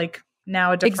totally like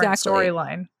now a different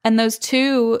storyline. And those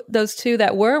two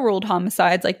that were ruled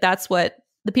homicides, like that's what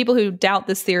the people who doubt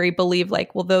this theory believe,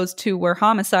 like, well, those two were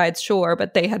homicides, sure,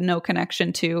 but they had no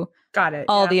connection to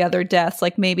all the other deaths.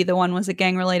 Like maybe the one was a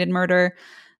gang related murder.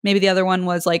 Maybe the other one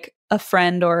was like a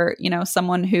friend or,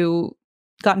 someone who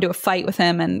got into a fight with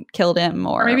him and killed him,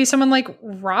 or maybe someone like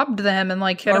robbed them and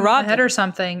like hit him in the head or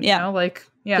something.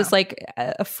 Just like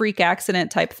a freak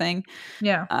accident type thing.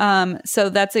 Yeah.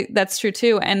 So that's true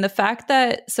too. And the fact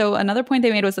that, so another point they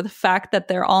made was that the fact that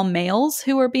they're all males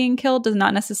who are being killed does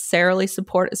not necessarily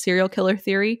support a serial killer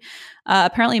theory.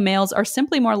 Apparently males are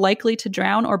simply more likely to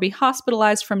drown or be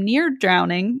hospitalized from near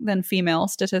drowning than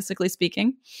females, statistically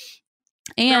speaking.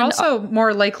 And they're also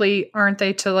more likely, aren't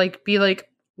they, to like be like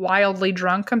wildly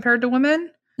drunk compared to women?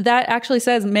 That actually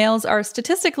says males are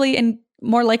statistically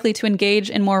more likely to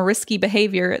engage in more risky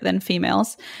behavior than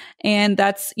females. And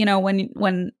that's,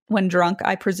 when drunk,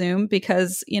 I presume,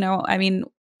 because, I mean,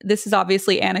 this is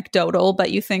obviously anecdotal,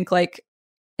 but you think like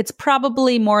it's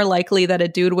probably more likely that a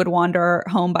dude would wander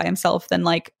home by himself than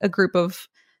like a group of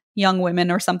young women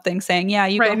or something saying, yeah,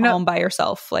 you go home by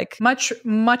yourself. Like much,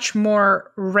 much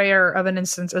more rare of an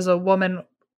instance is a woman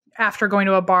after going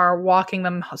to a bar, walking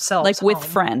themselves like home. with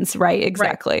friends. Right.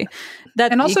 Exactly.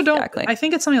 Right. And also I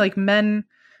think it's something like men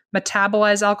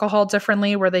metabolize alcohol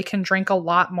differently where they can drink a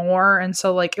lot more. And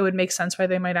so like, it would make sense why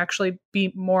they might actually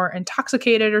be more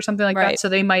intoxicated or something like that. So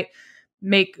they might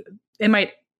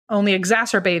only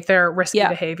exacerbate their risky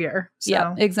behavior. So.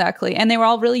 Yeah, exactly. And they were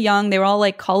all really young. They were all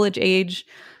like college age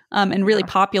and really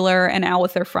popular and out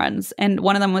with their friends. And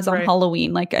one of them was on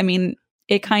Halloween. Like, I mean,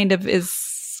 it kind of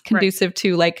is conducive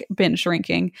to like binge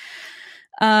drinking.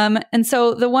 And so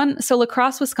La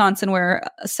Crosse, Wisconsin, where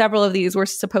several of these were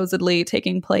supposedly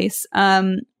taking place,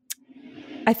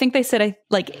 I think they said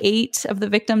like 8 of the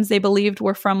victims they believed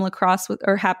were from La Crosse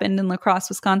or happened in La Crosse,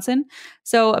 Wisconsin.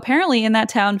 So apparently in that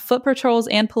town, foot patrols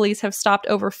and police have stopped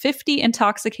over 50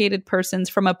 intoxicated persons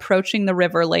from approaching the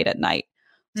river late at night.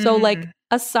 So like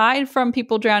aside from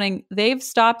people drowning, they've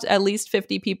stopped at least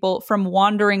 50 people from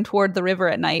wandering toward the river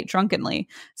at night drunkenly.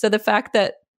 So the fact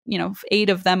that 8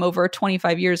 of them over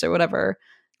 25 years or whatever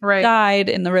died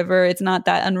in the river, it's not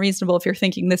that unreasonable if you're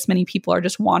thinking this many people are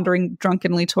just wandering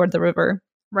drunkenly toward the river.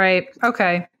 Right.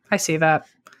 Okay. I see that.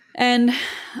 And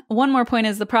one more point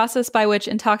is the process by which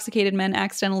intoxicated men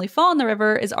accidentally fall in the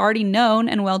river is already known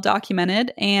and well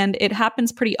documented, and it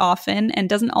happens pretty often and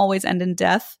doesn't always end in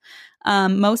death.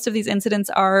 Most of these incidents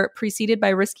are preceded by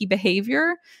risky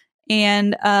behavior,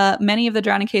 and many of the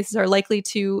drowning cases are likely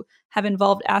to have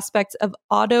involved aspects of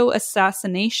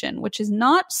auto-assassination, which is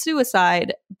not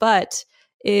suicide, but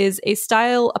is a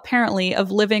style, apparently, of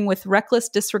living with reckless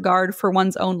disregard for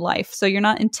one's own life. So you're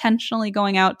not intentionally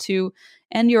going out to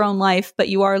end your own life, but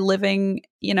you are living,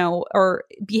 or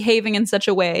behaving in such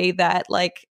a way that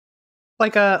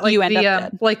you end up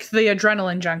dead. Like the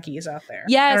adrenaline junkies out there.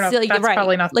 Yes, I don't know if that's right.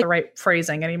 probably not the right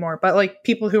phrasing anymore, but like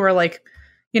people who are like,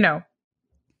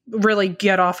 really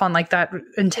get off on like that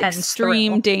intense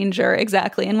extreme thrill. Danger.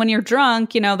 Exactly. And when you're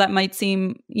drunk, that might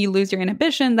seem, you lose your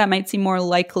inhibition. That might seem more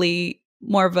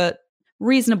of a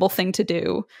reasonable thing to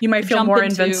do. You might feel more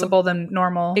invincible than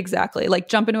normal. Exactly. Like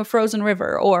jump into a frozen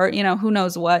river, or, who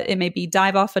knows what it may be,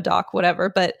 dive off a dock, whatever.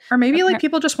 But or maybe like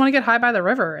people just want to get high by the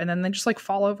river and then they just like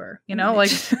fall over,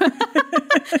 like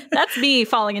that's me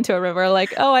falling into a river.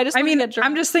 Like, oh, I mean, get drunk.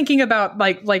 I'm just thinking about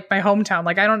like my hometown.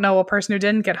 Like, I don't know a person who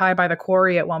didn't get high by the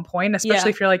quarry at one point,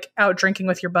 especially if you're like out drinking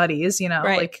with your buddies,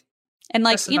 right. like, and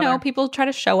like, people try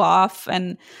to show off,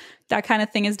 and that kind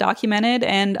of thing is documented.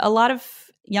 And a lot of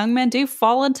young men do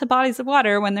fall into bodies of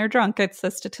water when they're drunk. It's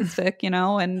a statistic,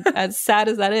 and as sad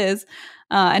as that is,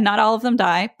 and not all of them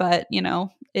die, but,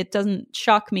 it doesn't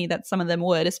shock me that some of them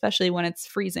would, especially when it's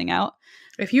freezing out.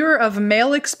 If you're of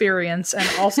male experience and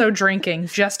also drinking,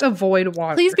 just avoid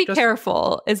water. Please be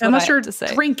careful, is what I have to say.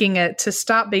 Unless you're drinking it to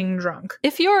stop being drunk.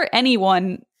 If you're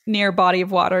anyone near a body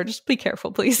of water, just be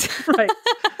careful, please. Right.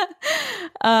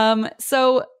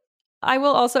 So I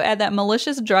will also add that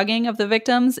malicious drugging of the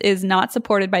victims is not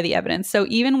supported by the evidence. So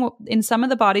even in some of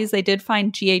the bodies, they did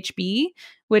find GHB,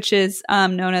 which is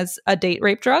known as a date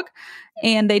rape drug.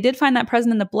 And they did find that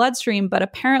present in the bloodstream, but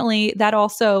apparently that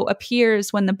also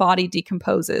appears when the body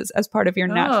decomposes as part of your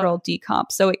natural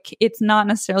decomp. So it's not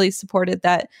necessarily supported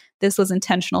that this was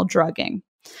intentional drugging.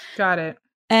 Got it.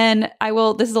 And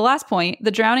this is the last point, the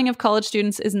drowning of college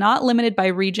students is not limited by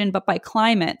region, but by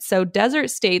climate. So desert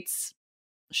states,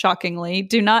 shockingly,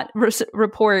 do not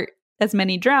report as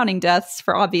many drowning deaths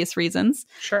for obvious reasons.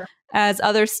 Sure. As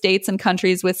other states and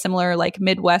countries with similar like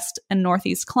Midwest and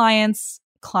Northeast climates,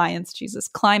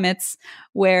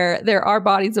 where there are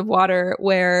bodies of water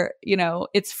where,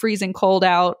 it's freezing cold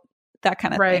out, that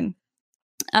kind of thing.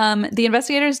 The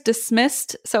investigators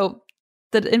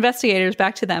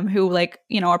back to them who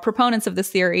are proponents of this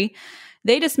theory,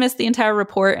 they dismissed the entire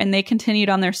report and they continued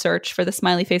on their search for the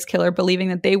smiley face killer, believing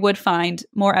that they would find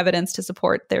more evidence to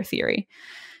support their theory.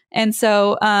 And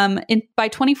so by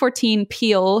 2014,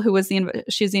 Peel, who was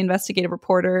she was the investigative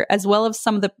reporter, as well as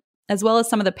some of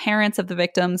the parents of the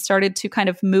victims, started to kind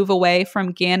of move away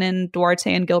from Gannon,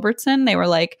 Duarte, and Gilbertson. They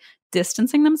were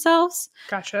distancing themselves.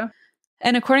 Gotcha.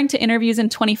 And according to interviews in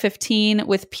 2015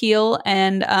 with Peel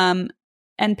and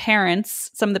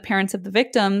parents, some of the parents of the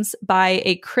victims, by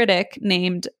a critic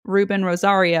named Ruben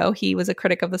Rosario, he was a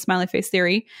critic of the smiley face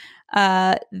theory,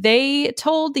 they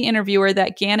told the interviewer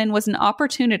that Gannon was an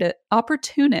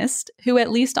opportunist who,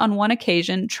 at least on one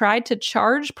occasion, tried to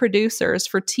charge producers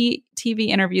for TV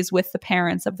interviews with the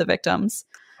parents of the victims.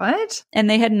 What? And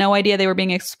they had no idea they were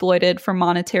being exploited for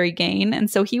monetary gain. And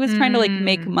so he was trying to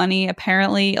make money,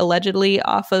 allegedly,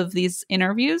 off of these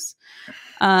interviews.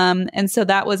 And so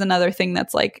that was another thing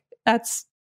that's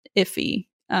iffy.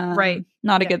 Right.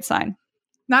 Not a good sign.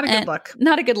 Not a good look.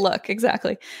 Not a good look,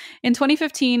 exactly. In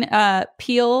 2015,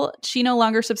 Peel, she no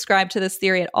longer subscribed to this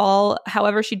theory at all.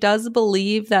 However, she does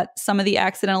believe that some of the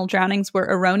accidental drownings were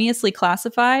erroneously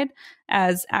classified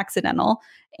as accidental.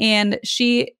 And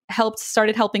she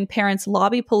started helping parents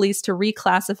lobby police to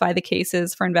reclassify the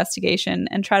cases for investigation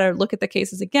and try to look at the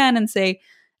cases again and say,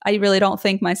 I really don't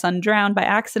think my son drowned by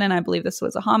accident. I believe this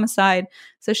was a homicide.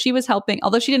 So she was helping,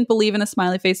 although she didn't believe in the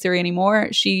smiley face theory anymore,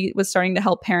 she was starting to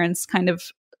help parents kind of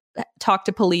talk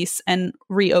to police and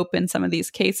reopen some of these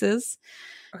cases.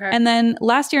 Okay. And then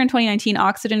last year in 2019,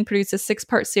 Oxygen produced a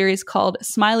 6-part series called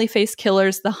Smiley Face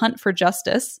Killers, The Hunt for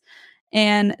Justice.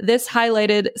 And this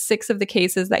highlighted 6 of the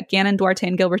cases that Gannon, Duarte,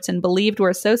 and Gilbertson believed were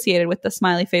associated with the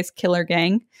Smiley Face Killer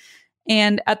gang.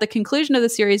 And at the conclusion of the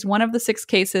series, one of the 6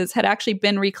 cases had actually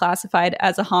been reclassified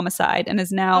as a homicide and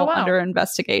is now under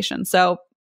investigation. So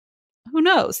who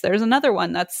knows? There's another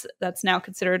one that's now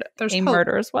considered a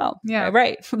murder as well. Yeah.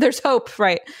 Right. There's hope,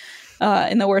 right.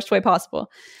 In the worst way possible.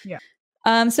 Yeah.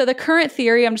 So the current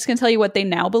theory, I'm just going to tell you what they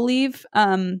now believe.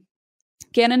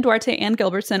 Gannon, Duarte, and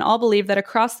Gilbertson all believe that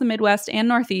across the Midwest and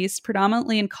Northeast,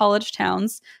 predominantly in college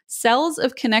towns, cells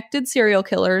of connected serial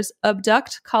killers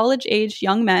abduct college-aged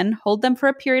young men, hold them for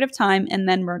a period of time, and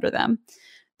then murder them.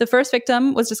 The first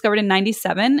victim was discovered in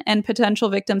 1997, and potential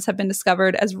victims have been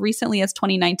discovered as recently as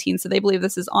 2019, so they believe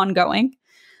this is ongoing.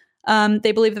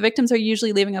 They believe the victims are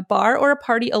usually leaving a bar or a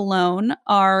party alone,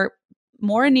 are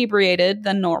more inebriated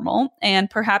than normal, and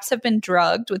perhaps have been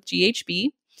drugged with GHB.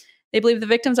 They believe the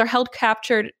victims are held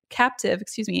captive,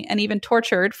 and even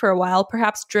tortured for a while,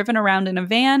 perhaps driven around in a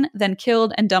van, then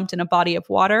killed and dumped in a body of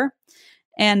water.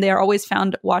 And they are always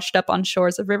found washed up on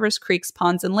shores of rivers, creeks,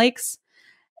 ponds, and lakes.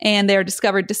 And they are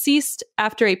discovered deceased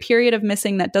after a period of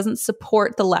missing that doesn't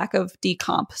support the lack of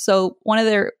decomp. So one of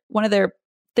their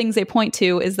things they point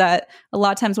to is that a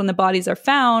lot of times when the bodies are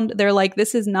found, they're like,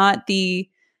 this is not the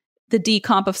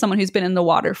decomp of someone who's been in the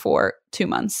water for 2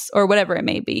 months or whatever it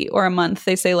may be, or a month.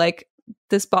 They say like,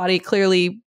 this body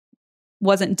clearly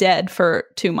wasn't dead for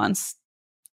 2 months.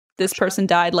 This person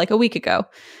died like a week ago.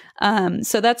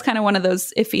 So that's kind of one of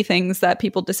those iffy things that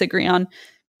people disagree on,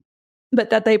 but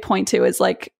that they point to is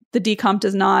like the decomp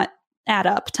does not add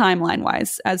up timeline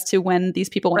wise as to when these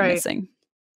people went missing.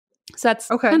 So that's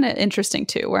kind of interesting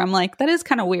too, where I'm like, that is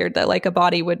kind of weird that like a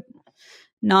body would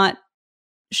not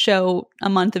show a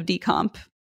month of decomp.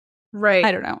 Right.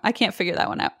 I don't know. I can't figure that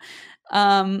one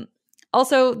out.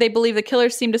 Also, they believe the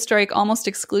killers seem to strike almost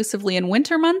exclusively in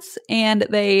winter months, and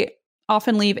they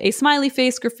often leave a smiley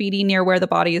face graffiti near where the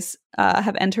bodies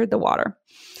have entered the water.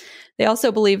 They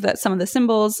also believe that some of the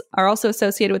symbols are also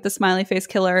associated with the smiley face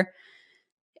killer.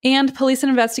 And police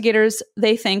and investigators,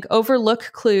 they think,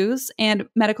 overlook clues, and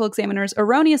medical examiners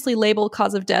erroneously label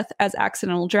cause of death as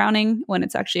accidental drowning when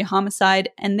it's actually a homicide.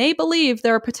 And they believe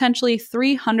there are potentially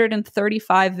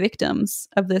 335 victims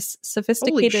of this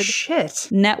sophisticated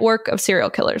network of serial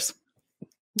killers.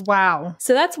 Wow.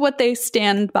 So that's what they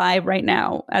stand by right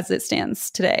now as it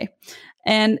stands today.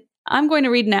 And I'm going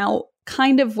to read now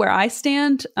kind of where I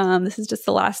stand. This is just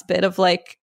the last bit of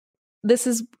like, this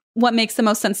is what makes the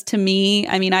most sense to me.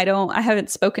 I mean, I haven't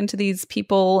spoken to these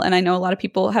people, and I know a lot of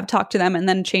people have talked to them and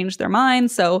then changed their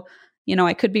minds. So, you know,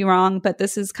 I could be wrong, but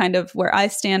this is kind of where I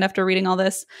stand after reading all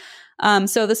this.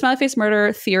 So the smiley face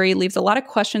murder theory leaves a lot of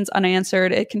questions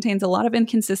unanswered. It contains a lot of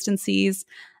inconsistencies.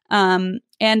 And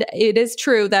it is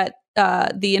true that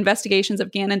the investigations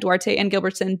of Gannon, Duarte, and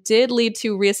Gilbertson did lead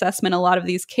to reassessment a lot of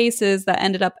these cases that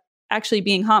ended up actually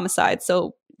being homicides.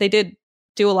 So they did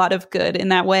do a lot of good in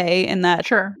that way, in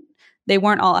that they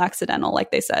weren't all accidental,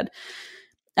 like they said.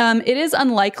 It is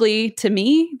unlikely to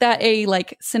me that a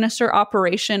like sinister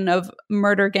operation of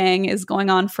murder gang is going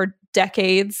on for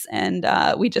decades, and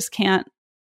we just can't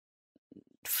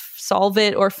solve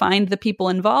it or find the people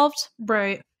involved.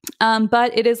 Right.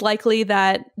 But it is likely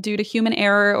that due to human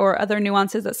error or other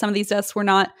nuances that some of these deaths were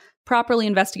not properly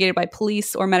investigated by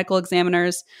police or medical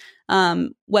examiners,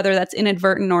 whether that's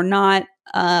inadvertent or not.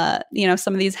 You know,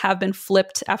 some of these have been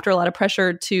flipped after a lot of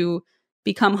pressure to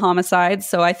become homicides.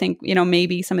 So I think, you know,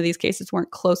 maybe some of these cases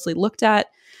weren't closely looked at.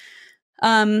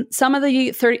 Some of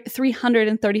the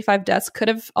 335 deaths could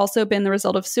have also been the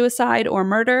result of suicide or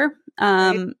murder,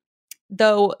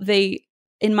 though they,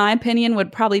 in my opinion,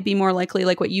 would probably be more likely,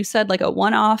 like what you said, like a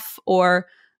one-off or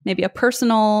maybe a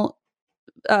personal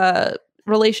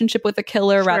relationship with a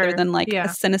killer rather than like a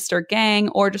sinister gang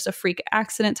or just a freak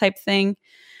accident type thing.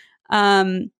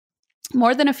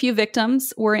 More than a few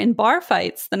victims were in bar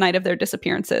fights the night of their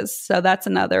disappearances. So that's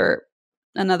another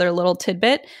little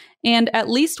tidbit. And at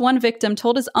least one victim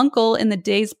told his uncle in the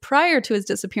days prior to his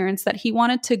disappearance that he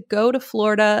wanted to go to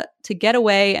Florida to get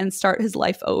away and start his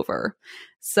life over.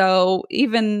 So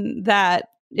even that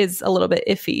is a little bit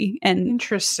iffy and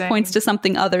points to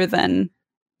something other than,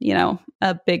 you know,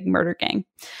 a big murder gang.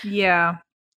 Yeah.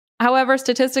 However,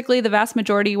 statistically, the vast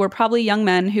majority were probably young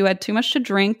men who had too much to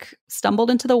drink, stumbled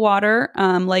into the water,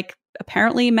 like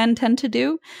apparently men tend to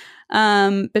do,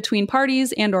 between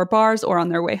parties and or bars or on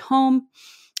their way home.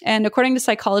 And according to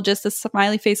psychologists, the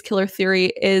smiley face killer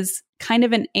theory is kind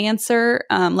of an answer,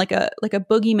 like a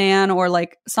boogeyman or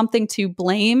like something to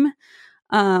blame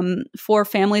for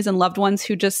families and loved ones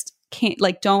who just can't,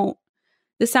 like, don't.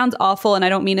 This sounds awful, and I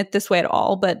don't mean it this way at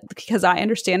all, but because I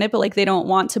understand it, but like they don't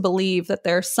want to believe that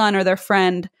their son or their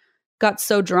friend got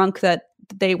so drunk that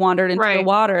they wandered into the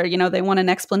water. You know, they want an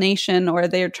explanation, or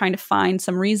they're trying to find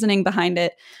some reasoning behind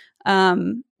it.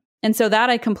 And so that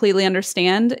I completely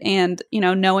understand. And, you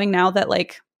know, knowing now that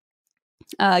like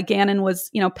Gannon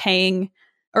was, you know, paying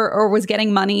or was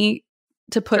getting money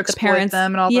to put the parents,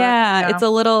 them and all that. Yeah, it's a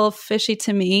little fishy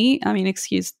to me. I mean,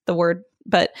 excuse the word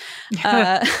But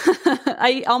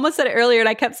I almost said it earlier and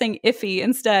I kept saying iffy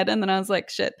instead. And then I was like,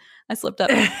 shit, I slipped up.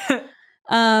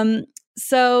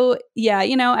 So yeah,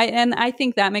 I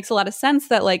think that makes a lot of sense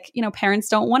that like, parents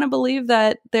don't want to believe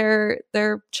that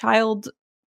their child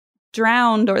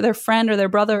drowned or their friend or their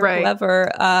brother or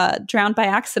whoever drowned by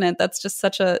accident. That's just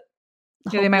such a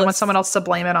they might want someone else to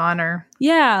blame it on, or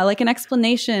like an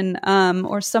explanation,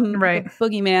 or some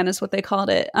boogeyman is what they called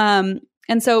it.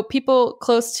 And so people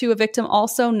close to a victim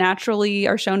also naturally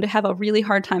are shown to have a really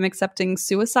hard time accepting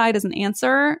suicide as an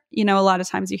answer. A lot of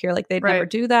times you hear like they'd never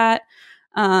do that,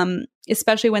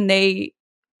 especially when they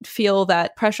feel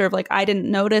that pressure of like, I didn't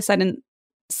notice, I didn't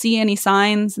see any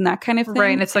signs and that kind of thing.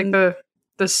 Right, and it's like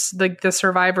the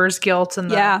survivor's guilt and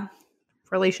the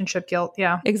relationship guilt.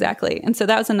 Yeah, exactly. And so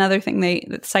that was another thing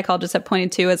the psychologists have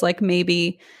pointed to as like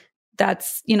maybe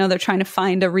that's they're trying to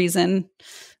find a reason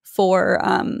for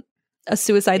a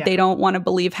suicide they don't want to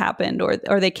believe happened or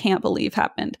they can't believe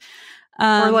happened.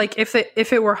 Or like if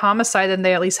it were homicide, then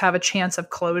they at least have a chance of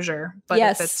closure. But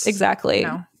yes, if it's, exactly.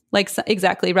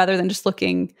 Exactly. Rather than just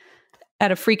looking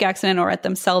at a freak accident or at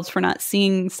themselves for not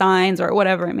seeing signs or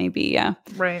whatever it may be. Yeah.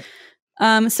 Right.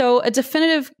 So a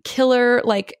definitive killer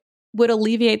like would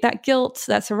alleviate that guilt,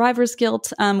 that survivor's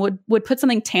guilt, would put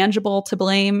something tangible to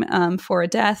blame for a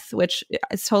death, which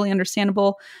is totally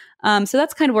understandable. So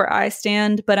that's kind of where I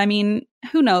stand. But I mean,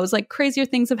 who knows? Like crazier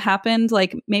things have happened.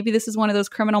 Like maybe this is one of those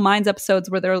Criminal Minds episodes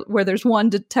where there's one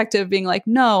detective being like,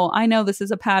 no, I know this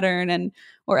is a pattern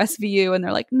or SVU. And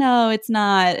they're like, no, it's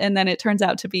not. And then it turns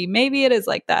out to be, maybe it is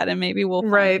like that. And maybe we'll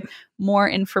find more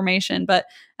information. But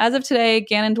as of today,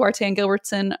 Gannon, Duarte, and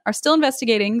Gilbertson are still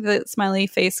investigating the smiley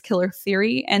face killer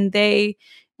theory. And the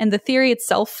theory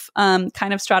itself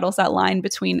kind of straddles that line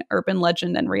between urban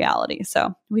legend and reality.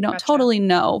 So we don't totally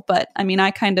know, but I mean, I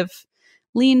kind of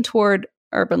lean toward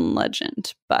urban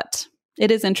legend, but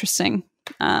it is interesting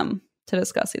to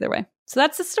discuss either way. So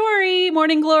that's the story.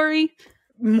 Morning glory.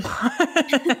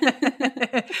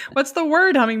 What's the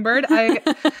word, Hummingbird?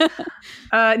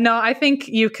 No, I think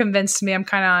you convinced me. I'm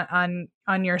kind of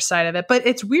on your side of it, but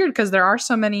it's weird because there are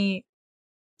so many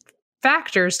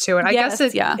factors to it. I guess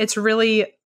it's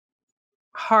really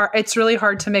hard. It's really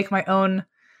hard to make my own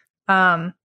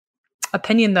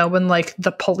opinion though when like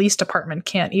the police department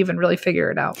can't even really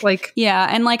figure it out. Like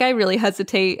and like I really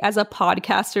hesitate as a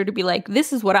podcaster to be like,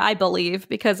 this is what I believe,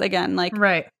 because again, like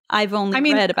I've only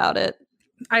read about it.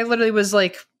 I literally was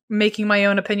like making my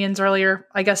own opinions earlier.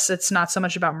 I guess it's not so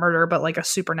much about murder, but like a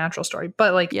supernatural story.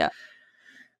 But like,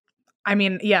 I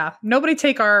mean, nobody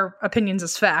take our opinions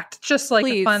as fact. Just like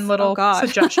a fun little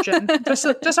suggestion.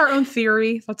 just our own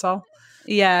theory. That's all.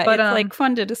 Yeah, but it's like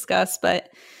fun to discuss. But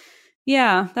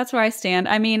yeah, that's where I stand.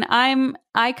 I mean,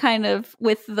 I kind of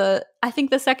I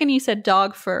think the second you said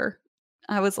dog fur,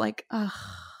 I was like, ugh.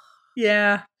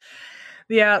 Yeah.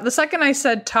 Yeah, the second I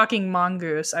said talking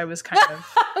mongoose, I was kind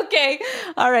of... Okay.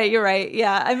 All right, you're right.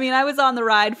 Yeah, I mean, I was on the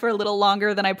ride for a little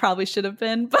longer than I probably should have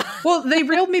been. But well, they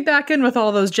reeled me back in with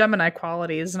all those Gemini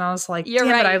qualities, and I was like, you're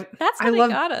right. That's how they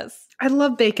got us. I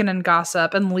love bacon and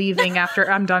gossip and leaving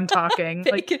after I'm done talking.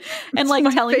 And like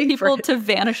telling people to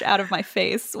vanish out of my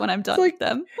face when I'm done with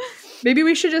them. Maybe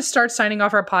we should just start signing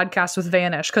off our podcast with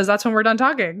vanish, because that's when we're done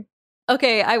talking.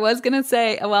 Okay, I was going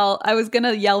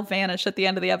to yell vanish at the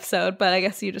end of the episode, but I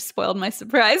guess you just spoiled my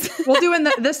surprise. We'll do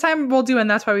this time we'll do,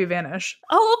 and that's why we vanish.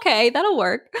 Oh, okay. That'll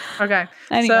work. Okay.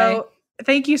 Anyway. So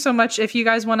thank you so much. If you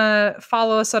guys want to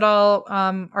follow us at all,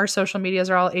 our social medias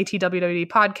are all ATWWD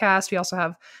podcast. We also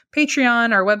have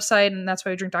Patreon, our website, and that's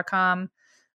why we drink.com.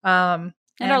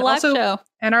 And our live show.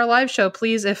 And our live show,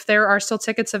 please, if there are still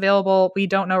tickets available, we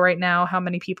don't know right now how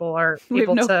many people are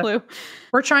able to. Clue.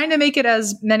 We're trying to make it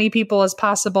as many people as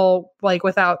possible, like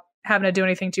without having to do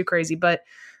anything too crazy. But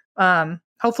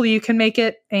hopefully you can make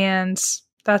it. And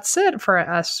that's it for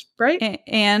us, right?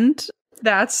 And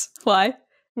that's why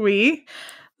we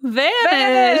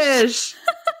vanish.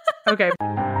 Okay.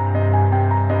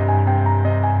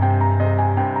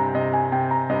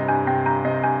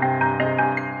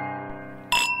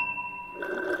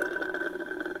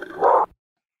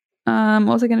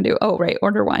 What was I going to do? Oh, right.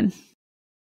 Order wine.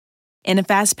 In a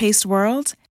fast-paced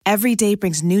world, every day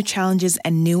brings new challenges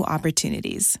and new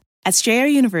opportunities. At Strayer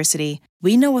University,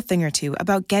 we know a thing or two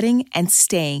about getting and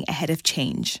staying ahead of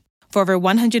change. For over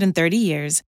 130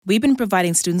 years, we've been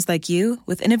providing students like you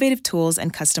with innovative tools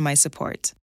and customized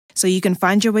support, so you can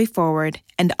find your way forward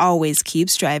and always keep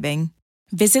striving.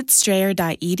 Visit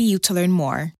strayer.edu to learn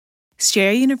more.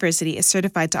 Strayer University is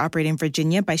certified to operate in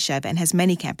Virginia by Chev and has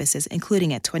many campuses,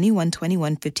 including at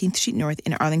 2121 15th Street North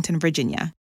in Arlington,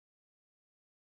 Virginia.